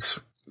prince.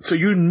 So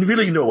you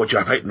really know what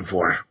you're fighting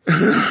for.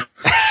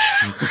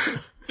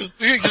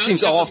 It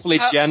seems awfully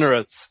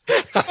generous.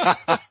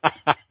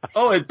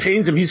 Oh, it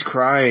pains him. He's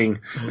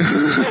crying.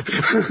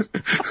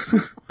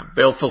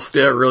 Baleful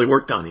stare really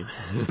worked on him.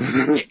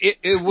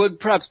 It would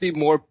perhaps be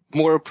more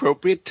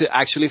appropriate to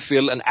actually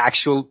fill an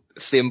actual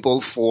thimble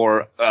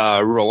for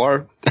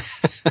Roar.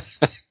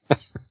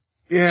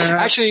 Yeah.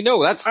 Actually,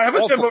 no, I have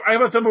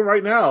a thimble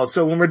right now,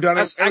 so when we're done...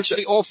 That's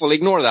actually awful.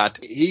 Ignore that.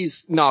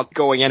 He's not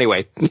going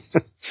anyway.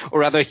 Or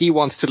rather, he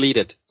wants to lead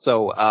it.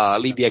 So,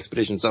 lead the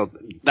expedition. So,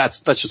 that's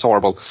just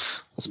horrible.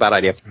 That's a bad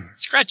idea.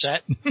 Scratch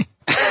that.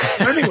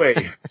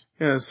 Anyway.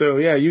 Yeah, so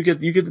yeah, you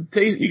get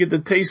to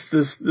taste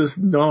this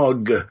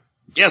nog.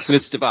 Yes, and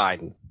it's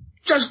divine.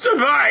 Just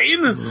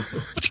divine!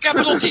 With a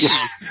capital T.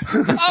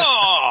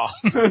 Oh!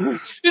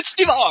 It's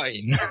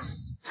divine!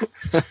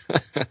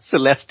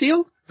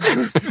 Celestial?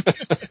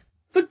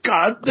 The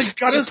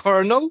goddess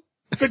Supernal?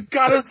 The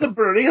goddess of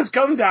burning has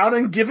come down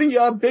and given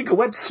you a big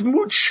wet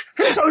smooch.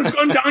 So it's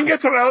gone down,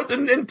 get her out,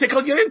 and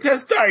tickle your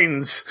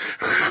intestines.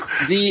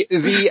 The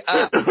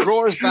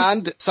Roar's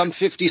band, some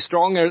 50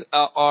 strong,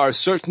 are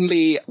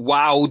certainly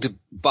wowed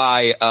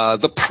by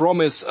the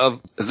promise of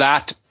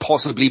that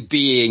possibly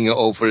being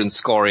over in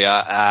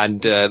Scoria,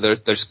 and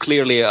there's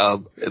clearly a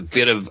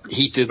bit of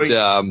heated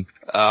homina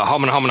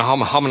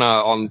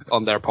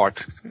on their part.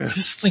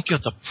 Just think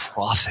of the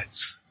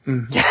prophets.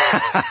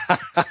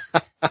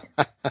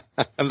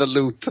 And the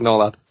loot and all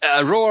that.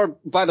 Roar,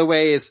 by the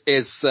way,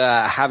 is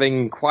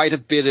having quite a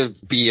bit of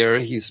beer.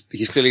 He's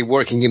clearly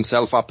working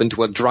himself up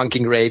into a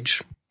drunken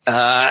rage.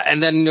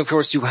 And then, of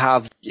course, you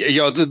have,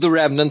 the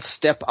remnants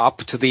step up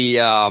to the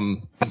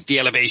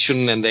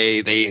elevation, and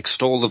they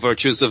extol the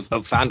virtues of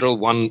Fandral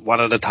one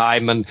at a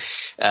time, and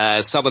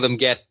some of them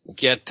get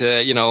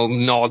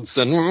nods,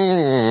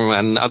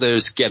 and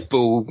others get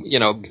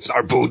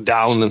are booed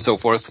down and so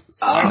forth.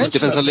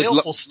 Depends a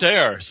little.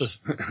 Stare says,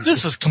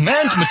 "This is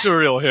command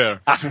material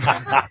here."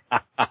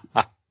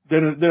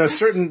 Then a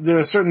certain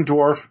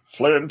dwarf,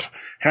 Flint,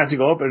 has to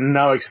go up and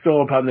now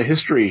extol upon the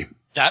history.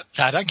 That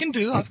I can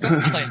do. I've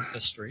got clan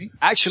history.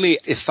 Actually,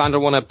 if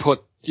Fandral want to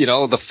put,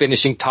 the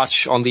finishing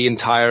touch on the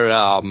entire,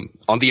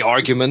 on the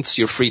arguments,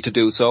 you're free to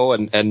do so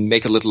and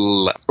make a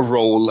little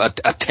roll,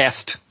 a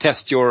test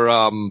your,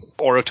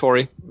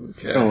 oratory.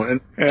 Okay. Oh,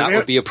 and That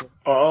would be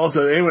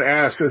also, anyone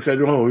asks, I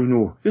said, "Oh,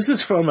 no, this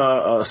is from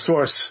a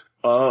source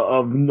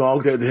of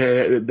Nog that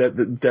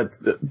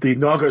the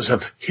Noggers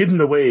have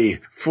hidden away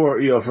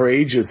for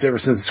ages, ever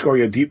since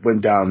Scoria Deep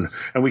went down,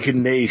 and we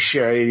can nay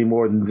share any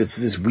more than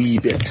this wee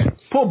bit."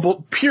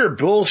 Pure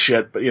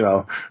bullshit, but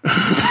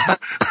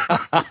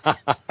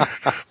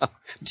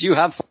Do you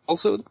have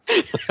falsehood?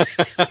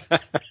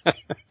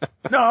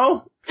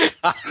 No.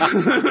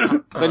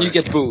 Then you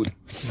get booed.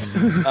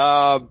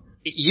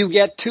 You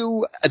get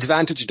 2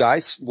 advantage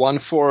dice, one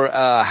for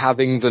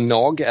having the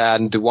Nog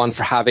and one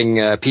for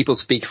having people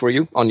speak for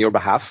you on your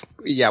behalf.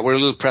 Yeah, we're a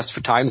little pressed for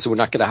time, so we're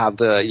not going to have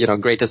the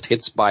greatest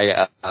hits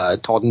by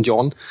Todd and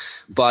John,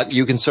 but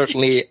you can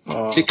certainly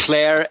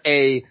declare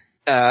a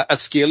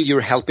skill you're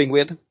helping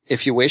with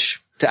if you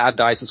wish to add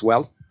dice as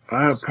well.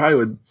 I probably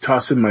would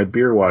toss in my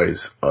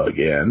Beerwise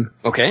again.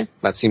 Okay,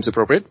 that seems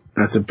appropriate.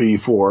 That's a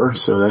B4,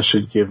 so that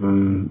should give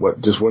him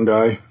just 1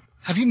 die.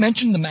 Have you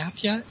mentioned the map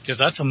yet? Because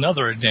that's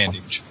another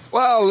advantage.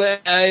 Well,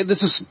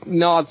 this is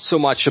not so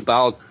much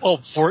about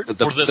for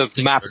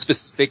the map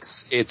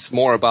specifics. It's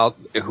more about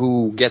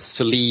who gets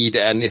to lead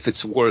and if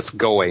it's worth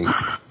going.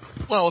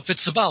 Well, if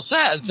it's about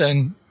that,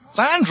 then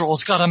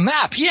Fandral's got a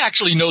map. He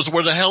actually knows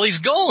where the hell he's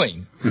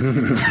going.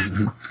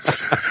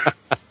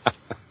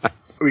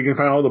 We can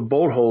find all the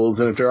bolt holes,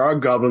 and if there are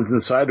goblins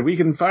inside, we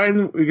can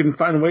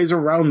find ways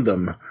around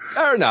them.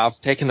 Fair enough.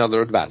 Take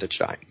another advantage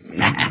die.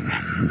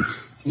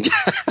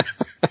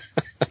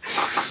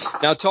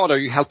 Now, Todd, are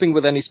you helping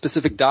with any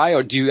specific die,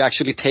 or do you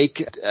actually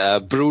take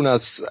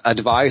Bruna's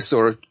advice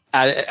or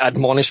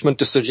admonishment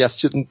to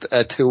suggestion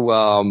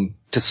to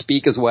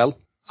speak as well?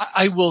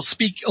 I will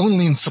speak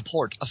only in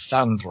support of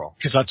Fandral,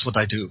 because that's what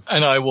I do.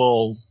 And I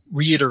will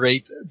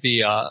reiterate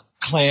the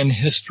clan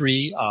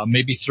history,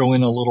 maybe throw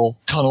in a little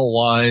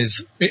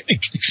tunnel-wise,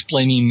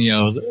 explaining,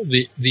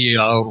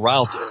 the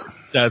route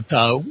that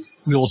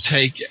we will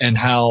take and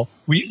how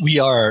we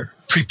are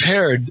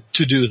prepared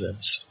to do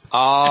this.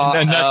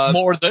 And that's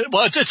more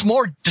it's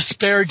more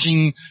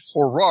disparaging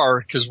for Rar,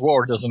 because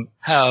Rar doesn't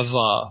have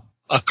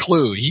a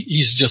clue.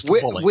 He's just a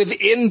bully.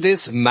 Within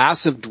this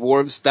massive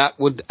dwarves, that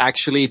would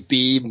actually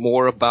be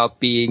more about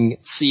being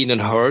seen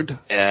and heard.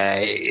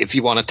 If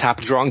you want to tap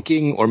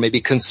drunking or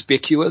maybe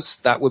conspicuous,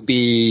 that would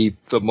be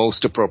the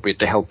most appropriate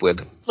to help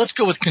with. Let's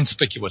go with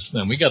conspicuous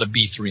then. We got a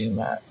B3 in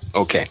that.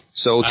 Okay.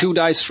 So 2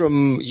 dice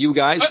from you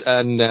guys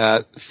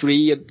and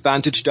 3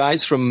 advantage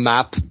dice from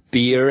Map,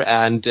 Beer,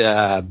 and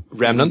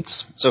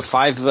Remnants. So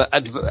 5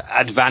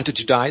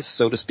 advantage dice,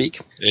 so to speak.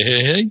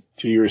 Hey.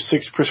 To your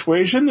 6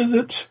 persuasion, is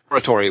it?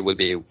 Oratory would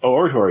be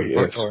oratory,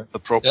 yes.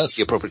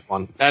 The appropriate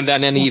one. And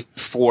then any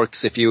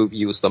forks if you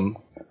use them.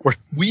 We're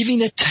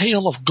weaving a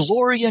tale of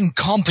glory and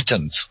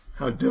competence.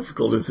 How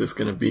difficult is this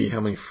going to be?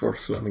 How many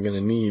forks am I going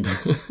to need?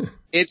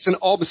 It's an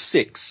ob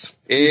 6.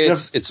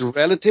 It's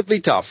relatively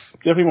tough.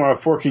 Definitely want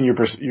to fork in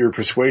your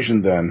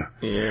persuasion then.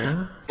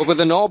 Yeah. But with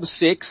an ob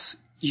 6,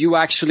 you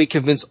actually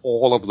convince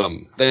all of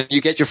them. Then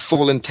you get your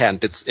full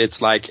intent.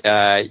 It's like,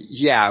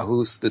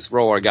 who's this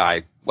Roar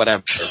guy?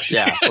 Whatever.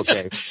 Yeah,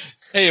 okay.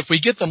 Hey, if we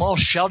get them all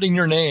shouting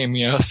your name,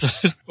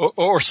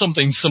 or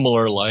something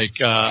similar like,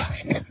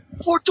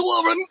 for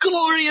Dwarven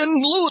glory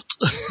and loot.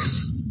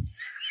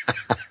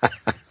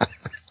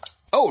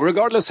 Oh,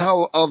 regardless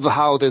of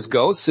how this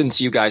goes,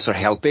 since you guys are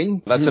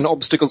helping, that's an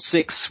obstacle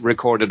 6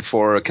 recorded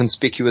for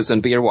conspicuous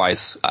and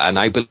beer-wise, and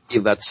I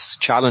believe that's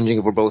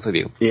challenging for both of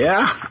you.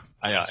 Yeah?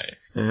 Aye.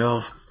 And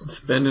I'll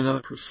spend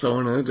another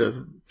persona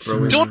to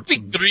throw in. Don't be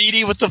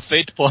greedy with the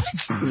fate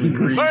points.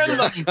 Burn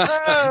them,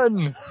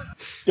 burn!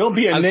 Don't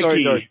be a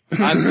Nicky.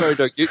 I'm sorry,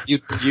 Doug.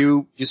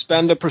 You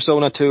spend a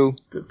persona to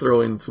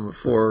throw in some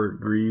 4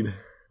 greed.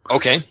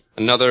 Okay,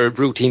 another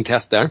routine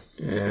test there.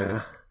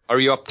 Yeah. Are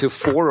you up to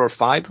 4 or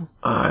 5?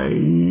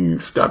 I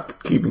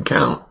stopped keeping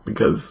count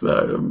because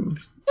I'm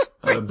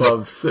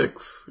above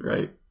 6,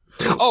 right?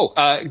 So.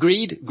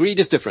 Greed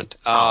is different.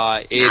 Now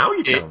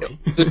you tell me.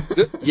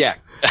 Yeah.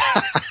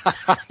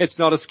 It's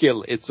not a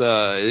skill. It's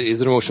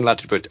an emotional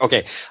attribute.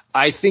 Okay.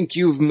 I think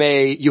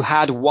you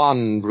had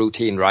 1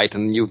 routine, right?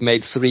 And you've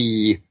made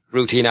 3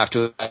 routine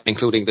after that,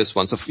 including this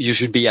one. So you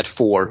should be at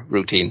 4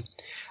 routine.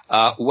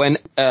 When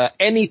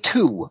any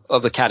 2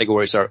 of the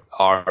categories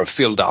are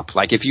filled up,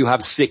 like if you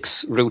have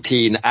 6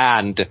 routine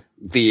and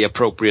the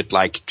appropriate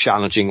like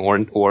challenging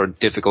or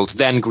difficult,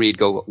 then greed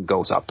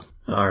goes up.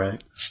 All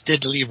right.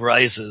 Steadily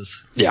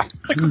rises. Yeah.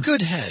 Like a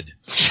good head.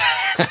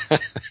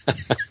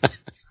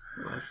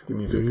 Give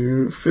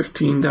me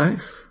 15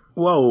 dice.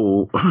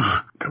 Whoa.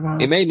 Come on.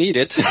 He may need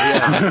it.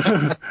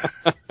 Yeah.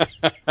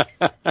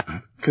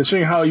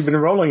 Considering how you've been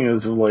rolling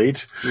as of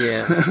late.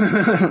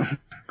 Yeah.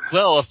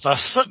 Well, if a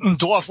certain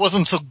dwarf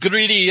wasn't so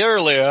greedy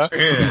earlier,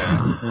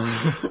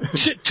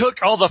 it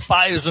took all the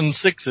 5s and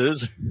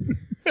 6s.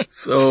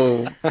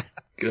 So,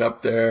 get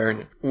up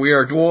there. We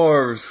are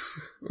dwarves.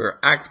 We're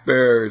axe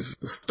bearers,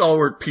 the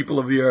stalwart people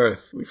of the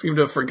earth. We seem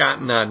to have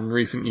forgotten that in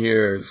recent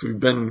years. We've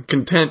been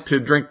content to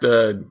drink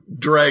the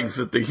dregs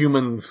that the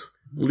humans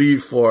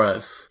leave for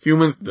us.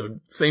 Humans, the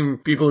same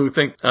people who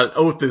think an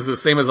oath is the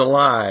same as a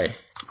lie.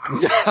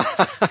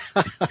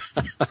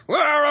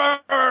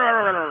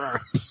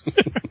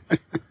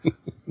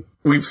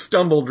 We've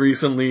stumbled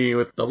recently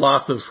with the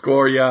loss of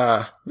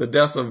Scoria, the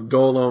death of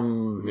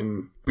Dolom,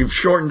 and we've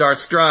shortened our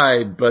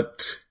stride,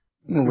 but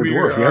We're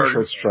dwarf. We have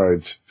short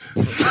strides.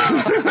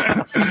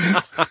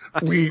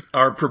 we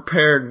are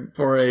prepared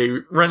for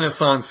a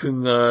renaissance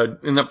in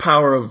the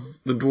power of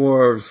the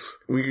dwarves.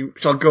 We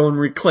shall go and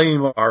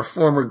reclaim our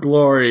former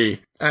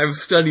glory. I've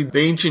studied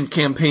the ancient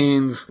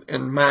campaigns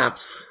and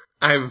maps.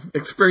 I've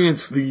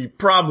experienced the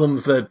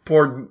problems that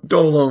poor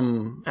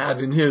Dolom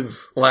had in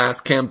his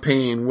last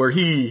campaign, where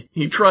he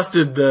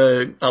trusted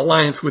the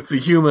alliance with the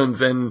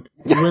humans, and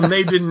when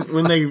they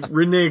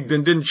reneged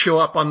and didn't show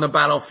up on the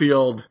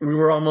battlefield, we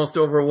were almost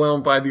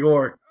overwhelmed by the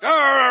orc.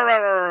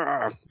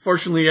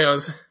 Fortunately, I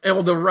was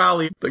able to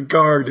rally the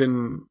guard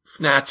and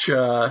snatch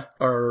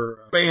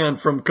our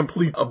band from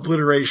complete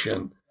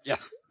obliteration.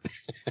 Yes.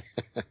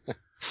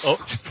 Oh,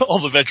 all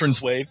the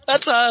veterans wave.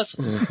 That's us!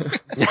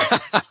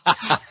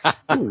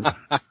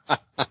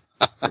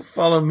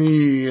 Follow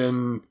me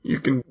and you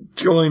can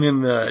join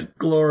in the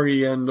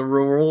glory and the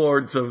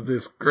rewards of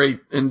this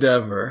great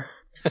endeavor.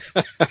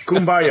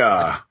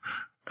 Kumbaya.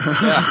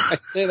 Yeah,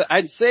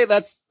 I'd say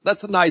that's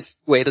a nice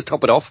way to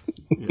top it off.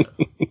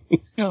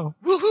 Oh,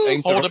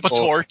 woohoo! Hold up a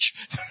torch.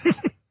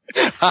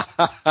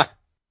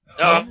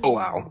 Oh,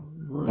 wow.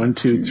 1,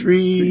 2,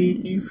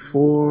 3,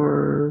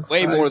 4,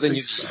 Way 5, more than 6,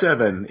 you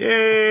 7.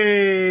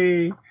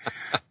 Yay!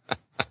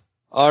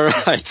 All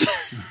right.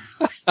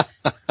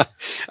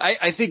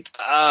 I think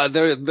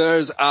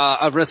there's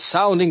a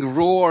resounding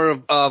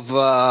roar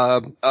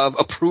of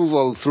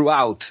approval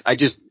throughout.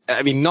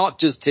 I mean, not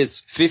just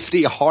his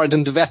 50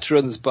 hardened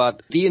veterans,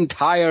 but the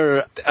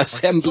entire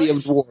assembly of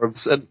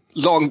dwarves and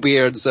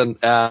longbeards, and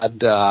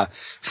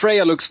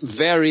Freya looks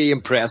very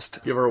impressed.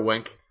 Give her a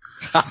wink.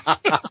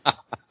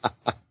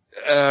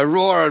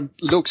 Roar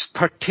looks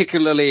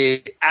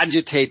particularly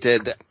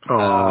agitated.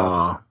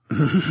 Aww.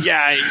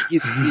 Yeah,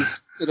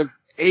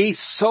 he's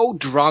so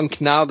drunk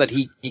now that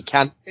he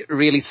can't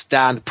really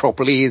stand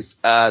properly. He's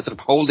sort of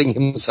holding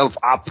himself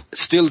up,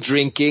 still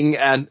drinking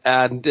and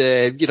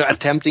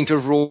attempting to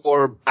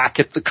roar back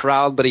at the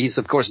crowd, but he's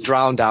of course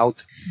drowned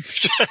out.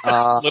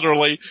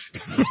 Literally.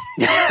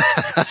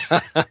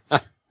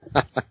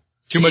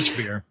 Too much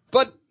beer.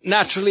 But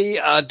naturally,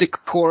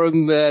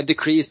 decorum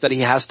decrees that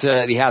he has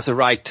a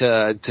right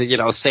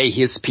to say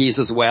his piece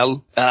as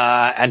well.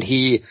 And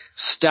he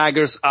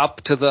staggers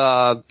up to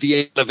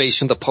the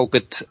elevation, the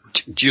pulpit.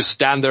 Do you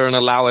stand there and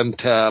allow him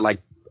to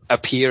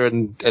appear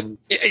and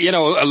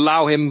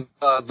allow him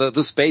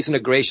the space in a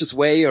gracious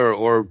way,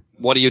 or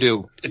what do you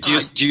do?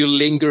 Do you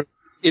linger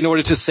in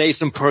order to say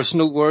some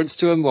personal words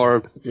to him,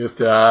 or just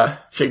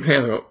shake his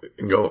hand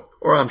and go,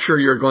 or I'm sure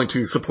you're going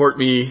to support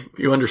me,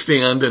 you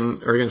understand,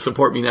 and are going to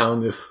support me now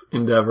in this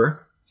endeavor.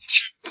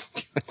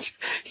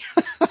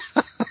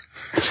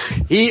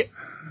 He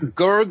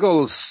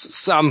gurgles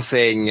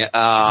something,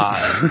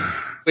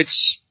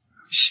 which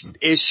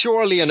is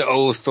surely an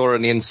oath or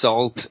an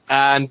insult,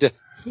 and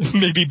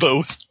maybe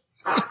both.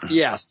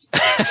 Yes.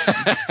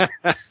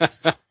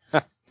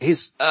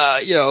 His,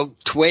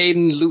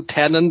 twain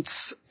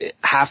lieutenants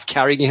half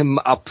carrying him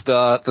up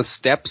the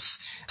steps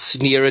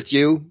sneer at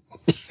you.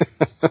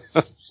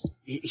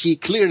 He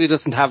clearly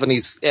doesn't have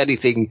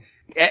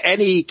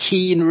any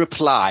keen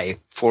reply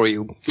for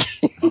you.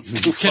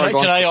 Can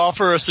I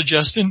offer a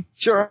suggestion?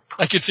 Sure.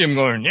 I could see him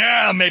going,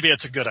 yeah, maybe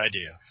it's a good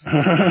idea.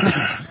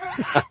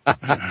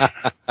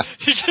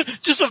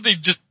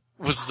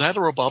 Was that a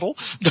rebuttal?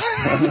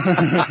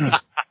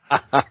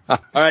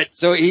 All right,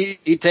 so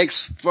he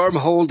takes firm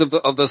hold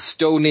of the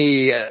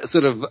stony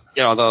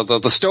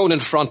the stone in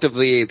front of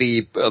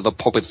the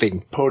pulpit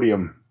thing.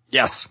 Podium.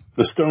 Yes.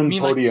 The stone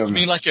podium. You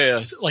mean like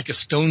a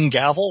stone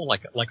gavel,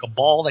 like a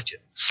ball that you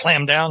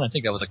slam down? I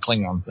think that was a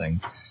Klingon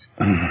thing.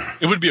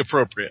 It would be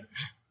appropriate.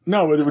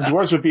 No,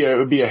 dwarves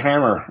would be a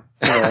hammer,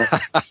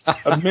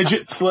 a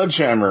midget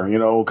sledgehammer,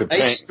 could He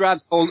tank. just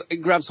grabs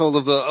hold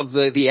of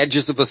the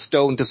edges of the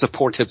stone to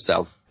support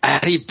himself,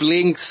 and he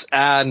blinks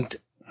and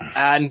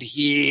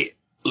he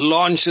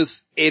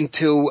launches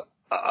into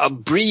a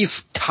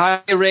brief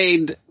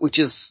tirade, which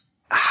is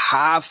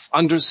half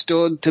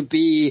understood to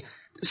be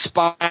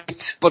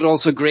spite, but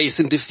also grace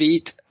and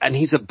defeat. And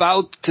he's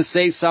about to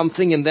say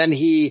something, and then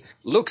he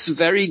looks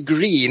very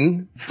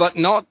green, but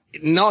not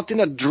in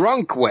a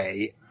drunk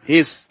way.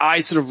 His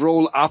eyes sort of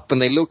roll up,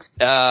 and they look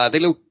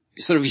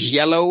sort of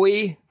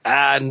yellowy,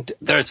 and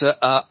there's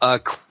a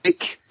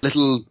quick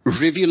little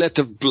rivulet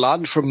of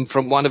blood from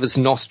one of his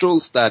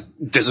nostrils that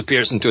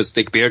disappears into his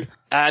thick beard.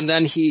 And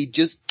then he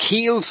just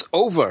keels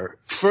over.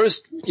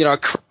 First,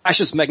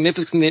 crashes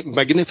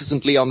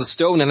magnificently on the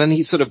stone, and then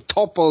he sort of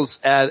topples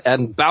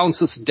and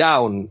bounces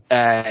down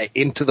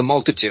into the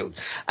multitude.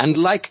 And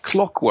like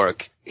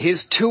clockwork,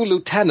 his two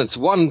lieutenants,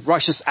 one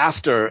rushes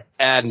after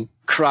and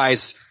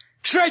cries,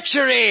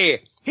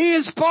 "Treachery! He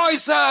is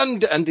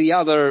poisoned!" And the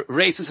other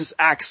raises his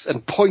axe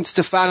and points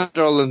to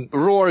Fandral and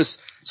roars,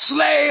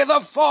 "Slay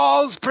the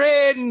false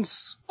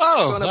prince!"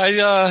 Oh,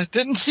 I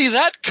didn't see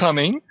that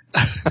coming.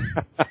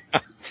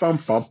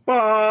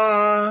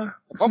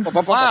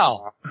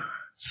 Wow.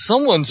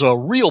 Someone's a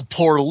real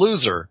poor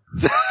loser.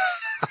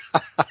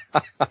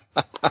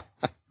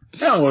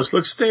 That almost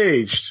looks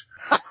staged.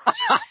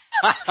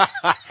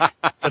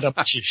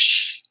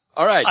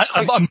 All right.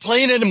 I'm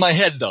playing it in my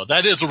head, though.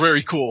 That is a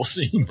very cool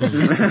scene.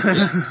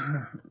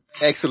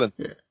 Excellent.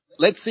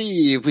 Let's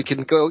see if we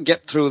can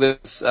get through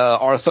this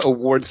Arthur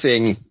Award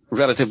thing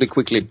relatively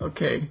quickly.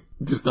 Okay.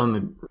 Just on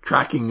the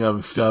tracking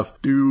of stuff,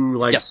 do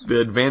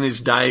the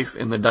advantage dice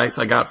and the dice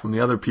I got from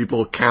the other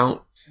people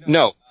count?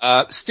 No.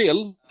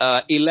 Still,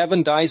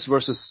 11 dice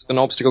versus an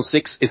obstacle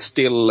 6 is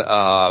still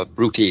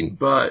routine.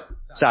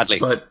 Sadly.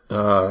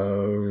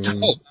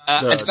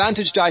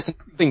 Advantage dice and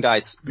helping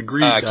dice the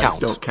greed dice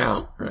don't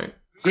count, right?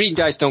 Greed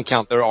dice don't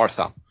count, they're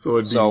Artha.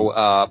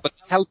 But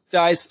help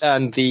dice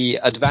and the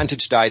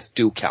advantage dice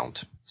do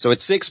count. So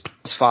it's 6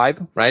 plus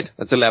 5, right?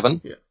 That's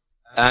 11. Yeah.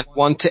 And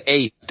 1 to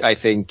 8, I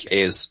think,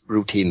 is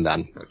routine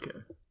then. Okay.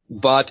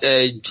 But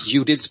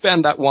you did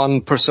spend that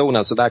one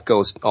persona, so that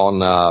goes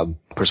on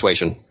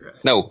persuasion. Right.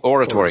 No,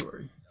 oratory.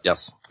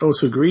 Yes. Oh,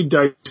 so greed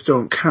dice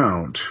don't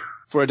count.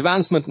 For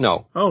advancement,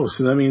 no. Oh,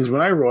 so that means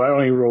when I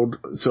rolled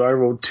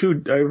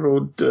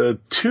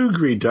two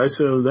greed dice,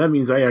 so that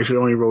means I actually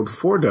only rolled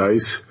 4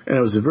 dice, and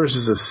it was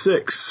versus a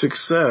 6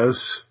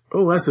 success.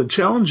 Oh, that's a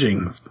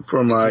challenging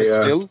for my, Is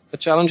it still a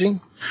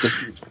challenging?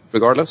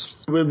 Regardless?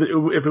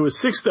 If it was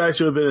 6 dice,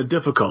 it would have been a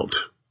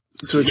difficult.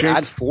 So you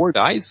add 4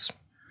 dice?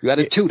 You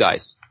added 2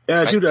 dice.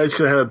 Yeah, right? 2 dice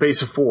because I have a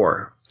base of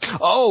 4.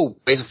 Oh,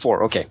 base of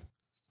 4, okay.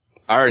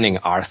 Earning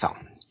Artha.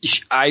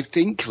 I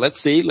think,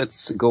 let's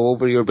go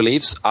over your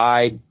beliefs.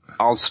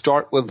 I'll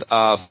start with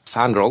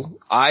Fandral.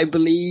 I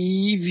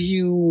believe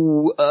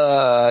you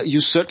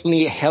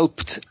certainly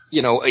helped,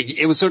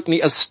 it was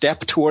certainly a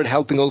step toward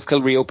helping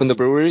Ulfkel reopen the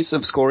breweries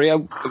of Scoria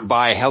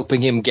by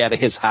helping him get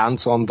his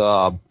hands on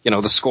the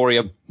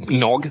Scoria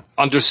Nog.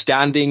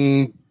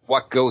 Understanding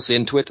what goes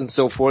into it and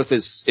so forth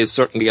is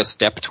certainly a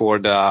step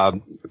toward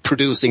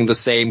producing the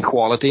same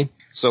quality.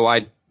 So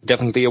I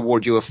definitely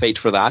award you a fate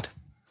for that.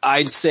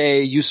 I'd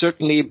say you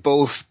certainly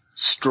both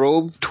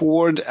strove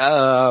toward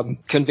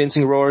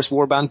convincing Roar's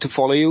Warband to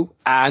follow you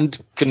and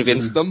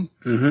convince them.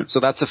 Mm-hmm. So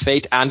that's a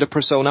fate and a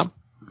persona.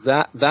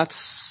 That's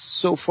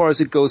so far as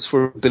it goes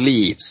for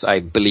beliefs, I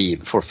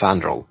believe, for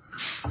Fandral.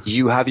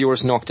 You have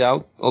yours knocked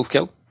out,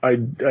 Ulfkel? I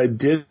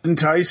did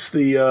entice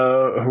the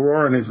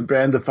Horror and his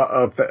band to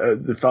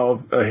follow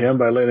him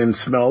by letting him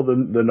smell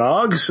the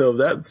nog. So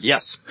that's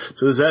yes.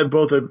 So is that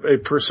both a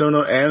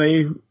persona and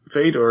a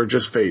fate, or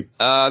just fate?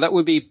 That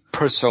would be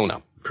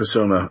persona.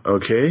 Persona,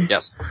 okay.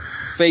 Yes.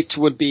 Fate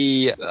would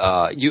be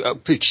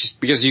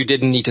because you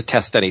didn't need to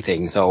test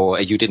anything, so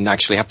you didn't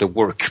actually have to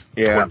work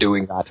for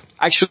doing that.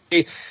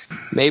 Actually,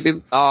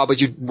 maybe,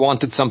 but you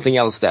wanted something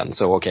else then,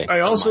 so okay. I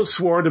also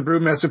swore to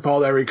Brewmaster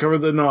Paul that I recovered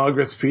the Nog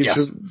recipes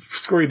for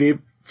Scoria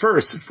Deep.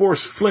 First,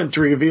 force Flint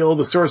to reveal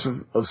the source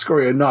of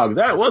Scoria Nog.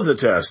 That was a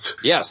test.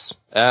 Yes,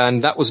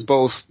 and that is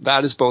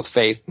both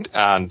fate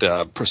and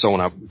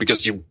persona,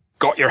 because you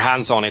got your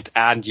hands on it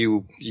and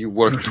you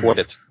worked toward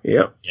it.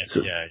 Yep. Yes,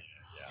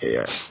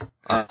 yeah.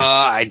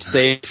 I'd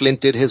say Flint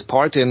did his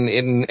part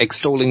in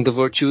extolling the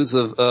virtues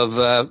of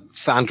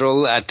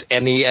Fandral at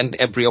any and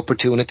every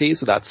opportunity,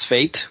 so that's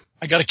fate.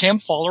 I got a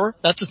camp follower.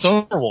 That's its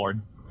own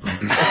reward.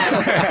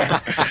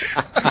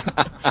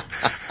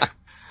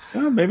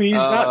 Well, maybe he's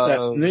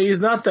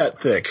not that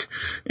thick.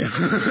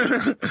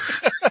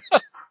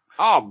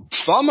 Oh,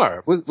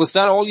 bummer. Was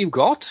that all you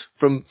got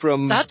from?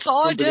 That's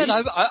all I did.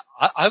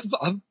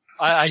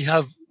 I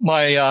have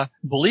my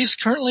beliefs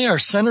currently are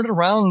centered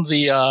around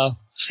the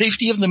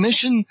safety of the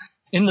mission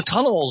in the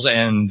tunnels,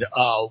 and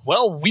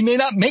we may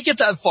not make it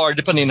that far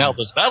depending on how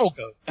this battle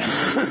goes.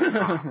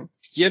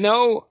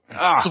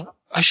 So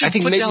I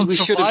think maybe we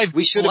should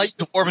have light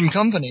dwarven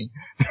company.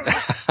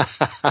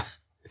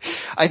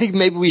 I think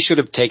maybe we should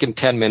have taken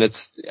 10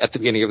 minutes at the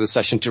beginning of the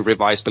session to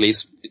revise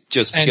beliefs,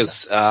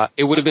 because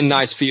it would have been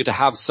nice for you to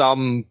have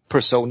some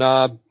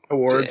persona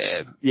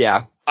awards.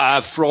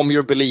 from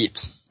your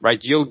beliefs. Right,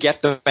 you'll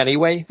get them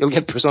anyway. You'll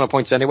get persona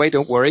points anyway.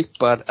 Don't worry.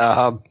 But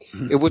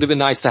it would have been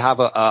nice to have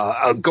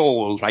a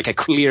goal, like a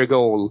clear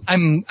goal.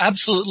 I'm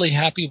absolutely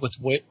happy with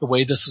the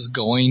way this is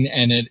going,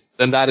 and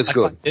then that is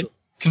good.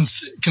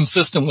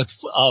 Consistent with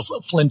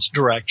Flint's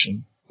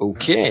direction.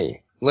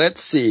 Okay,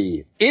 let's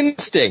see.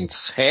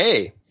 Instincts.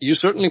 Hey, you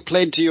certainly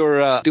played to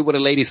your do what a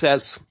lady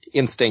says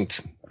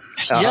instinct.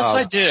 Yes,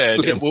 I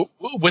did.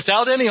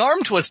 Without any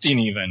arm twisting,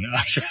 even.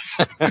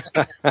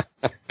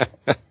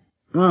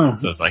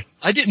 So it's like,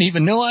 I didn't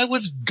even know I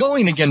was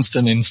going against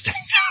an instinct.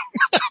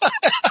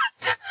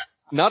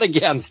 Not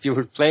against, you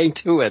were playing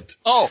to it.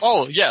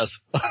 Oh,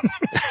 yes.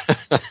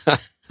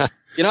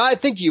 I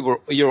think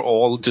you're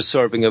all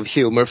deserving of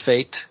humor,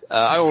 Fate.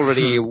 I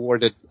already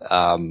awarded,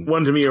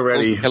 one to me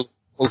already.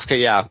 Okay,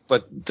 yeah,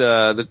 but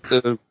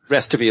the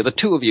rest of you, the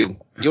two of you,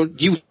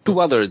 you two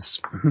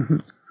others.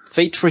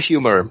 Fate for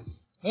humor.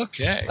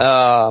 Okay.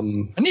 I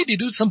need to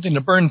do something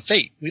to burn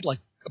Fate. We'd like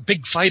a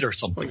big fight or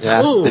something.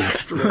 Yeah.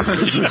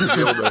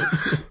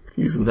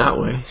 Use them that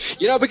way.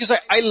 Because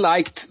I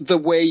liked the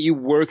way you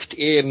worked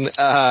in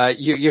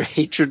your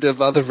hatred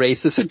of other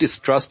races or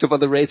distrust of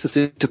other races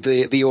into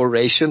the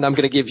oration. I'm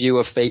going to give you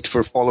a Fate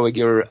for following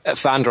your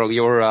Fandral,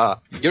 your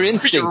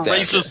instinct. Your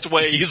racist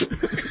ways.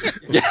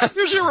 Yes.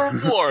 Here's your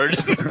reward.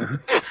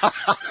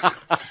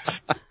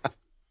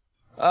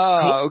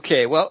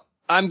 Okay. Well,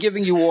 I'm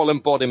giving you all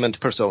embodiment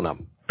persona.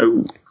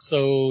 Oh.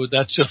 So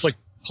that's just like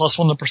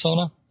 +1 to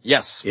persona?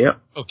 Yes. Yeah.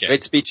 Okay.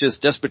 Great speeches,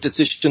 desperate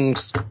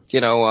decisions,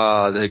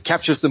 it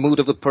captures the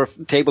mood of the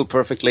table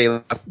perfectly,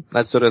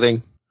 that sort of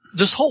thing.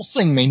 This whole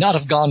thing may not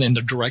have gone in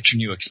the direction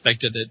you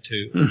expected it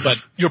to,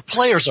 but your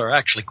players are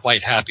actually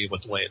quite happy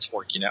with the way it's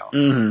working out.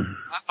 Mm-hmm.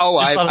 Oh,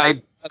 I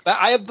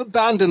have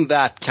abandoned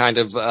that kind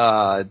of,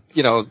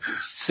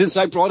 since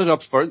I brought it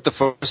up for the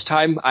first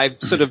time, I've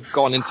sort of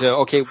gone into,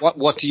 okay,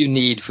 what do you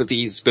need for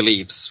these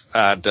beliefs?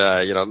 And,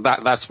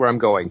 that's where I'm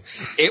going.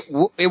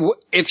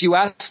 If you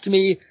asked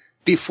me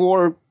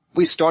before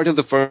we started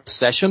the first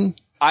session,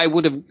 I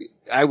would have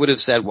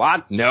said,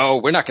 what?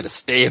 No, we're not going to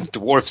stay in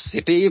Dwarf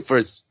City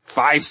for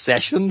 5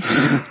 sessions.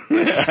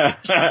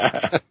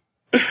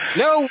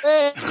 No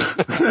way.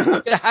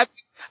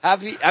 I'm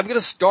going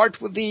to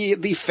start with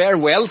the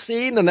farewell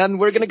scene, and then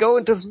we're going to go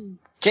into some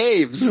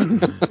caves.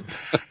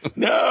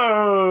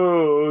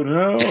 No.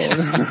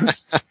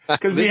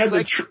 Because we had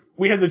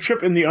the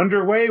trip in the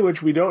Underway,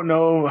 which we don't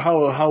know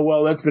how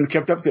well that's been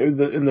kept up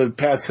in the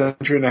past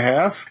century and a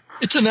half.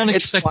 It's an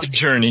unexpected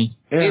journey.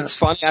 Yeah. It's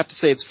funny. I have to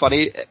say it's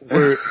funny.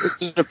 We're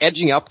sort of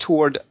edging up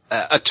toward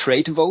a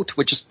trait vote,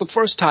 which is the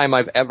first time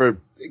I've ever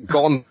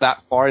gone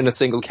that far in a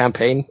single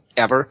campaign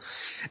ever.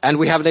 And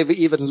we haven't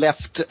even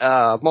left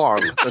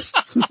Marl.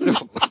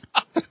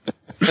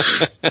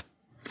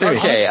 Okay.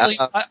 Honestly,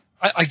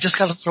 I just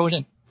got to throw it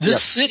in.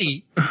 This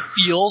city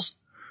feels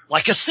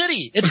like a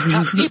city. It's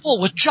got people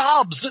with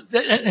jobs,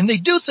 and they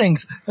do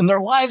things, and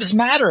their lives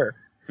matter.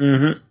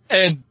 Mm-hmm.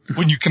 And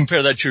when you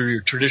compare that to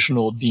your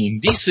traditional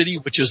D&D city,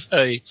 which is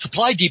a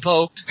supply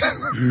depot, I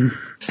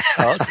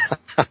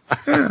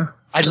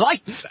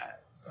like that.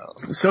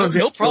 So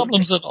no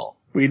problems at all.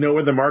 We know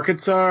where the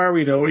markets are.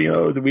 We know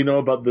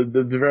about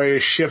the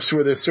various shifts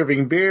where they're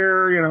serving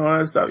beer, all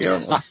that stuff,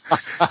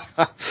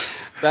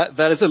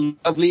 That is a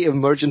lovely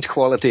emergent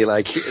quality.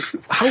 Like,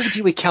 how would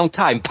you count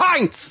time?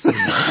 Pints!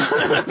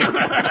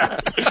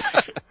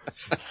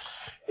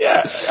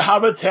 Yeah,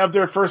 hobbits have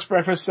their first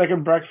breakfast,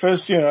 second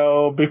breakfast,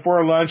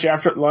 before lunch,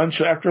 after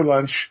lunch,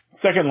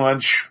 second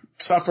lunch,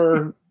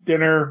 supper,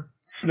 dinner,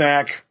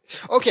 snack.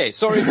 Okay,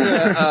 sorry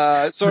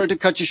to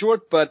cut you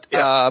short, but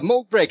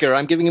Moldbreaker,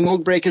 I'm giving a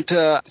Moldbreaker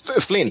to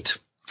Flint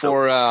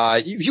for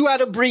you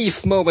had a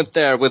brief moment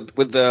there with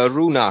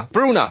Bruna,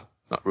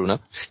 not Runa.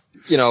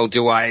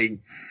 Do I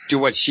do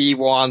what she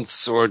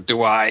wants, or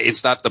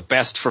is that the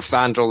best for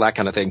Fandral, that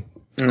kind of thing?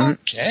 Mm-hmm.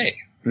 Okay.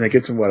 And that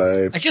gets from what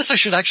I guess I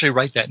should actually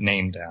write that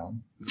name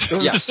down.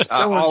 Yes,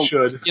 someone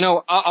should.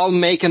 I'll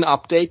make an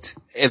update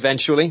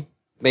eventually.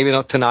 Maybe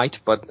not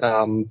tonight, but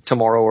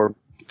tomorrow or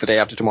the day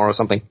after tomorrow or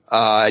something.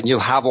 And you'll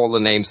have all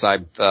the names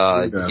I've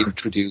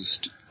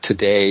introduced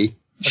today.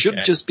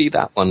 Should just be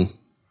that one.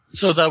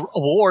 So the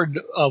award,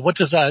 what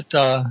does that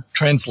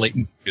translate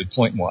into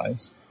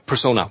point-wise?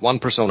 Persona, 1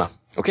 persona.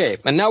 Okay,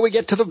 and now we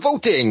get to the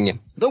voting.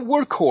 The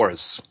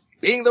workhorse.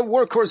 Being the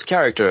workhorse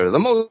character, the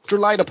most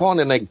relied upon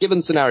in a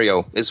given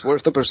scenario, is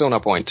worth a persona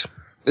point.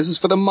 This is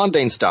for the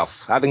mundane stuff,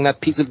 having that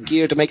piece of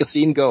gear to make a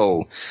scene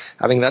go,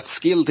 having that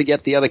skill to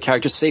get the other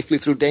characters safely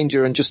through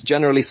danger, and just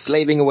generally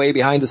slaving away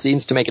behind the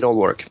scenes to make it all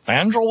work.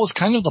 Fandral was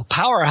kind of the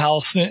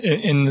powerhouse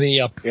in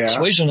the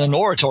persuasion and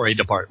oratory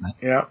department.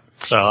 Yeah.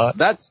 So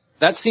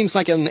that seems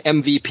like an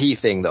MVP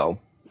thing, though.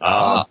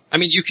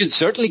 You could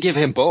certainly give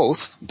him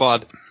both,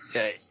 but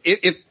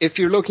if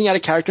you're looking at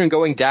a character and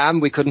going, damn,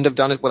 we couldn't have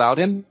done it without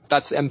him,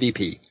 that's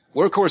MVP.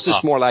 Workhorse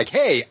is more like,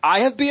 hey,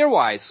 I have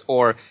beer-wise,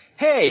 or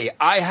hey,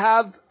 I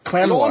have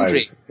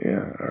laundry. Yeah.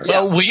 Right.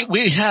 Well,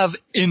 we have,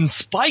 in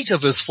spite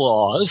of his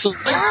flaws.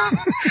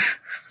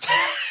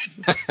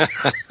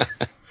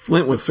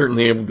 Flint was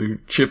certainly able to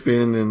chip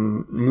in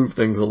and move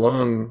things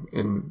along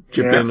and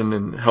chip in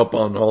and help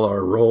on all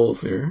our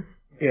roles here.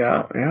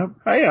 Yeah.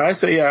 I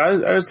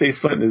would say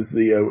Flint is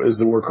the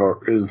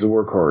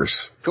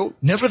workhorse. Cool.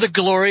 Never the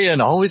glory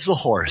and always the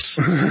horse.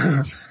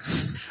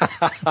 That's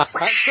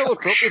so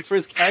appropriate for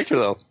his character,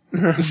 though.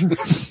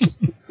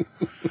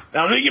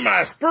 Now let me get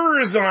my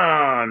spurs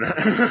on.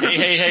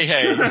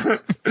 Hey.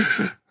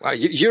 Wow,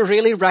 you're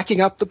really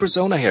racking up the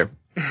persona here.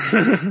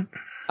 I'm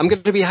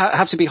going to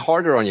have to be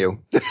harder on you.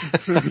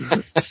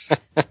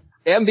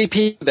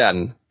 MVP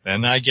then.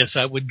 Then I guess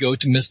I would go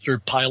to Mr.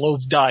 Pile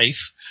of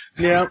Dice.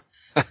 Yeah.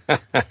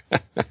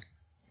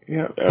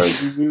 Yeah,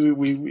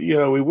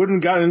 we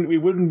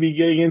wouldn't be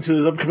getting into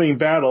this upcoming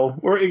battle,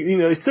 or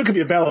it still could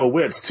be a battle of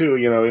wits too.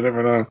 You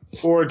never know,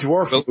 or a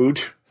dwarf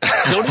boot.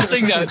 The only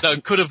thing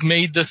that could have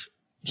made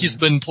he's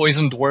been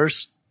poisoned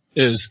worse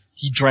is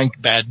he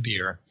drank bad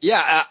beer.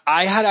 Yeah,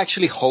 I had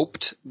actually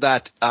hoped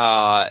that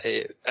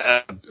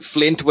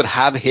Flint would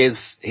have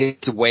his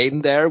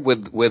Wayne there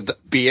with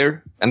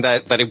beer, and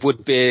that it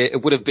would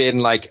have been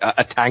like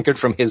a tankard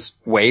from his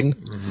Wayne,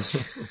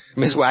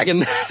 from his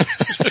wagon.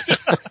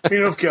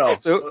 Ufkel.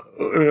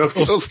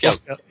 Ufkel.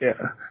 Yeah.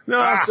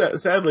 No,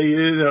 sadly,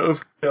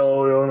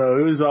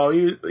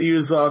 Ufkel, he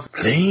was off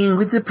playing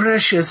with the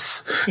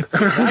precious.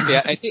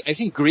 Exactly. I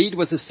think greed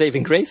was his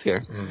saving grace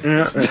here.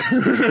 Yeah.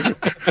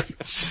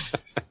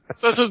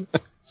 So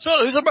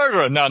he's a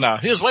murderer. No,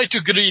 he's way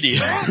too greedy,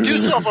 too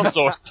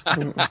self-absorbed.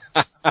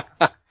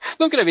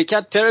 Look at him, he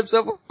can't tear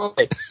himself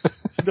away.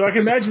 So I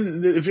can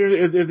imagine that if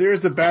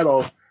there's a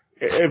battle,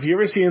 if you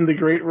ever seen The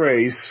Great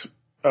Race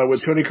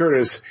with Tony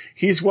Curtis,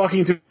 he's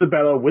walking through the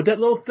battle with that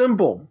little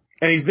thimble,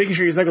 and he's making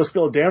sure he's not going to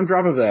spill a damn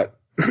drop of that.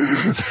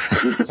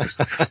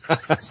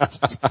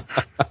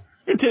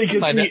 Until he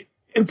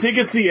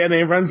gets to the end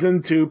and he runs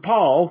into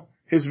Paul,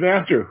 his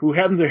master, who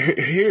happened to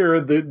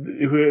hear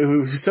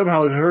who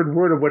somehow heard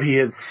word of what he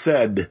had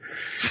said.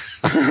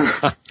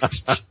 I'm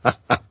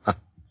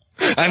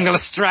gonna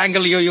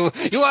strangle you, you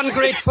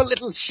ungrateful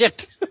little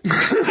shit.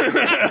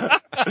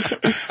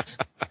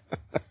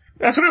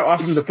 That's what I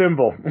offer him, the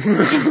thimble.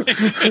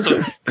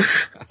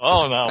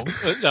 Oh no.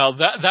 Now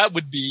that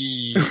would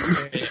be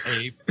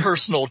a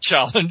personal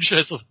challenge.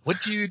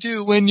 What do you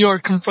do when you're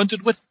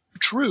confronted with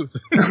truth?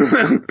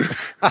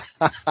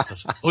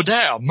 Oh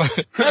damn.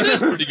 That is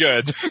pretty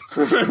good.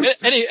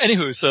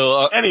 Anywho,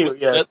 so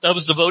that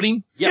was the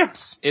voting?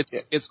 Yes.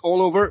 It's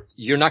all over.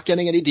 You're not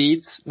getting any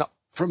deeds. Not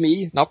from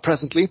me, not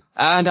presently.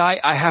 And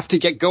I have to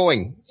get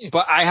going.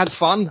 But I had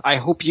fun. I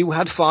hope you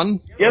had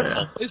fun. Yes.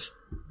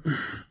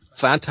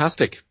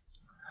 Fantastic.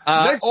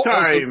 Next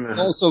time.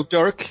 Also,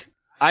 Dirk,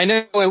 I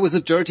know it was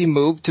a dirty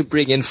move to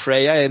bring in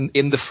Freya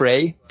in the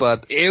fray,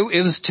 but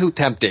it was too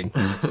tempting.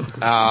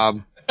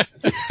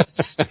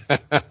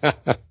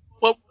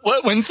 Well,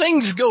 when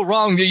things go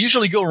wrong, they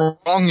usually go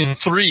wrong in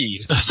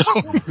threes.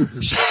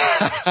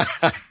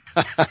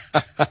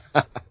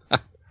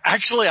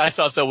 Actually, I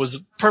thought that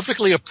was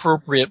perfectly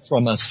appropriate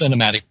from a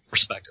cinematic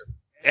perspective.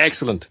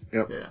 Excellent.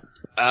 Yep. Yeah.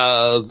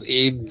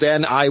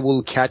 Then I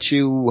will catch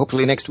you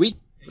hopefully next week.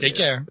 Take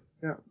care.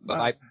 Yeah.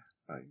 Bye.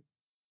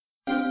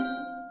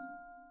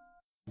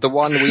 The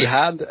one we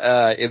had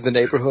in the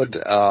neighborhood,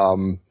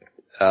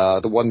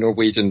 the one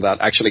Norwegian that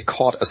actually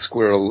caught a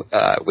squirrel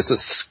was a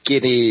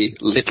skinny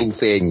little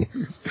thing,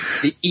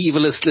 the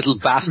evilest little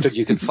bastard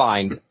you could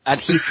find.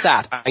 And he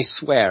sat, I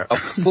swear, a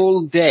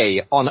full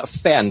day on a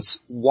fence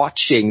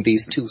watching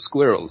these two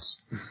squirrels,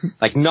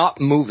 like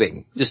not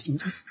moving, just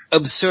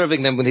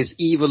observing them with his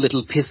evil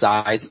little piss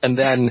eyes. And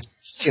then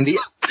in the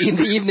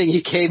evening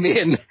he came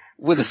in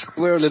with a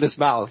squirrel in his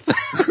mouth.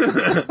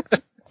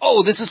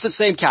 Oh, this is the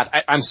same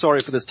cat. I'm sorry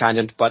for this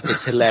tangent, but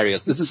it's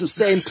hilarious. This is the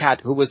same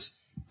cat who was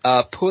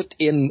put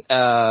in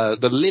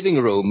the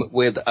living room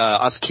with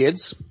us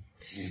kids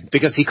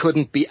because he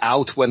couldn't be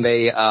out when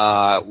they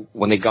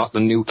got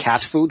the new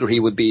cat food, or he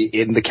would be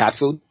in the cat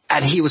food.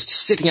 And he was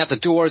sitting at the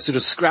door sort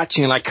of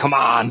scratching and like, come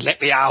on, let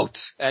me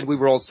out. And we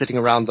were all sitting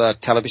around the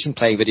television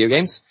playing video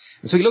games.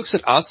 And so he looks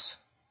at us,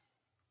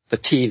 the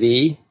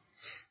TV,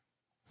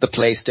 the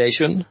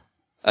PlayStation,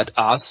 at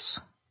us,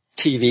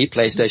 TV,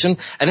 PlayStation,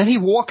 and then he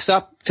walks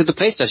up to the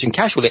PlayStation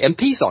casually and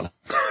pees on it.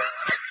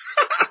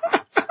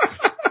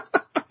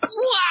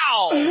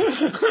 Wow!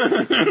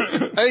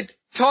 I mean,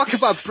 talk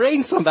about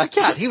brains on that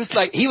cat. He was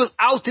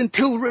out in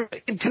 2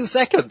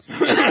 seconds.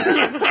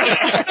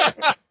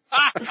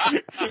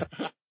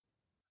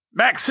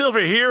 Max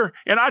Silver here,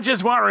 and I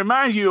just want to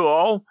remind you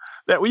all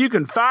that you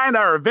can find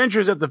our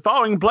adventures at the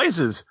following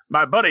places.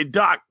 My buddy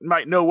Doc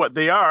might know what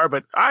they are,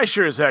 but I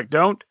sure as heck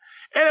don't.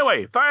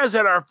 Anyway, find us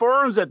at our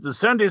forums at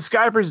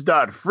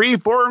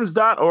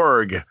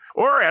thesundayskypers.freeforums.org,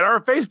 or at our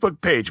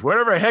Facebook page,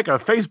 whatever the heck a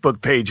Facebook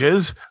page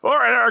is,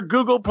 or at our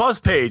Google Plus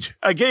page.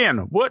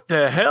 Again, what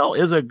the hell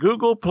is a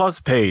Google Plus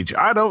page?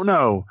 I don't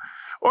know.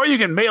 Or you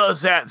can mail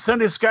us at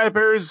Sunday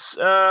Skypers,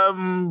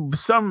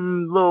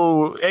 some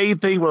little A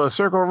thing with a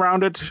circle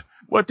around it.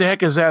 What the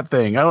heck is that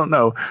thing? I don't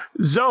know.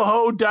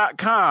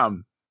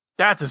 Zoho.com.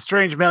 That's a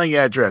strange mailing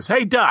address.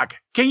 Hey, Doc,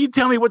 can you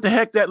tell me what the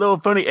heck that little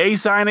funny A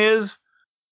sign is?